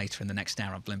little bit later in the next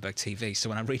hour on Bloomberg TV, so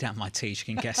when I read out my T's,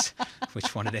 you can guess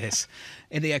which one it is.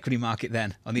 In the equity market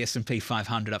then, on the S&P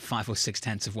 500, up 5 or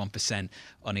 0.6%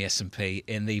 on the S&P.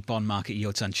 In the bond market,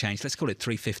 yields unchanged. Let's call it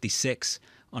 356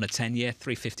 on a 10-year,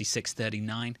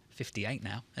 356.39, 58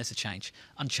 now. There's a change.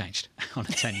 Unchanged on a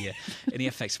 10-year. In the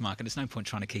FX market, there's no point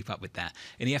trying to keep up with that.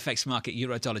 In the FX market,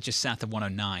 euro dollar just south of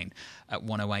 109 at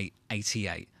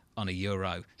 108.88. on a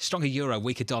euro. Stronger euro,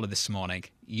 weaker dollar this morning.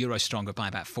 Euro stronger by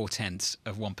about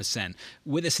 0.4%.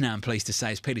 With us now, I'm pleased to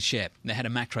say, is Peter Schipp, the head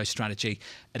of macro strategy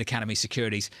at Academy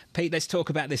Securities. Pete, let's talk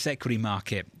about this equity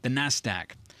market. The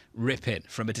Nasdaq, rip it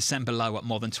from a December low at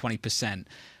more than 20%.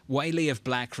 Whaley of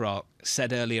BlackRock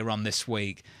said earlier on this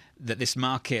week that this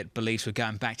market believes we're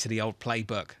going back to the old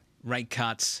playbook. Rate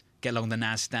cuts, get along the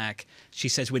Nasdaq. She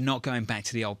says we're not going back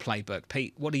to the old playbook.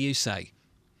 Pete, what do you say?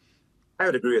 I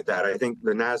would agree with that. I think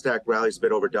the NASDAQ rally's a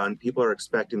bit overdone. People are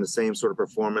expecting the same sort of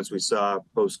performance we saw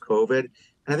post-COVID. And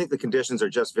I think the conditions are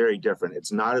just very different.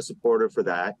 It's not as supportive for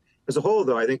that. As a whole,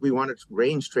 though, I think we want to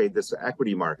range trade this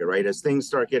equity market, right? As things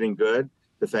start getting good,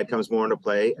 the Fed comes more into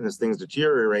play. And as things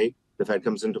deteriorate, the Fed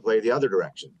comes into play the other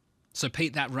direction. So,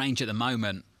 Pete, that range at the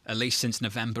moment, at least since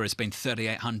November, has been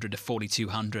 3,800 to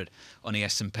 4,200 on the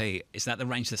S&P. Is that the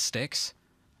range that sticks?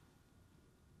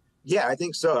 Yeah, I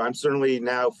think so. I'm certainly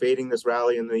now fading this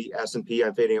rally in the S&P.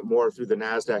 I'm fading it more through the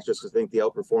NASDAQ just because I think the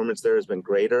outperformance there has been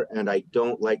greater. And I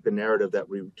don't like the narrative that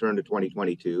we return to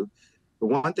 2022. The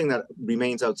one thing that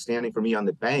remains outstanding for me on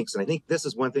the banks, and I think this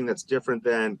is one thing that's different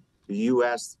than the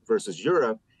U.S. versus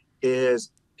Europe,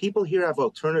 is people here have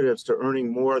alternatives to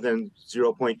earning more than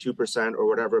 0.2% or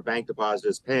whatever a bank deposit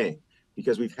is paying,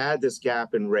 because we've had this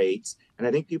gap in rates. And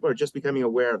I think people are just becoming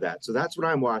aware of that. So that's what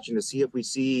I'm watching to see if we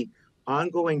see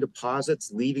ongoing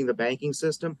deposits leaving the banking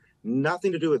system,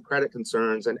 nothing to do with credit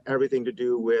concerns and everything to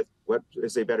do with what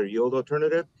is a better yield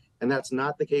alternative. And that's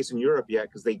not the case in Europe yet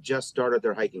because they just started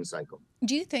their hiking cycle.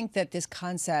 Do you think that this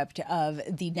concept of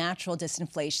the natural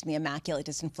disinflation, the immaculate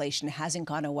disinflation, hasn't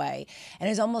gone away and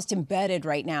is almost embedded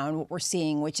right now in what we're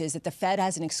seeing, which is that the Fed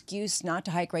has an excuse not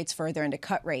to hike rates further and to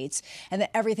cut rates, and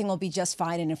that everything will be just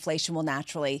fine and inflation will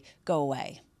naturally go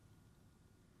away?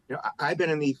 You know, I've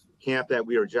been in the camp that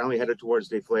we are generally headed towards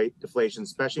deflation,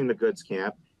 especially in the goods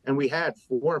camp. And we had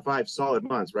 4 or 5 solid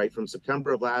months, right, from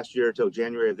September of last year till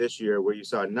January of this year, where you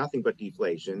saw nothing but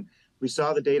deflation. We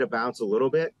saw the data bounce a little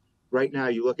bit. Right now,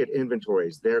 you look at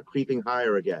inventories, they're creeping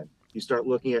higher again. You start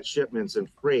looking at shipments and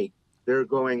freight, they're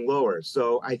going lower.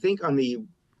 So I think on the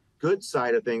goods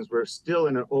side of things, we're still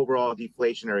in an overall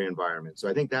deflationary environment. So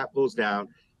I think that pulls down.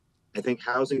 I think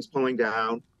housing's pulling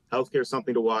down. Healthcare is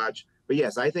something to watch. But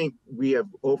yes, I think we have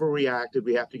overreacted.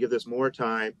 We have to give this more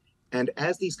time. And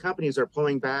as these companies are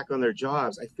pulling back on their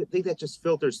jobs, I think that just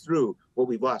filters through. What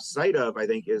we've lost sight of, I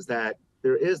think, is that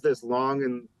there is this long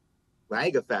and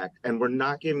lag effect, and we're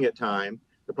not giving it time.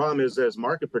 The problem is, as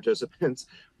market participants,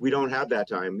 we don't have that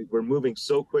time. We're moving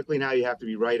so quickly now, you have to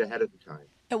be right ahead of the time.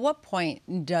 At what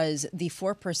point does the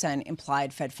 4%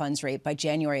 implied Fed funds rate by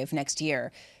January of next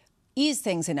year ease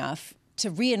things enough to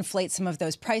reinflate some of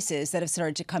those prices that have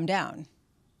started to come down?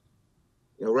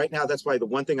 You know, right now, that's why the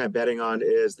one thing I'm betting on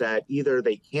is that either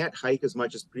they can't hike as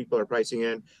much as people are pricing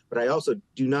in, but I also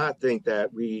do not think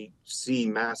that we see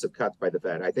massive cuts by the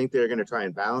Fed. I think they're going to try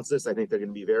and balance this. I think they're going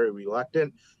to be very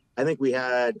reluctant. I think we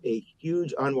had a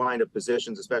huge unwind of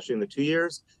positions, especially in the 2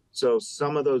 years. So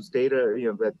some of those data, you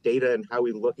know, that data and how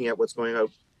we're looking at what's going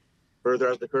out further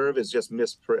out the curve is just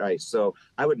mispriced. So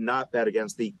I would not bet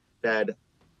against the Fed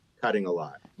cutting a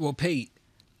lot. Well, Pete,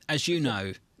 as you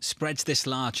know, spreads this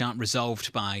large aren't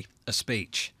resolved by a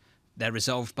speech. They're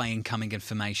resolved by incoming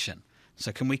information.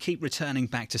 So can we keep returning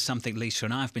back to something Lisa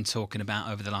and I have been talking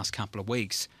about over the last couple of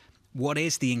weeks? What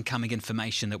is the incoming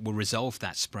information that will resolve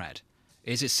that spread?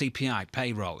 Is it CPI,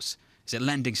 payrolls? Is it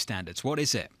lending standards? What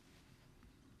is it?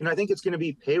 And I think it's going to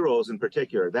be payrolls in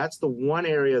particular. That's the one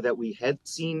area that we had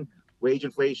seen wage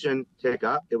inflation tick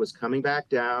up. It was coming back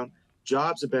down.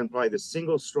 Jobs have been probably the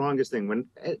single strongest thing. When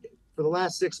for the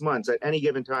last 6 months, at any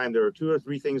given time, there were 2 or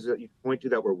 3 things that you point to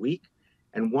that were weak.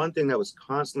 And one thing that was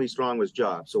constantly strong was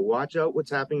jobs. So watch out what's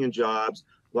happening in jobs.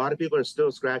 A lot of people are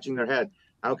still scratching their head.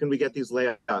 How can we get these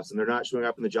layoffs? And they're not showing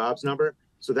up in the jobs number.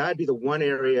 So that'd be the one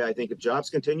area I think if jobs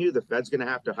continue, the Fed's going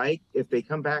to have to hike. If they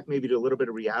come back maybe to a little bit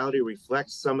of reality,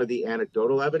 reflect some of the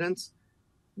anecdotal evidence,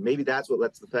 maybe that's what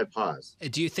lets the Fed pause.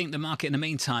 Do you think the market in the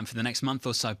meantime for the next month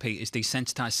or so, Pete, is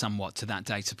desensitized somewhat to that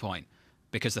data point?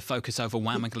 Because the focus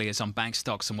overwhelmingly is on bank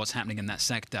stocks and what's happening in that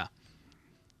sector.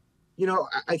 You know,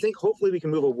 I think hopefully we can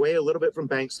move away a little bit from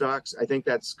bank stocks. I think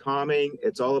that's calming.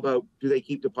 It's all about, do they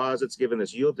keep deposits given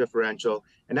this yield differential?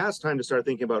 And now it's time to start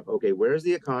thinking about, okay, where's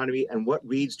the economy and what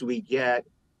reads do we get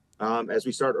as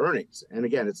we start earnings? And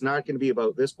again, it's not going to be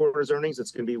about this quarter's earnings.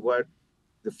 It's going to be what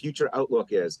the future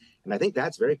outlook is. And I think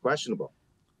that's very questionable.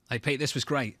 Hey, Pete, this was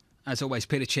great. As always,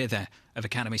 Peter Cheer there of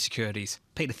Academy Securities.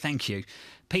 Peter, thank you.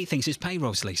 Pete thinks it's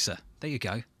payrolls, Lisa. There you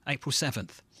go. April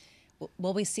 7th.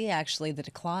 Well, we see actually the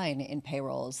decline in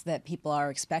payrolls that people are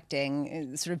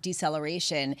expecting, sort of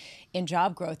deceleration in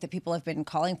job growth that people have been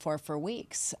calling for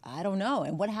weeks. I don't know.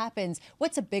 And what happens?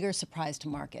 What's a bigger surprise to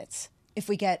markets? If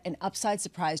we get an upside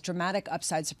surprise, dramatic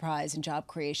upside surprise in job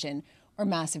creation, or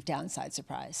massive downside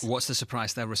surprise? What's the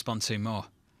surprise they'll respond to more?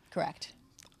 Correct.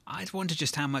 I'd wonder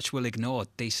just how much we'll ignore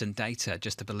decent data,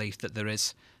 just the belief that there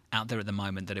is out there at the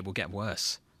moment that it will get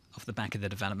worse off the back of the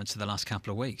developments of the last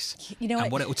couple of weeks. You know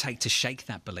and what it will take to shake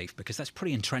that belief, because that's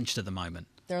pretty entrenched at the moment.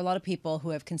 There are a lot of people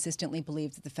who have consistently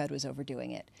believed that the Fed was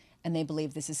overdoing it, and they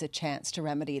believe this is a chance to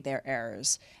remedy their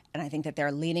errors. And I think that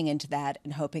they're leaning into that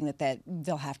and hoping that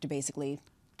they'll have to basically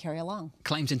carry along.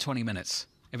 Claims in 20 minutes.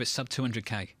 If it's sub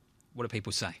 200K, what do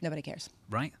people say? Nobody cares.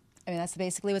 Right? I mean, that's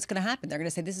basically what's going to happen. They're going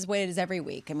to say, this is the way it is every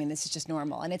week. I mean, this is just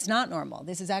normal. And it's not normal.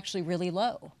 This is actually really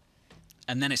low.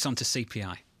 And then it's on to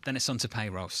CPI. Then it's on to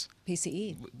payrolls.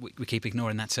 PCE. We keep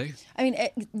ignoring that too. I mean,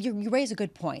 you raise a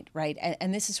good point, right?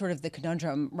 And this is sort of the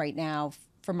conundrum right now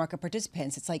for market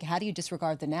participants. It's like, how do you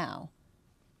disregard the now?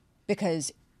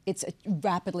 Because it's a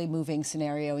rapidly moving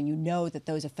scenario, and you know that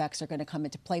those effects are going to come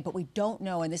into play. But we don't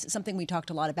know, and this is something we talked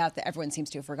a lot about that everyone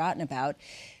seems to have forgotten about.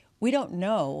 We don't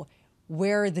know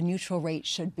where the neutral rate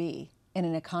should be in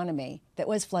an economy that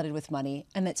was flooded with money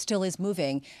and that still is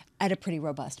moving at a pretty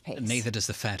robust pace. Neither does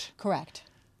the Fed. Correct.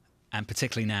 And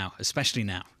particularly now, especially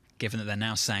now, given that they're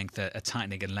now saying that a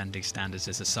tightening in lending standards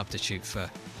is a substitute for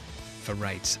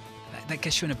rates, that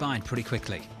gets you in a bind pretty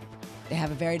quickly. They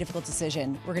have a very difficult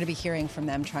decision. We're going to be hearing from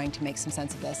them, trying to make some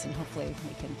sense of this, and hopefully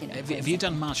we can, Have you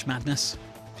done March Madness?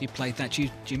 Have you played that? Do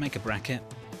you make a bracket?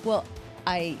 Well,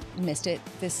 I missed it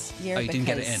this year because didn't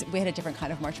get it in. We had a different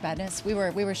kind of March Madness. We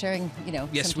were sharing,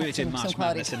 Yes, we were doing March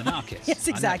Madness in the markets. Yes,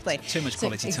 exactly. Too much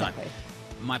quality exactly. time.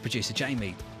 My producer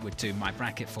Jamie would do my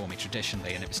bracket for me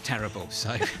traditionally, and it was terrible.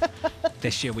 So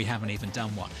this year we haven't even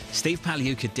done one. Steve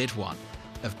Pagliuca did one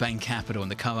of Bain Capital and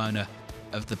the co-owner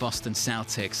of the Boston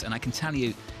Celtics, and I can tell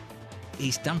you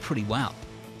he's done pretty well.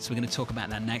 So we're going to talk about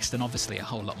that next, and obviously a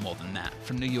whole lot more than that.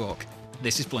 From New York,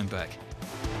 this is Bloomberg.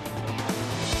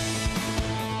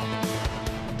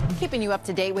 Keeping you up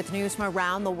to date with news from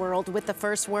around the world with the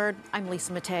first word, I'm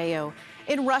Lisa Mateo.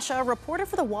 In Russia, a reporter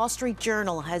for the Wall Street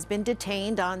Journal has been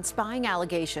detained on spying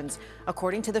allegations.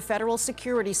 According to the Federal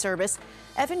Security Service,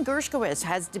 Evan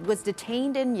Gershkovich was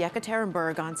detained in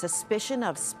Yekaterinburg on suspicion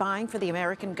of spying for the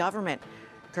American government.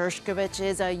 Gershkovich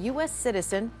is a U.S.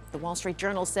 citizen. The Wall Street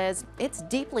Journal says it's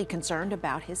deeply concerned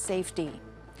about his safety.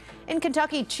 In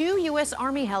Kentucky, 2 U.S.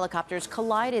 Army helicopters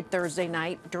collided Thursday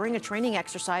night during a training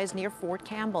exercise near Fort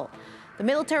Campbell. The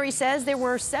military says there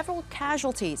were several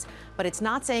casualties, but it's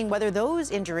not saying whether those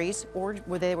injuries or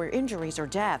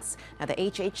deaths. Now, the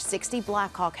HH-60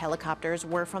 Black Hawk helicopters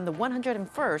were from the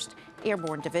 101st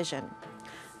Airborne Division.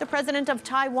 The president of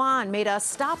Taiwan made a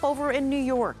stopover in New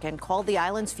York and called the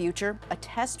island's future a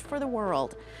test for the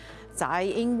world. Tsai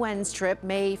Ing-wen's trip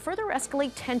may further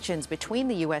escalate tensions between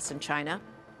the U.S. and China.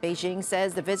 Beijing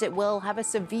says the visit will have a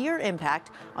severe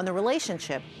impact on the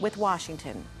relationship with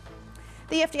Washington.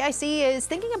 The FDIC is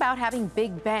thinking about having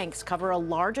big banks cover a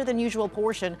larger than usual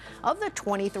portion of the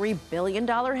 $23 billion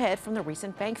hit from the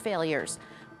recent bank failures.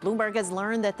 Bloomberg has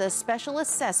learned that the special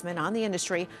assessment on the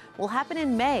industry will happen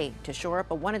in May to shore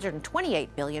up a $128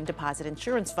 billion deposit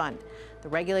insurance fund. The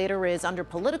regulator is under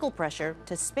political pressure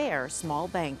to spare small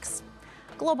banks.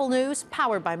 Global news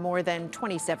powered by more than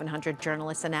 2,700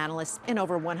 journalists and analysts in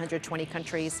over 120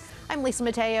 countries. I'm Lisa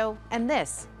Mateo, and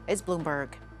this is Bloomberg.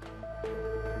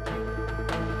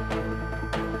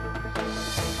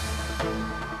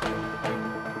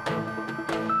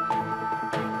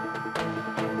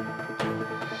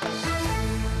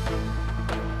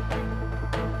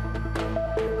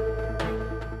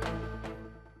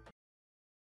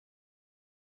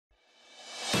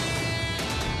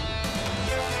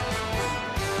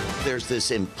 There's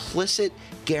this implicit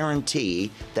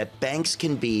guarantee that banks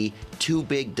can be too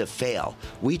big to fail.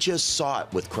 We just saw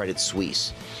it with Credit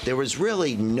Suisse. There was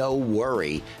really no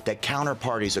worry that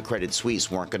counterparties of Credit Suisse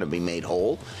weren't going to be made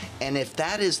whole. And if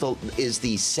that is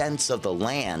the sense of the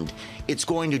land, it's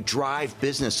going to drive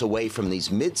business away from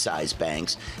these mid-sized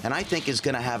banks, and I think is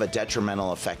going to have a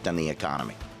detrimental effect on the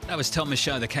economy. That was Tom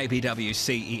Michaud, the KBW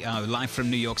CEO, live from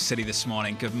New York City this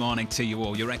morning. Good morning to you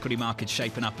all. Your equity market's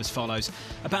shaping up as follows.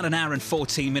 About an hour and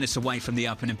 14 minutes away from the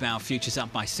opening bell. Futures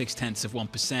up by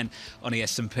 0.6% on the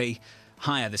S&P.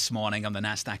 Higher this morning on the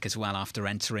Nasdaq as well after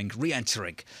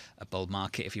re-entering a bull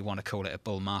market, if you want to call it a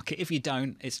bull market. If you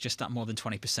don't, it's just up more than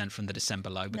 20% from the December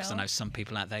low, because I know some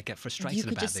people out there get frustrated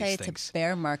about these things. You could just say it's a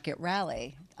bear market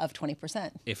rally. of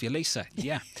 20%. If you're Lisa,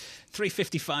 yeah.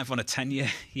 355 on a 10-year,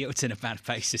 yields in about a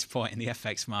basis point in the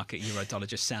FX market. Euro dollar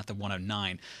just south of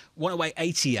 109.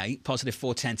 108.88, positive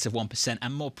 0.4%,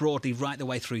 and more broadly, right the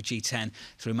way through G10,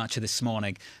 through much of this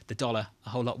morning, the dollar a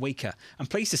whole lot weaker. I'm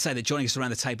pleased to say that joining us around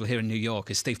the table here in New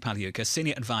York is Steve Pagliuca,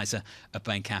 Senior Advisor at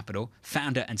Bain Capital,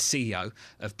 founder and CEO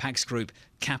of Pax Group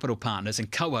Capital Partners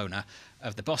and co-owner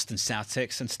of the Boston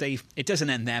Celtics. And Steve, it doesn't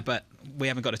end there, but we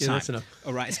haven't got a time. That's enough.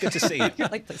 All right, it's good to see you.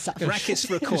 Like, Brackets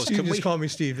for a cause. You just call me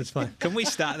Steve, it's fine. Can we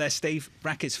start there, Steve?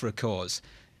 Brackets for a cause.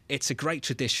 It's a great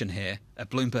tradition here at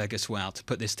Bloomberg as well to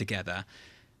put this together.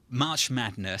 March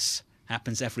Madness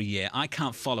happens every year. I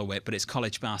can't follow it, but it's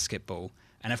college basketball,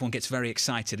 and everyone gets very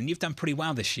excited. And you've done pretty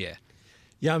well this year.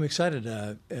 Yeah, I'm excited.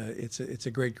 It's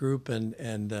a great group, and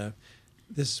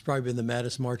this has probably been the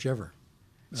maddest March ever.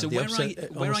 So where are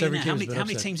you now? How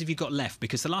many teams have you got left?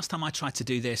 Because the last time I tried to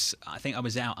do this, I think I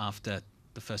was out after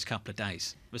the first couple of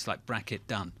days. It was like bracket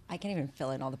done. I can't even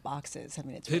fill in all the boxes. I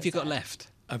mean, it's Who have you got left?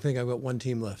 I think I've got one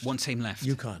team left. One team left.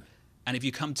 UConn. And if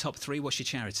you come top 3, what's your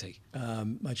charity?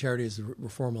 My charity is the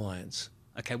Reform Alliance.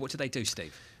 Okay, what do they do,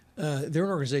 Steve? They're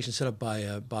an organization set up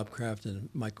by Bob Kraft and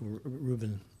Michael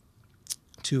Rubin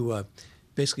to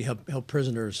basically help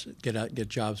prisoners get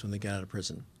jobs when they get out of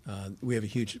prison. We have a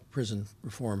huge prison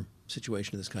reform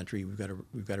situation in this country. We've got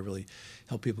to really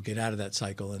help people get out of that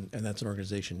cycle, and that's an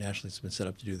organization nationally that's been set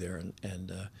up to do there.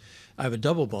 And I have a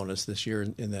double bonus this year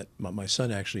in that my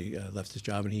son actually left his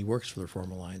job and he works for the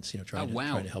Reform Alliance. Trying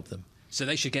to help them. So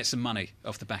they should get some money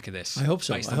off the back of this. I hope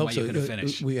so. Based on the way you're going to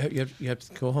finish. You have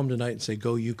to go home tonight and say,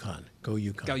 "Go UConn, go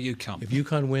UConn, go UConn." If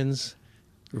UConn wins,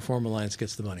 Reform Alliance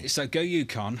gets the money. So go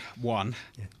UConn, one.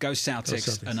 Yeah. Go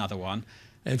Celtics, another one.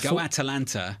 And go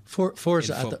Atalanta.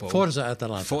 Forza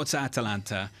Atalanta. Forza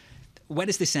Atalanta. Where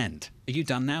does this end? Are you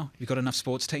done now? You've got enough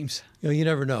sports teams? You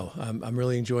never know. I'm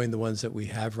really enjoying the ones that we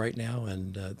have right now,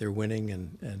 and they're winning.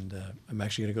 And I'm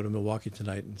actually going to go to Milwaukee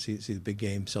tonight and see the big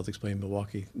game. Celtics playing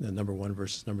Milwaukee, the number 1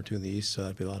 versus number 2 in the East. So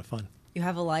that'd be a lot of fun. You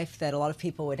have a life that a lot of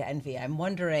people would envy. I'm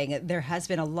wondering, there has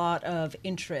been a lot of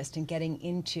interest in getting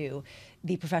into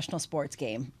the professional sports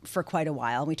game for quite a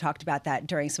while. We talked about that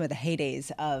during some of the heydays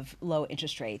of low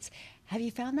interest rates. Have you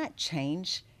found that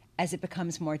change as it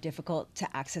becomes more difficult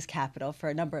to access capital for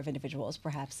a number of individuals,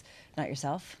 perhaps not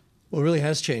yourself? Well, it really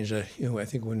has changed. I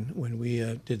think when we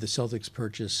did the Celtics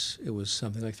purchase, it was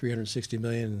something like $360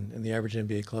 million, and the average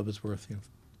NBA club is worth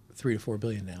 $3 to $4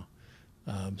 billion now.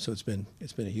 So it's been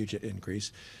a huge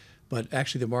increase, but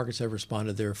actually the markets have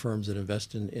responded. There are firms that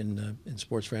invest in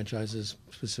sports franchises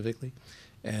specifically,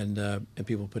 and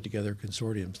people put together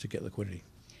consortiums to get liquidity.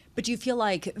 But do you feel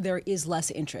like there is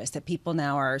less interest, that people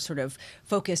now are sort of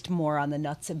focused more on the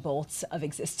nuts and bolts of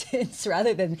existence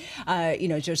rather than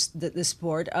just the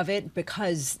sport of it,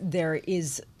 because there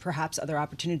is perhaps other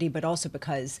opportunity, but also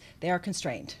because they are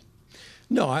constrained?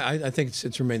 No, I think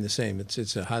it's remained the same.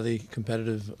 It's a highly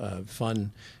competitive,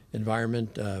 fun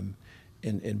environment.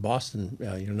 In Boston,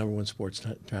 number 1 sports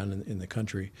town in the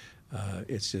country,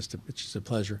 it's just a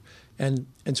pleasure. And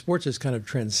sports has kind of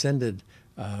transcended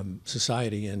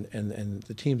society, and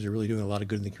the teams are really doing a lot of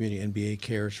good in the community. NBA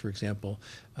Cares, for example,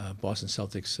 Boston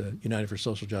Celtics, United for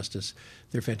Social Justice.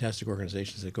 They're fantastic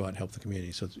organizations that go out and help the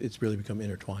community. So it's really become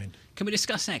intertwined. Can we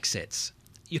discuss exits?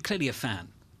 You're clearly a fan.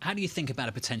 How do you think about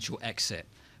a potential exit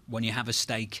when you have a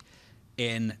stake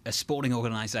in a sporting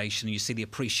organisation and you see the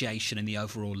appreciation in the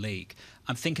overall league?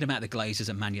 I'm thinking about the Glazers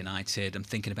at Man United. I'm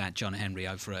thinking about John Henry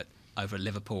over at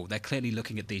Liverpool. They're clearly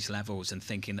looking at these levels and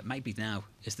thinking that maybe now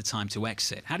is the time to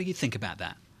exit. How do you think about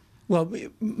that? Well,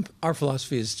 our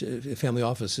philosophy is family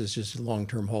office is just a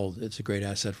long-term hold. It's a great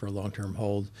asset for a long-term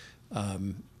hold.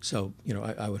 So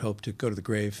I would hope to go to the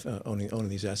grave owning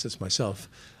these assets myself.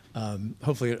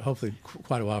 Hopefully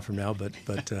quite a while from now,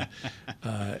 but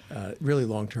really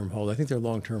long-term hold. I think they're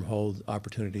long-term hold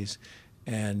opportunities.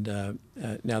 And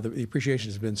now the appreciation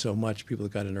has been so much, people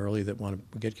that got in early that want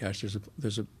to get cash.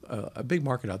 There's a big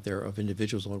market out there of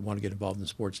individuals that want to get involved in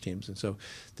sports teams, and so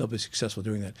they'll be successful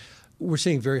doing that. We're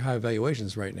seeing very high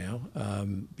valuations right now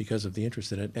because of the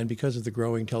interest in it, and because of the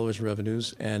growing television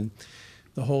revenues and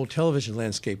the whole television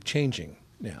landscape changing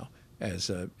now.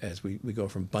 As we go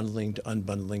from bundling to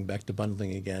unbundling, back to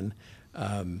bundling again,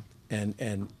 and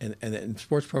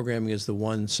sports programming is the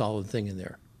one solid thing in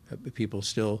there. People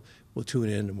still will tune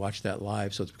in and watch that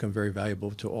live, so it's become very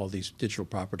valuable to all these digital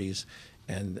properties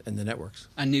and the networks.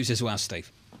 And news as well,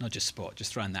 Steve. Not just sport.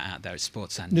 Just throwing that out there. It's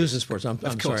sports and news and sports. I'm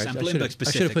sorry. And Bloomberg specifically.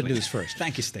 I should have put news first.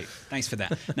 Thank you, Steve. Thanks for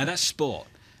that. Now that's sport.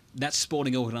 That's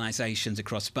sporting organisations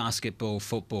across basketball,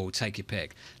 football. Take your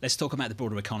pick. Let's talk about the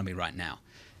broader economy right now.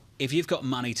 If you've got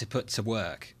money to put to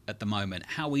work at the moment,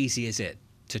 how easy is it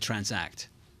to transact?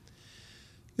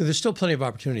 There's still plenty of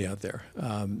opportunity out there.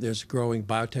 There's a growing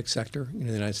biotech sector in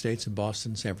the United States, in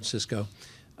Boston, San Francisco.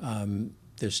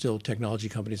 There's still technology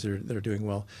companies that are doing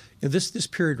well. This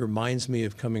period reminds me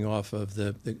of coming off of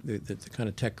the kind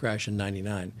of tech crash in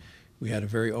 '99. We had a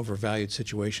very overvalued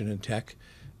situation in tech,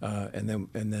 and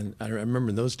then I remember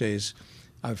in those days,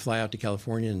 I would fly out to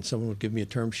California and someone would give me a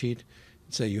term sheet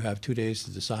and say, you have 2 days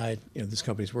to decide. This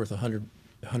company's worth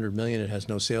 $100 million. It has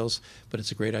no sales, but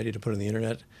it's a great idea to put on the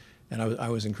internet. And I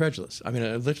was incredulous. I mean,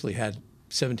 I literally had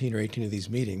 17 or 18 of these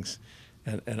meetings,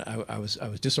 and I was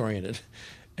disoriented.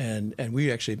 And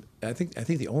we actually, I think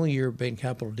the only year Bain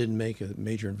Capital didn't make a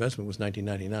major investment was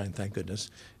 1999, thank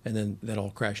goodness. And then that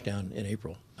all crashed down in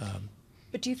April.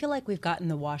 But do you feel like we've gotten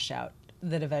the washout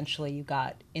that eventually you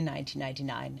got in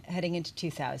 1999 heading into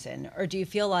 2000? Or do you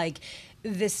feel like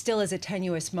this still is a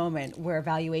tenuous moment where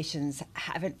valuations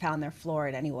haven't found their floor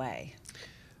in any way?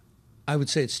 I would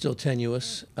say it's still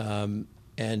tenuous.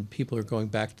 And people are going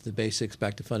back to the basics,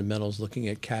 back to fundamentals, looking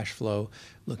at cash flow,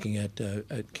 looking at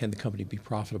can the company be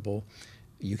profitable.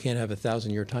 You can't have a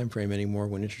 1,000-year time frame anymore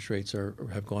when interest rates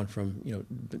have gone from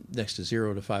next to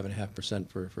 0 to 5.5%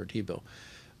 for a T-bill.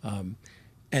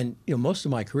 And most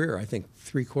of my career, I think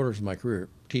 3/4 of my career,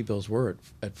 T-bills were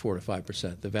at 4 to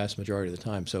 5%, the vast majority of the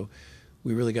time. So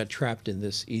we really got trapped in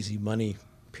this easy money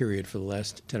period for the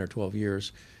last 10 or 12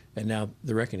 years, and now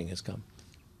the reckoning has come.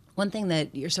 One thing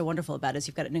that you're so wonderful about is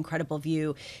you've got an incredible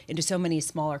view into so many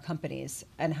smaller companies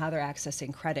and how they're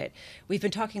accessing credit. We've been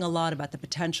talking a lot about the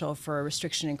potential for a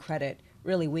restriction in credit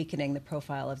really weakening the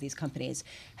profile of these companies.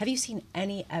 Have you seen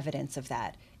any evidence of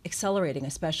that accelerating,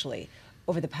 especially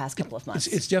over the past couple of months?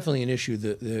 It's definitely an issue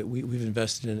that we've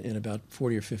invested in about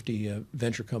 40 or 50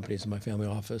 venture companies in my family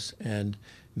office, and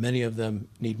many of them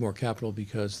need more capital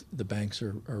because the banks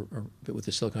are with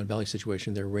the Silicon Valley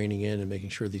situation, they're reining in and making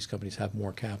sure these companies have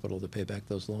more capital to pay back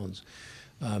those loans.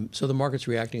 So the market's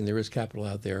reacting. There is capital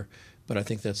out there, but I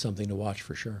think that's something to watch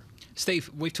for sure.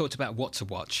 Steve, we've talked about what to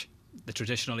watch, the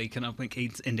traditional economic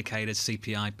indicators,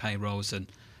 CPI, payrolls,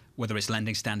 and whether it's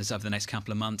lending standards over the next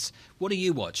couple of months. What do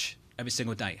you watch every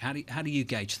single day? How do you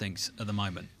gauge things at the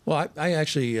moment? Well, I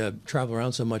actually travel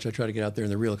around so much. I try to get out there in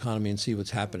the real economy and see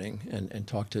what's happening, and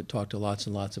talk to lots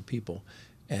and lots of people.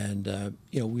 And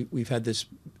we've had this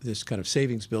kind of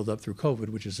savings build up through COVID,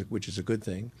 which is a good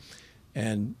thing.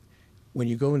 And when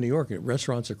you go in New York,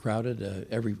 restaurants are crowded.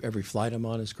 Every flight I'm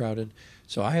on is crowded.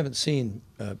 So I haven't seen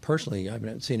personally. I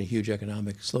haven't seen a huge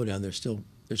economic slowdown. There's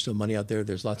still money out there.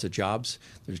 There's lots of jobs.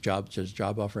 There's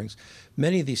job offerings.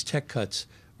 Many of these tech cuts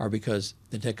are because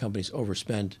the tech companies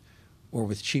overspent or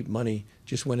with cheap money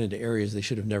just went into areas they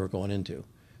should have never gone into.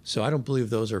 So I don't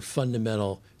believe those are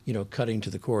fundamental, cutting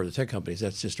to the core of the tech companies.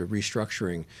 That's just a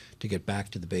restructuring to get back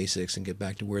to the basics and get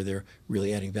back to where they're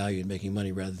really adding value and making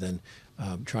money rather than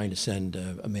trying to send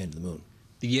a man to the moon.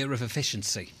 The year of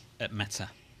efficiency at Meta.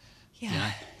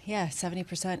 Yeah,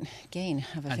 70% gain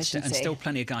of efficiency. And still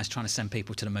plenty of guys trying to send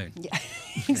people to the moon. Yeah,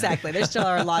 exactly. There still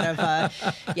are a lot of,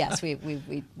 yes, we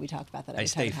talked about that every time it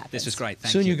Steve, happens. this was great.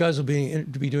 Thank you. Soon you guys will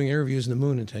be doing interviews in the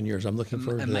moon in 10 years. I'm looking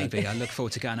forward to that. Maybe. I look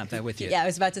forward to going up there with you. Yeah, I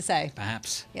was about to say.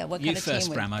 Perhaps. Yeah, what you kind of first,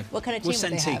 team Bramo. What kind of team We'll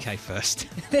send would they TK have? first.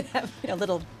 They'd have a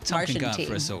little Tom Martian can go team. up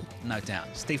for us all, no doubt.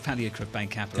 Steve Pagliuca of Bain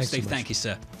Capital. Thanks Steve, so much. thank you,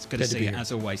 sir. It's good to see you,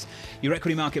 as always. Your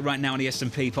equity market right now on the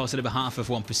S&P, positive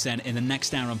 0.5%. In the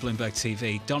next hour on Bloomberg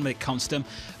TV, Dominic Constam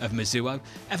of Mizuho,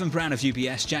 Evan Brown of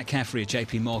UBS, Jack Caffrey of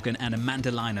JP Morgan, and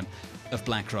Amanda Lynham of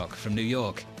BlackRock. From New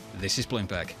York, this is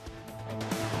Bloomberg.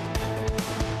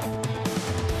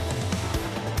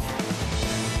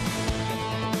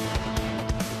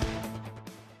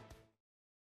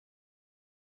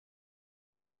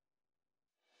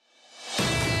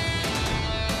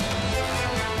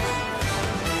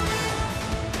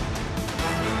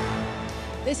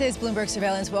 This is Bloomberg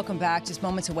Surveillance. Welcome back. Just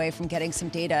moments away from getting some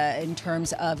data in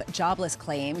terms of jobless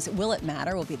claims. Will it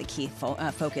matter will be the key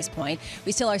focus point.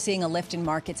 We still are seeing a lift in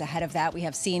markets ahead of that. We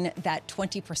have seen that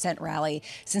 20% rally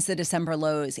since the December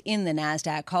lows in the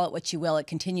NASDAQ. Call it what you will. It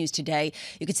continues today.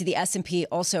 You can see the S&P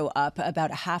also up about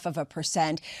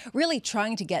 0.5%, really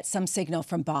trying to get some signal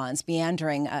from bonds,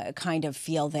 meandering a kind of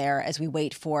feel there as we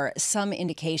wait for some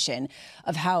indication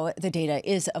of how the data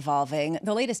is evolving.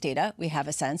 The latest data, we have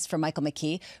a sense from Michael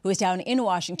McKee, who is down in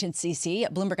Washington, D.C.,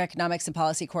 Bloomberg economics and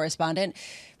policy correspondent.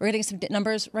 We're getting some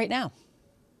numbers right now.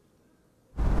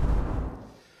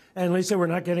 And Lisa, we're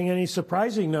not getting any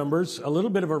surprising numbers. A little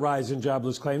bit of a rise in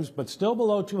jobless claims, but still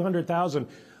below 200,000.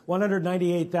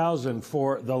 198,000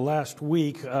 for the last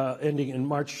week, ending in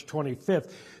March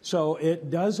 25th. So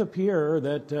it does appear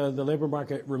that the labor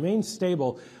market remains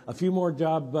stable. A few more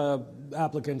job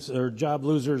applicants or job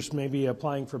losers may be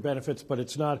applying for benefits, but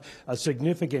it's not a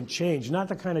significant change, not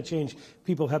the kind of change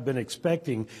people have been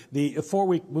expecting. The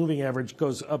 4-week moving average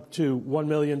goes up to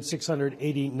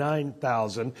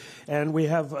 1,689,000, and we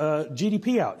have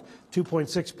GDP out.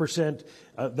 2.6%.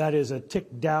 That is a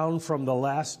tick down from the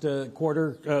last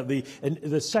quarter.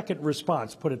 The second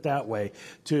response, put it that way,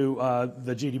 to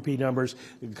the GDP numbers.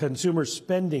 Consumer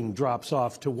spending drops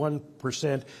off to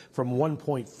 1% from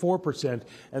 1.4%,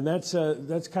 and that's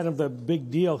kind of the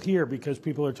big deal here because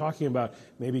people are talking about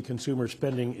maybe consumer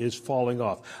spending is falling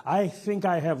off. I think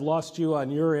I have lost you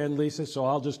on your end, Lisa, so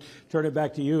I'll just turn it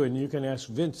back to you, and you can ask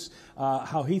Vince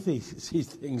how he sees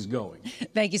things going.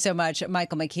 Thank you so much,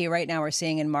 Michael McKee. Right now we're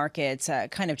seeing in markets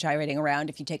kind of gyrating around.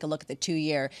 If you take a look at the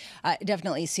 2-year,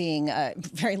 definitely seeing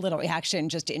very little reaction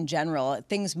just in general.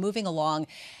 Things moving along,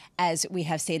 as we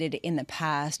have stated in the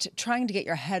past, trying to get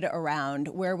your head around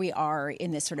where we are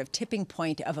in this sort of tipping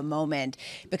point of a moment,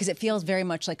 because it feels very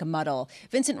much like a muddle.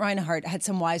 Vincent Reinhart had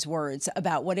some wise words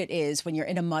about what it is when you're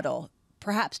in a muddle.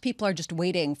 Perhaps people are just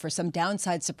waiting for some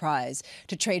downside surprise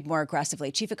to trade more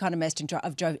aggressively. Chief economist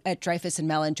at Dreyfus and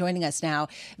Mellon joining us now.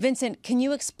 Vincent, can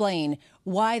you explain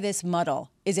why this muddle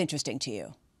is interesting to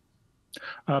you?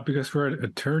 Because we're at a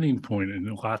turning point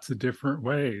in lots of different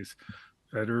ways.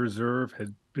 Federal Reserve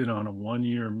has been on a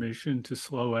 1-year mission to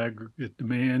slow aggregate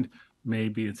demand.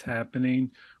 Maybe it's happening.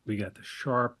 We got the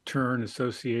sharp turn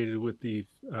associated with the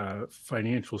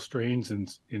financial strains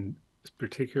in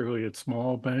particularly at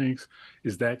small banks.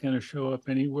 Is that going to show up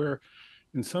anywhere?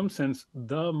 In some sense,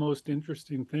 the most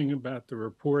interesting thing about the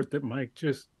report that Mike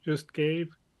just gave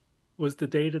was the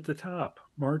date at the top,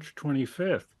 March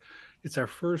 25th. It's our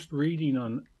first reading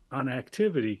on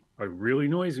activity, a really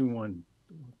noisy one,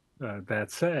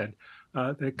 that said,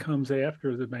 that comes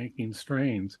after the banking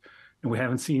strains. And we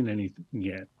haven't seen anything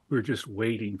yet. We're just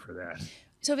waiting for that.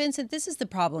 So, Vincent, this is the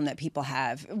problem that people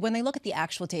have. When they look at the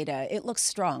actual data, it looks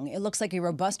strong. It looks like a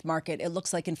robust market. It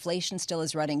looks like inflation still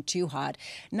is running too hot.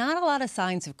 Not a lot of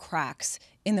signs of cracks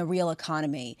in the real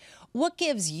economy. What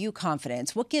gives you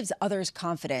confidence? What gives others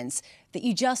confidence that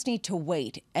you just need to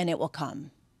wait and it will come?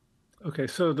 Okay,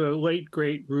 so the late,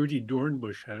 great Rudy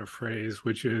Dornbush had a phrase,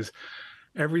 which is,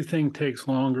 everything takes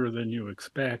longer than you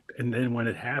expect, and then when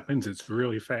it happens, it's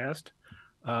really fast.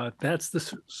 That's the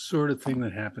sort of thing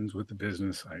that happens with the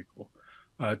business cycle.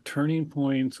 Turning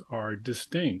points are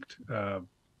distinct.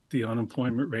 The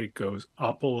unemployment rate goes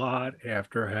up a lot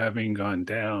after having gone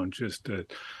down just a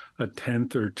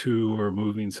tenth or two, or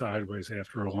moving sideways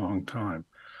after a long time.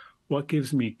 What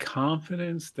gives me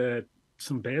confidence that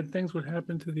some bad things would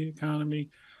happen to the economy?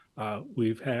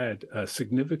 We've had a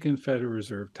significant Federal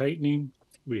Reserve tightening.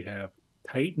 We have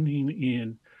tightening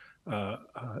in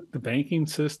the banking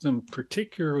system,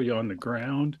 particularly on the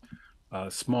ground.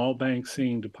 Small banks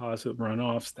seeing deposit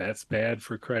runoffs, that's bad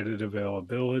for credit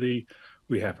availability.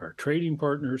 We have our trading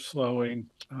partners slowing.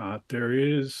 There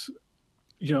is,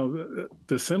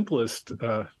 the simplest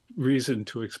reason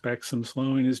to expect some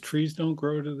slowing is trees don't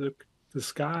grow to the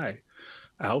sky.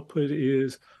 Output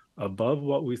is above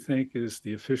what we think is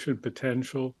the efficient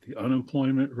potential. The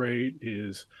unemployment rate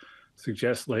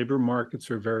suggests labor markets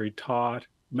are very taut.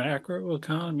 Macro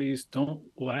economies don't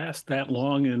last that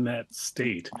long in that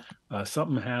state.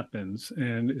 Something happens,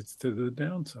 and it's to the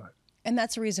downside. And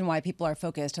that's the reason why people are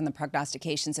focused on the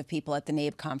prognostications of people at the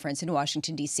NABE conference in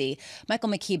Washington, D.C. Michael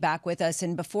McKee back with us.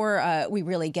 And before we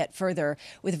really get further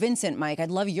with Vincent, Mike, I'd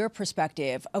love your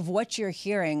perspective of what you're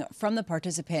hearing from the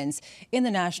participants in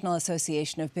the National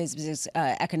Association of Business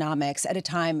Economics at a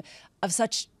time of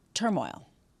such turmoil.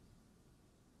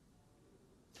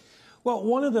 Well,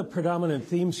 one of the predominant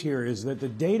themes here is that the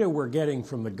data we're getting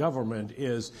from the government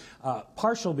is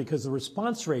partial because the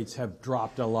response rates have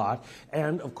dropped a lot,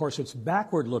 and of course it's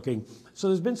backward looking. So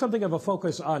there's been something of a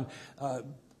focus on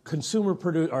consumer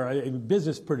produced or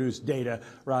business produced data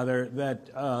rather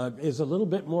that is a little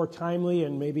bit more timely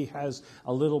and maybe has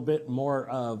a little bit more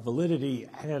validity.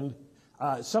 And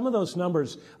some of those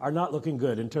numbers are not looking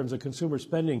good in terms of consumer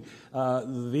spending.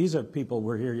 Visa people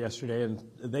were here yesterday, and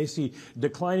they see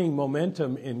declining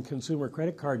momentum in consumer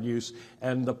credit card use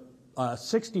and the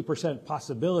 60%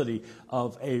 possibility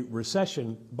of a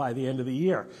recession by the end of the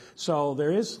year. So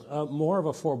there is more of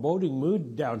a foreboding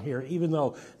mood down here, even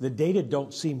though the data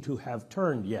don't seem to have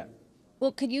turned yet.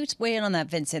 Well, could you weigh in on that,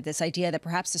 Vincent, this idea that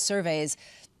perhaps the surveys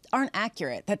aren't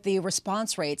accurate, that the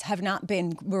response rates have not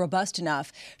been robust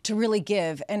enough to really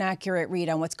give an accurate read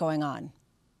on what's going on?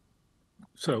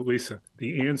 So, Lisa,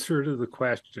 the answer to the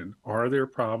question, are there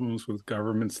problems with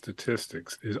government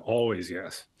statistics, is always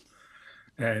yes.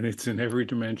 And it's in every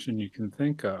dimension you can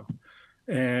think of.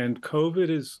 And COVID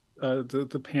is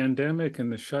the pandemic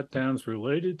and the shutdowns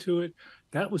related to it.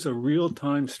 That was a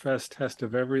real-time stress test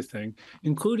of everything,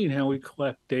 including how we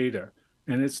collect data.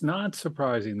 And it's not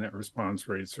surprising that response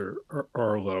rates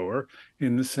are lower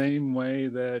in the same way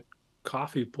that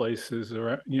coffee places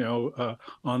are,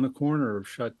 on the corner have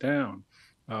shut down.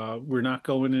 We're not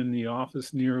going in the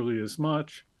office nearly as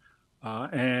much.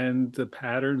 And the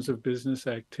patterns of business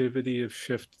activity have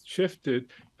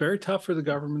shifted. Very tough for the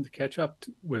government to catch up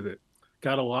with it.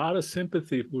 Got a lot of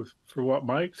sympathy for what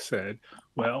Mike said.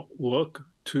 Well, look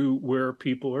to where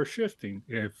people are shifting.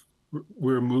 If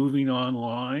we're moving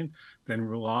online, then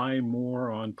rely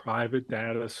more on private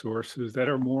data sources that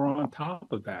are more on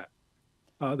top of that.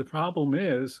 The problem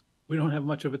is we don't have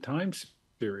much of a time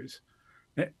series,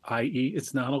 i.e.,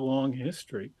 it's not a long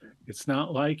history. It's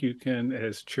not like you can,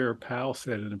 as Chair Powell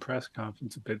said in a press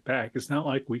conference a bit back, it's not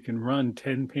like we can run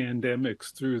 10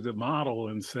 pandemics through the model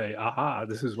and say, aha,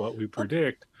 this is what we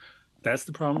predict. That's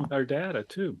the problem with our data,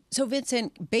 too. So,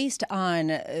 Vincent, based on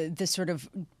the sort of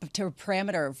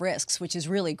parameter of risks, which is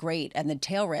really great, and the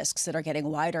tail risks that are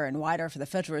getting wider and wider for the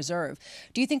Federal Reserve,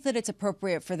 do you think that it's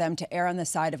appropriate for them to err on the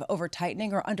side of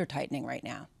over-tightening or under-tightening right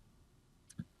now?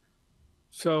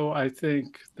 So I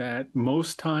think that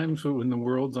most times when the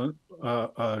world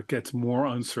gets more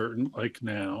uncertain, like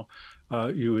now,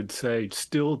 you would say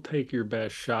still take your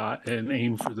best shot and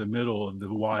aim for the middle of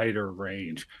the wider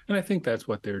range. And I think that's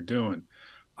what they're doing.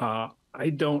 I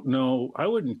don't know. I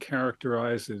wouldn't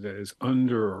characterize it as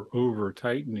under or over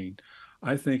tightening.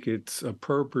 I think it's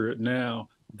appropriate now.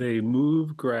 They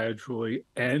move gradually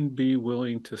and be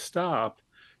willing to stop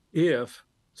if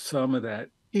some of that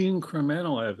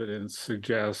incremental evidence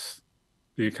suggests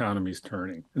the economy's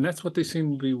turning. And that's what they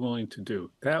seem to be willing to do.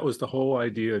 That was the whole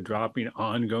idea of dropping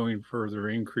ongoing further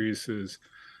increases.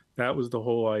 That was the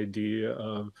whole idea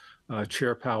of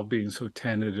Chair Powell being so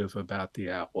tentative about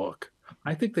the outlook.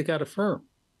 I think they got a firm.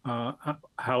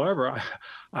 However,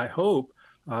 I hope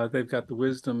they've got the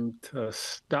wisdom to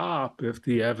stop if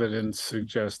the evidence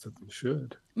suggests that they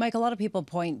should. Mike, a lot of people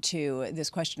point to this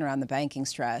question around the banking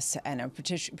stress and a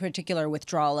particular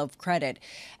withdrawal of credit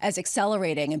as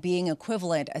accelerating and being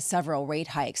equivalent as several rate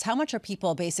hikes. How much are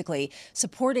people basically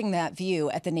supporting that view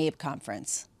at the NABE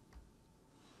conference?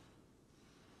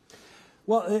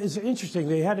 Well, it's interesting.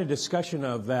 They had a discussion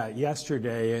of that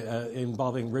yesterday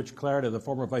involving Rich Clarida, the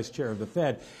former vice chair of the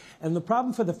Fed. And the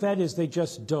problem for the Fed is they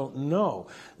just don't know.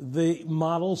 The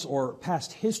models or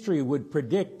past history would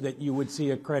predict that you would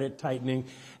see a credit tightening,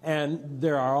 and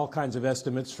there are all kinds of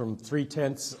estimates from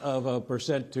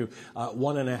 0.3% to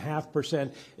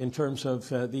 1.5% in terms of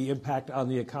the impact on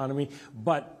the economy.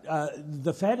 But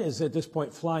the Fed is at this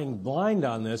point flying blind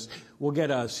on this. We'll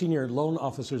get a senior loan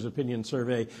officer's opinion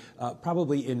survey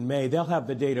probably in May. They'll have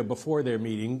the data before their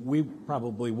meeting. We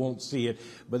probably won't see it,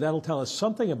 but that'll tell us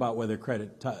something about whether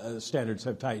credit standards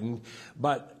have tightened.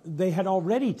 But they had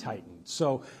already tightened.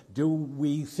 So do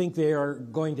we think they are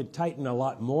going to tighten a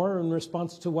lot more in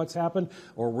response to what's happened?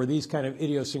 Or were these kind of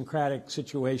idiosyncratic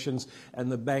situations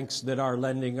and the banks that are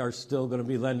lending are still going to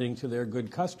be lending to their good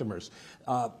customers?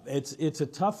 It's a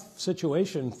tough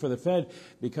situation for the Fed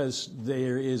because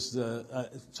there is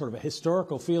sort of a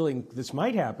historical feeling this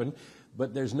might happen,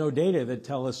 but there's no data that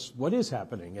tell us what is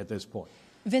happening at this point.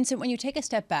 Vincent, when you take a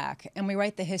step back and we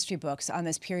write the history books on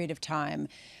this period of time,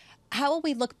 how will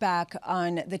we look back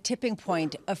on the tipping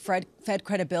point of Fed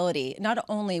credibility, not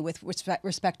only with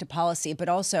respect to policy, but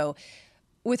also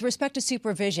with respect to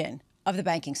supervision of the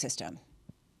banking system?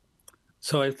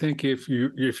 So I think if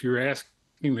you're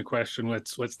asking the question,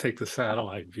 let's take the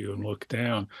satellite view and look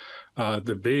down.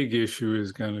 The big issue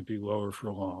is going to be lower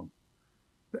for long.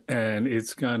 And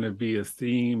it's going to be a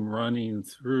theme running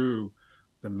through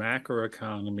the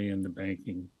macroeconomy and the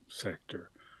banking sector.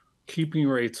 Keeping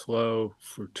rates low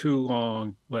for too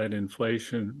long let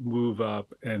inflation move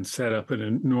up and set up an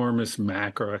enormous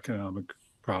macroeconomic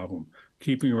problem.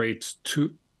 Keeping rates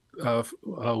too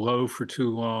low for too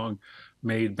long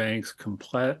made banks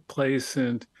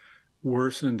complacent,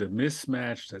 worsened a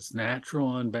mismatch that's natural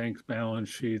on banks' balance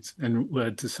sheets, and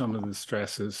led to some of the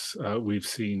stresses we've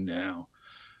seen now.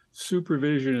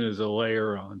 Supervision is a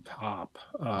layer on top,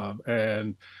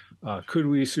 and could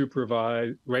we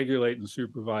regulate and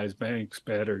supervise banks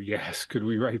better? Yes. Could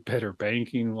we write better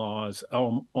banking laws?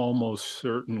 Almost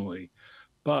certainly.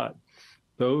 But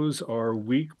those are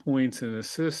weak points in a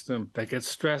system that gets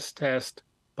stress tested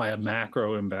by a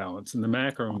macro imbalance, and the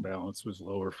macro imbalance was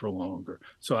lower for longer.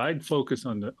 So I'd focus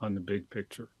on the big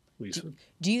picture. Lisa.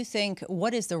 Do you think,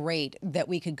 what is the rate that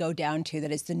we could go down to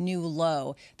that is the new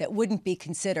low that wouldn't be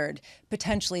considered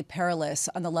potentially perilous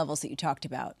on the levels that you talked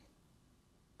about?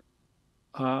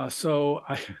 So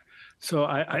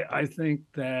I think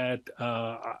that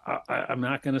I'm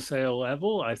not going to say a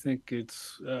level. I think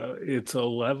it's a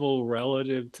level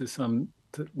relative to some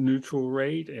neutral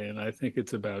rate, and I think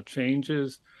it's about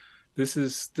changes. This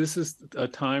is a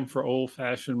time for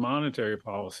old-fashioned monetary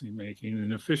policy making.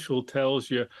 An official tells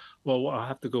you, well, I'll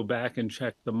have to go back and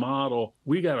check the model.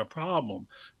 We got a problem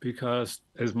because,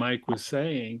 as Mike was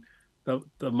saying,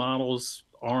 the models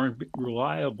aren't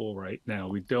reliable right now.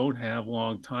 We don't have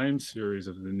long time series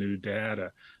of the new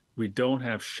data. We don't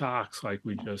have shocks like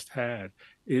we just had.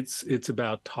 It's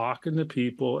about talking to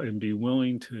people and be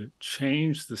willing to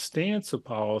change the stance of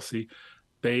policy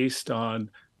based on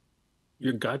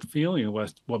your gut feeling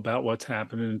about what's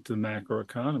happening to the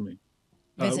macroeconomy.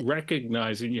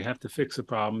 Recognizing you have to fix a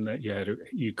problem that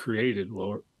you created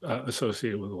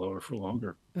associated with lower for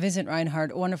longer. Vincent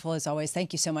Reinhart, wonderful as always.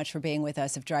 Thank you so much for being with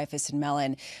us of Dreyfus and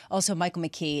Mellon. Also, Michael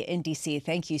McKee in D.C.,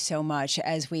 thank you so much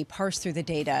as we parse through the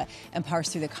data and parse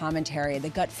through the commentary. The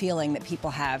gut feeling that people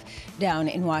have down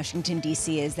in Washington,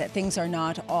 D.C. is that things are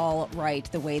not all right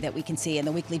the way that we can see. And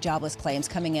the weekly jobless claims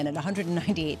coming in at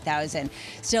 198,000,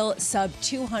 still sub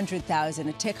 200,000,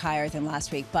 a tick higher than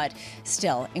last week, but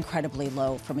still incredibly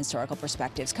low from historical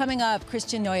perspectives. Coming up,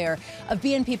 Christian Neuer of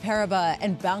BNP Paribas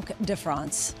and Banque de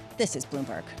France. This is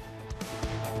Bloomberg.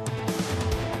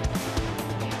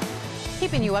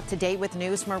 Keeping you up to date with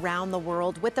news from around the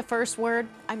world with the first word,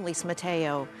 I'm Lisa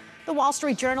Mateo. The Wall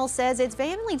Street Journal says it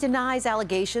vehemently denies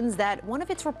allegations that one of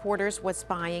its reporters was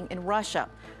spying in Russia.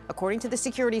 According to the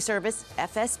security service,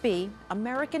 FSB,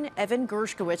 American Evan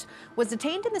Gershkovich was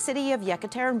detained in the city of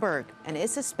Yekaterinburg and is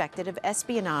suspected of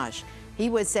espionage. He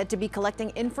was said to be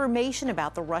collecting information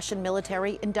about the Russian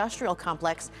military-industrial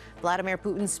complex. Vladimir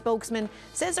Putin's spokesman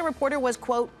says the reporter was,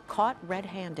 quote, caught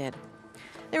red-handed.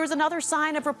 There is another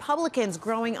sign of Republicans'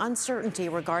 growing uncertainty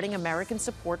regarding American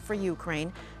support for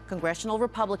Ukraine. Congressional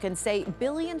Republicans say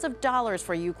billions of dollars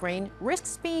for Ukraine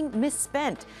risks being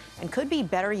misspent and could be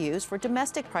better used for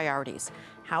domestic priorities.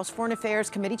 House Foreign Affairs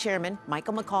Committee Chairman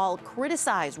Michael McCaul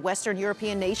criticized Western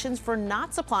European nations for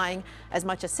not supplying as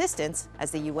much assistance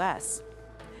as the U.S.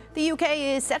 The UK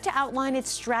is set to outline its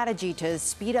strategy to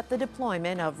speed up the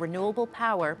deployment of renewable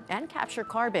power and capture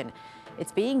carbon.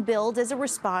 It's being billed as a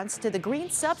response to the green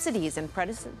subsidies in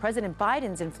President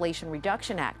Biden's Inflation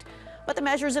Reduction Act. But the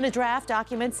measures in a draft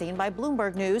document seen by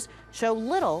Bloomberg News show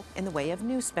little in the way of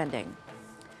new spending.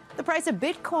 The price of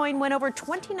Bitcoin went over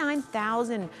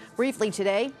 $29,000 briefly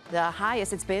today, the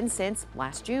highest it's been since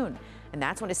last June. And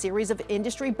that's when a series of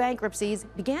industry bankruptcies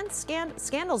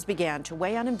scandals began to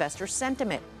weigh on investor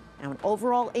sentiment. Now, an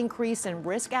overall increase in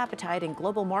risk appetite in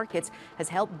global markets has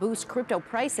helped boost crypto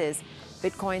prices.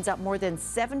 Bitcoin's up more than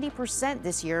 70%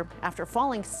 this year after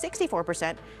falling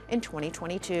 64% in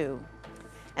 2022.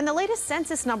 And the latest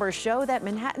census numbers show that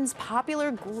Manhattan's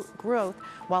popular growth,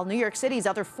 while New York City's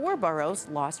other 4 boroughs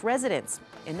lost residents.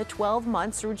 In the 12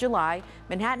 months through July,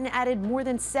 Manhattan added more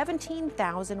than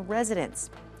 17,000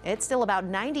 residents. It's still about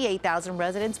 98,000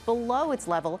 residents below its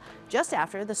level just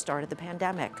after the start of the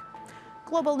pandemic.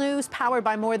 Global news powered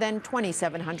by more than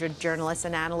 2,700 journalists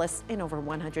and analysts in over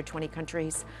 120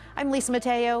 countries. I'm Lisa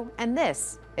Mateo, and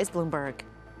this is Bloomberg.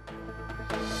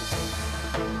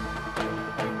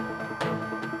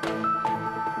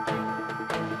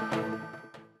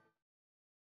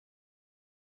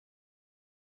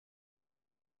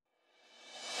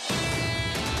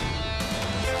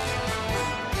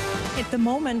 At the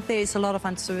moment, there is a lot of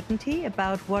uncertainty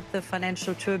about what the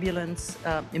financial turbulence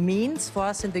means for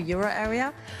us in the euro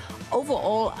area.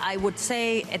 Overall, I would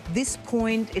say at this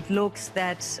point, it looks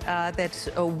that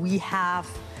we have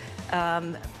a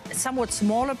somewhat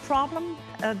smaller problem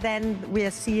than we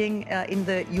are seeing in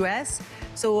the US.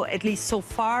 So at least so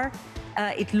far,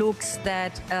 it looks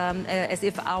that as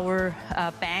if our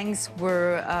banks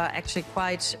were actually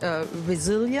quite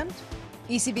resilient.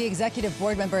 ECB Executive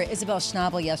Board member Isabel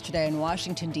Schnabel yesterday in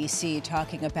Washington, D.C.,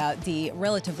 talking about the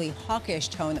relatively hawkish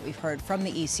tone that we've heard from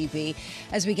the ECB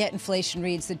as we get inflation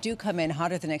reads that do come in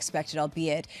hotter than expected,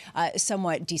 albeit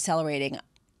somewhat decelerating.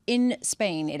 In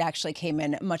Spain, it actually came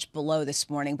in much below this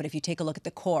morning. But if you take a look at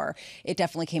the core, it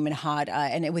definitely came in hot.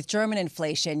 And with German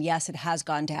inflation, yes, it has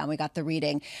gone down. We got the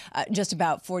reading just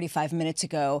about 45 minutes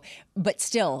ago. But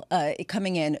still,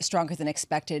 coming in stronger than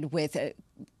expected with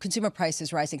consumer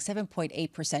prices rising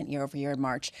 7.8% year over year in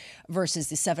March versus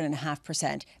the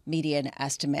 7.5% median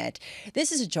estimate.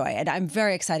 This is a joy, and I'm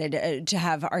very excited to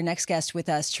have our next guest with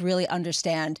us to really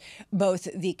understand both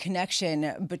the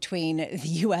connection between the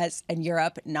U.S. and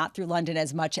Europe, not through London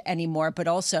as much anymore, but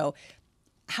also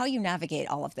how you navigate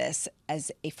all of this as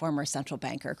a former central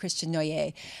banker. Christian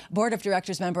Noyer, board of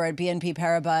directors member at BNP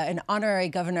Paribas and honorary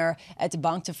governor at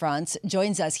Banque de France,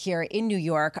 joins us here in New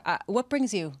York. What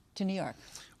brings you to New York?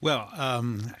 Well,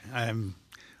 I'm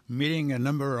meeting a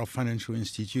number of financial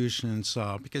institutions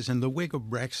because in the wake of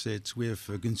Brexit, we have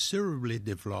considerably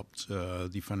developed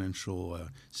the financial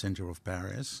center of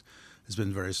Paris. It's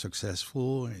been very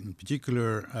successful, in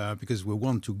particular because we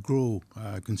want to grow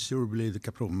considerably the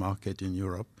capital market in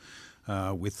Europe.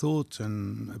 We thought,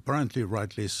 and apparently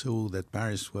rightly so, that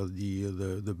Paris was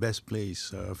the best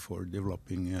place for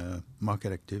developing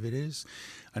market activities.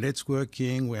 And it's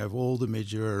working. We have all the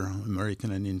major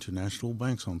American and international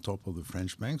banks on top of the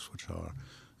French banks, which are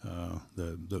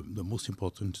the most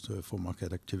important for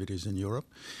market activities in Europe.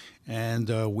 And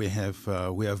we have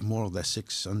more than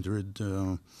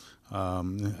 600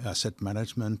 asset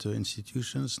management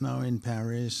institutions now in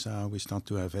Paris. We start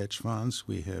to have hedge funds.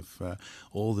 We have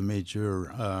all the major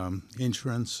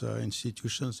insurance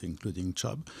institutions, including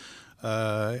Chubb,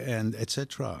 and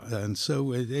etc. And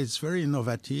so it's very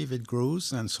innovative. It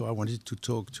grows. And so I wanted to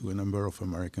talk to a number of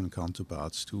American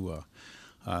counterparts to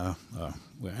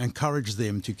encourage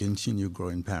them to continue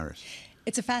growing Paris.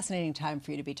 It's a fascinating time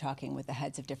for you to be talking with the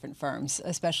heads of different firms,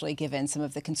 especially given some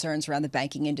of the concerns around the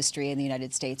banking industry in the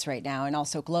United States right now and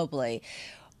also globally.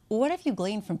 What have you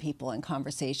gleaned from people in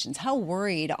conversations? How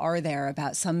worried are they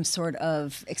about some sort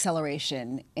of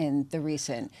acceleration in the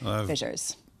recent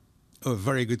fissures? A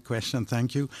very good question.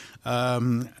 Thank you.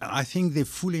 I think they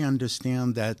fully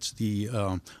understand that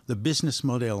the business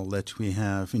model that we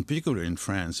have, in particular in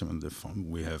France, I mean,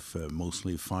 we have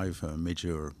mostly 5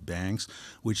 major banks,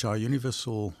 which are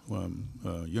universal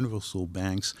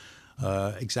banks,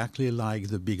 exactly like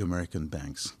the big American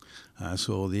banks.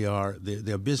 So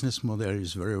their business model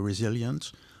is very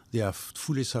resilient. They are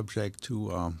fully subject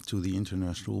to the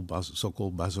international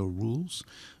so-called Basel rules,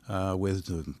 with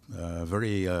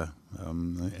very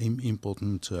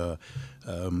important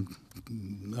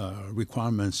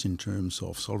requirements in terms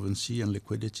of solvency and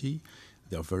liquidity.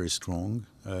 They are very strong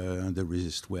and they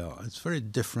resist well. It's very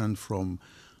different from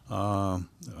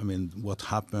what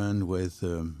happened with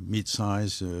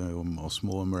mid-size or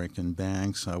small American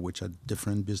banks, which had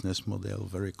different business model,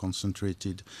 very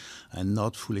concentrated and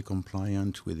not fully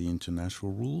compliant with the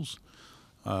international rules.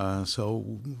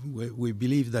 So we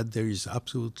believe that there is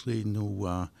absolutely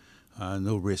no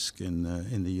risk in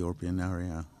the European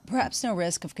area. Perhaps no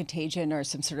risk of contagion or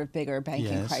some sort of bigger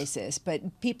banking crisis, but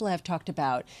people have talked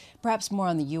about, perhaps more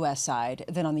on the U.S. side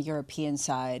than on the European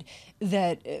side,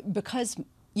 that because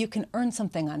you can earn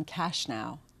something on cash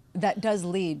now, that does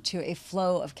lead to a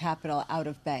flow of capital out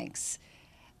of banks.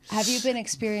 Have you been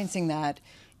experiencing that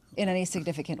in any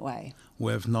significant way?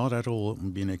 We have not at all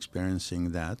been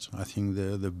experiencing that. I think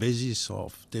the basis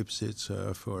of deposits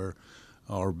for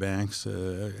our banks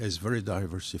is very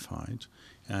diversified.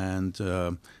 And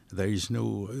there is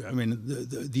no,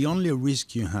 the only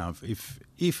risk you have,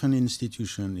 if an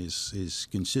institution is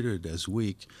considered as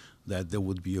weak, that there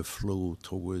would be a flow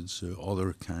towards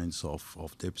other kinds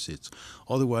of deposits.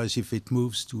 Otherwise, if it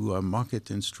moves to market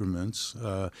instruments,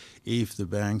 if the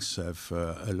banks have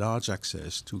a large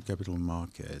access to capital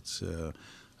markets,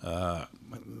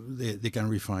 they can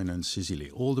refinance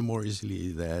easily. All the more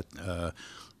easily that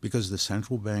because the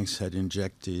central banks had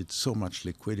injected so much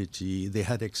liquidity, they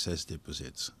had excess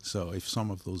deposits. So if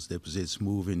some of those deposits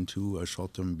move into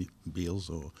short-term bills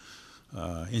or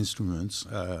instruments,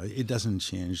 it doesn't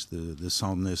change the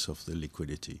soundness of the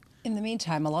liquidity. In the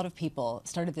meantime, a lot of people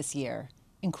started this year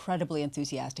incredibly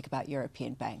enthusiastic about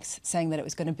European banks, saying that it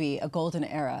was going to be a golden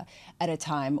era at a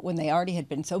time when they already had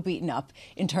been so beaten up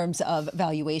in terms of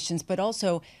valuations, but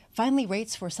also finally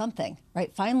rates were something,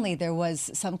 right? Finally, there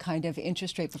was some kind of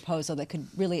interest rate proposal that could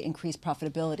really increase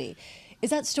profitability.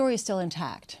 Is that story still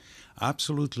intact?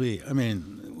 Absolutely. I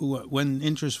mean, when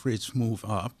interest rates move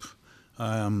up,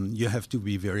 you have to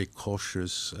be very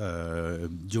cautious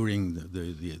during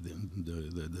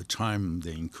the time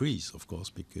they increase, of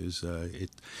course, because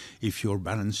if your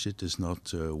balance sheet is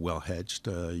not well hedged,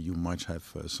 you might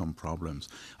have some problems.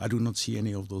 I do not see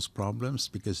any of those problems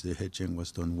because the hedging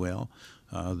was done well,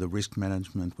 the risk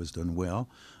management was done well,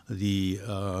 the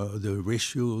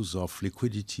ratios of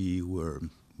liquidity were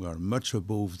much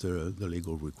above the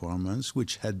legal requirements,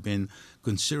 which had been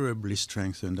considerably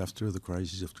strengthened after the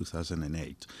crisis of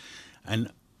 2008.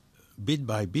 And bit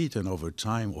by bit and over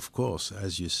time, of course,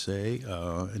 as you say,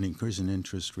 an increase in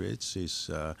interest rates is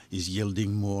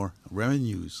yielding more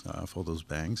revenues for those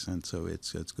banks, and so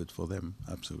it's good for them,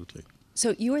 absolutely.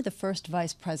 So you were the first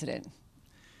vice president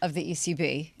of the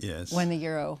ECB yes. when the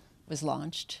euro was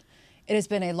launched. It has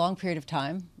been a long period of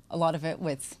time, a lot of it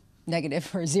with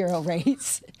negative or zero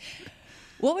rates.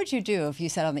 What would you do if you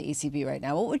sat on the ECB right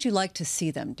now? What would you like to see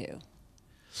them do?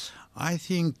 I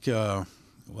think,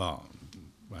 well,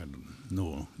 I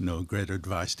don't no great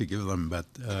advice to give them, but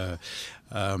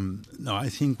no, I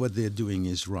think what they're doing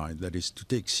is right. That is to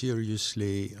take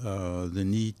seriously the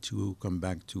need to come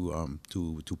back to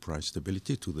price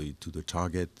stability, to the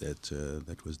target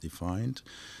that was defined.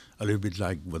 A little bit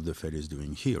like what the Fed is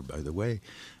doing here, by the way,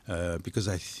 because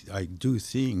I do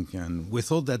think, and we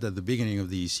thought that at the beginning of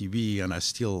the ECB, and I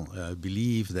still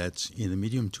believe that in the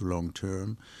medium to long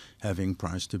term, having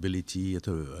price stability at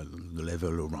the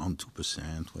level around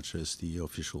 2%, which is the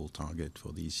official target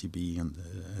for the ECB and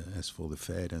as for the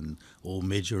Fed and all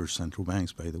major central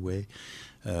banks, by the way,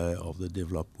 of the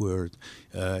developed world,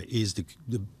 is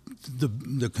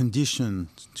the condition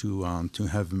to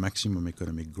have maximum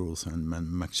economic growth and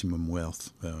maximum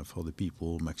wealth for the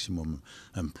people, maximum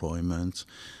employment,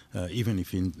 even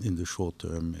if in the short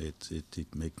term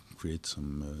it may create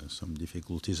some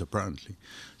difficulties apparently.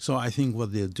 So I think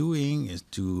what they're doing is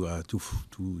to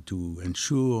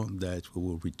ensure that we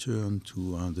will return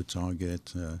to the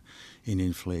target in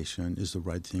inflation is the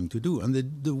right thing to do. And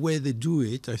the way they do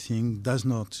it, I think, does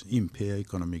not impair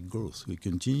economic growth. We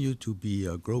continue to be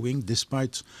growing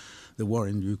despite the war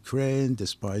in Ukraine,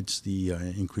 despite the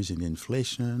increase in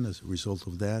inflation as a result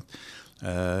of that,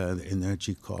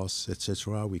 energy costs,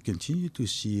 etc. We continue to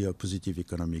see a positive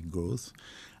economic growth,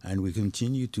 and we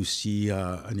continue to see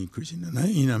an increase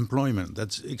in employment.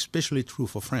 That's especially true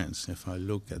for France. If I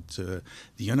look at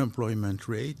the unemployment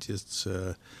rate, it's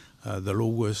the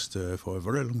lowest for a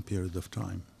very long period of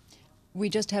time. We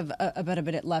just have about a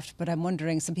minute left, but I'm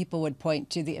wondering, some people would point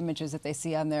to the images that they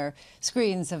see on their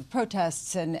screens of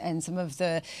protests and some of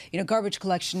the garbage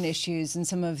collection issues and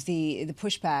some of the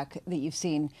pushback that you've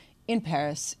seen in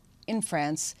Paris, in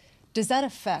France. Does that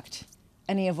affect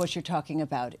any of what you're talking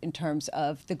about in terms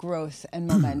of the growth and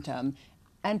momentum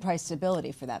and price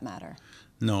stability, for that matter?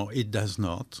 No, it does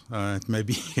not. It may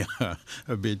be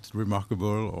a bit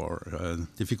remarkable or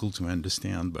difficult to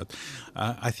understand, but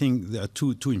I think there are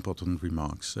two important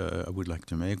remarks I would like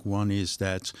to make. One is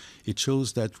that it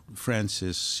shows that France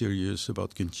is serious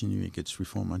about continuing its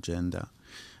reform agenda.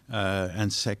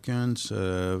 And second,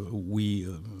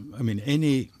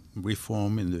 any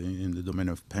reform in the domain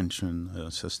of pension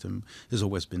system has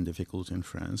always been difficult in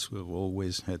France. We've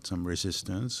always had some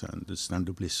resistance,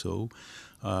 understandably so.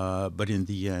 But in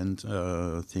the end,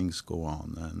 things go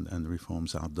on and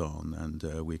reforms are done,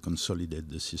 and we consolidate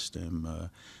the system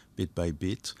bit by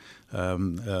bit.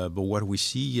 But what we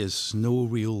see is no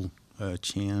real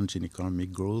change in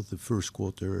economic growth. The first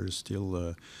quarter is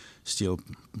still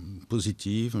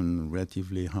positive and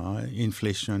relatively high.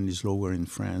 Inflation is lower in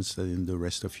France than in the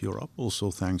rest of Europe,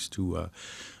 also thanks to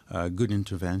good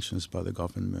interventions by the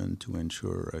government to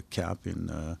ensure a cap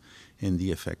in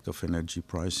the effect of energy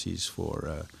prices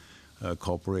for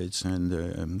corporates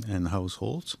and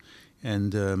households.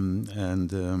 And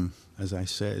as I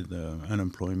said,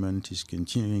 unemployment is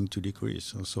continuing to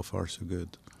decrease. So far, so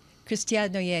good.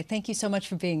 Christiane Noyer, thank you so much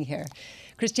for being here.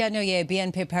 Christiane Noyer,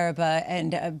 BNP Paribas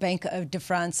and Bank de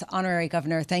France honorary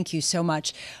governor, thank you so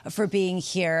much for being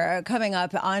here. Coming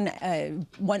up at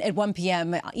 1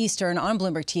 p.m. Eastern on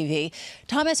Bloomberg TV,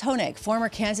 Thomas Honig, former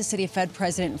Kansas City Fed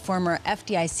president and former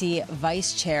FDIC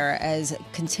vice chair, as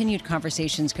continued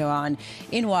conversations go on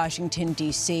in Washington,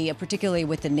 D.C., particularly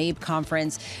with the NABE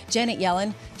conference. Janet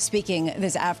Yellen speaking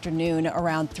this afternoon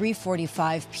around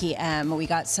 3:45 p.m. We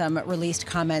got some released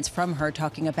comments from her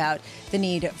talking about the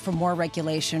need for more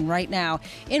regulation. Right now,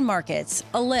 in markets,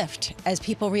 a lift as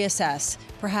people reassess,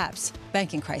 perhaps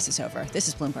banking crisis over. This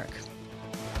is Bloomberg.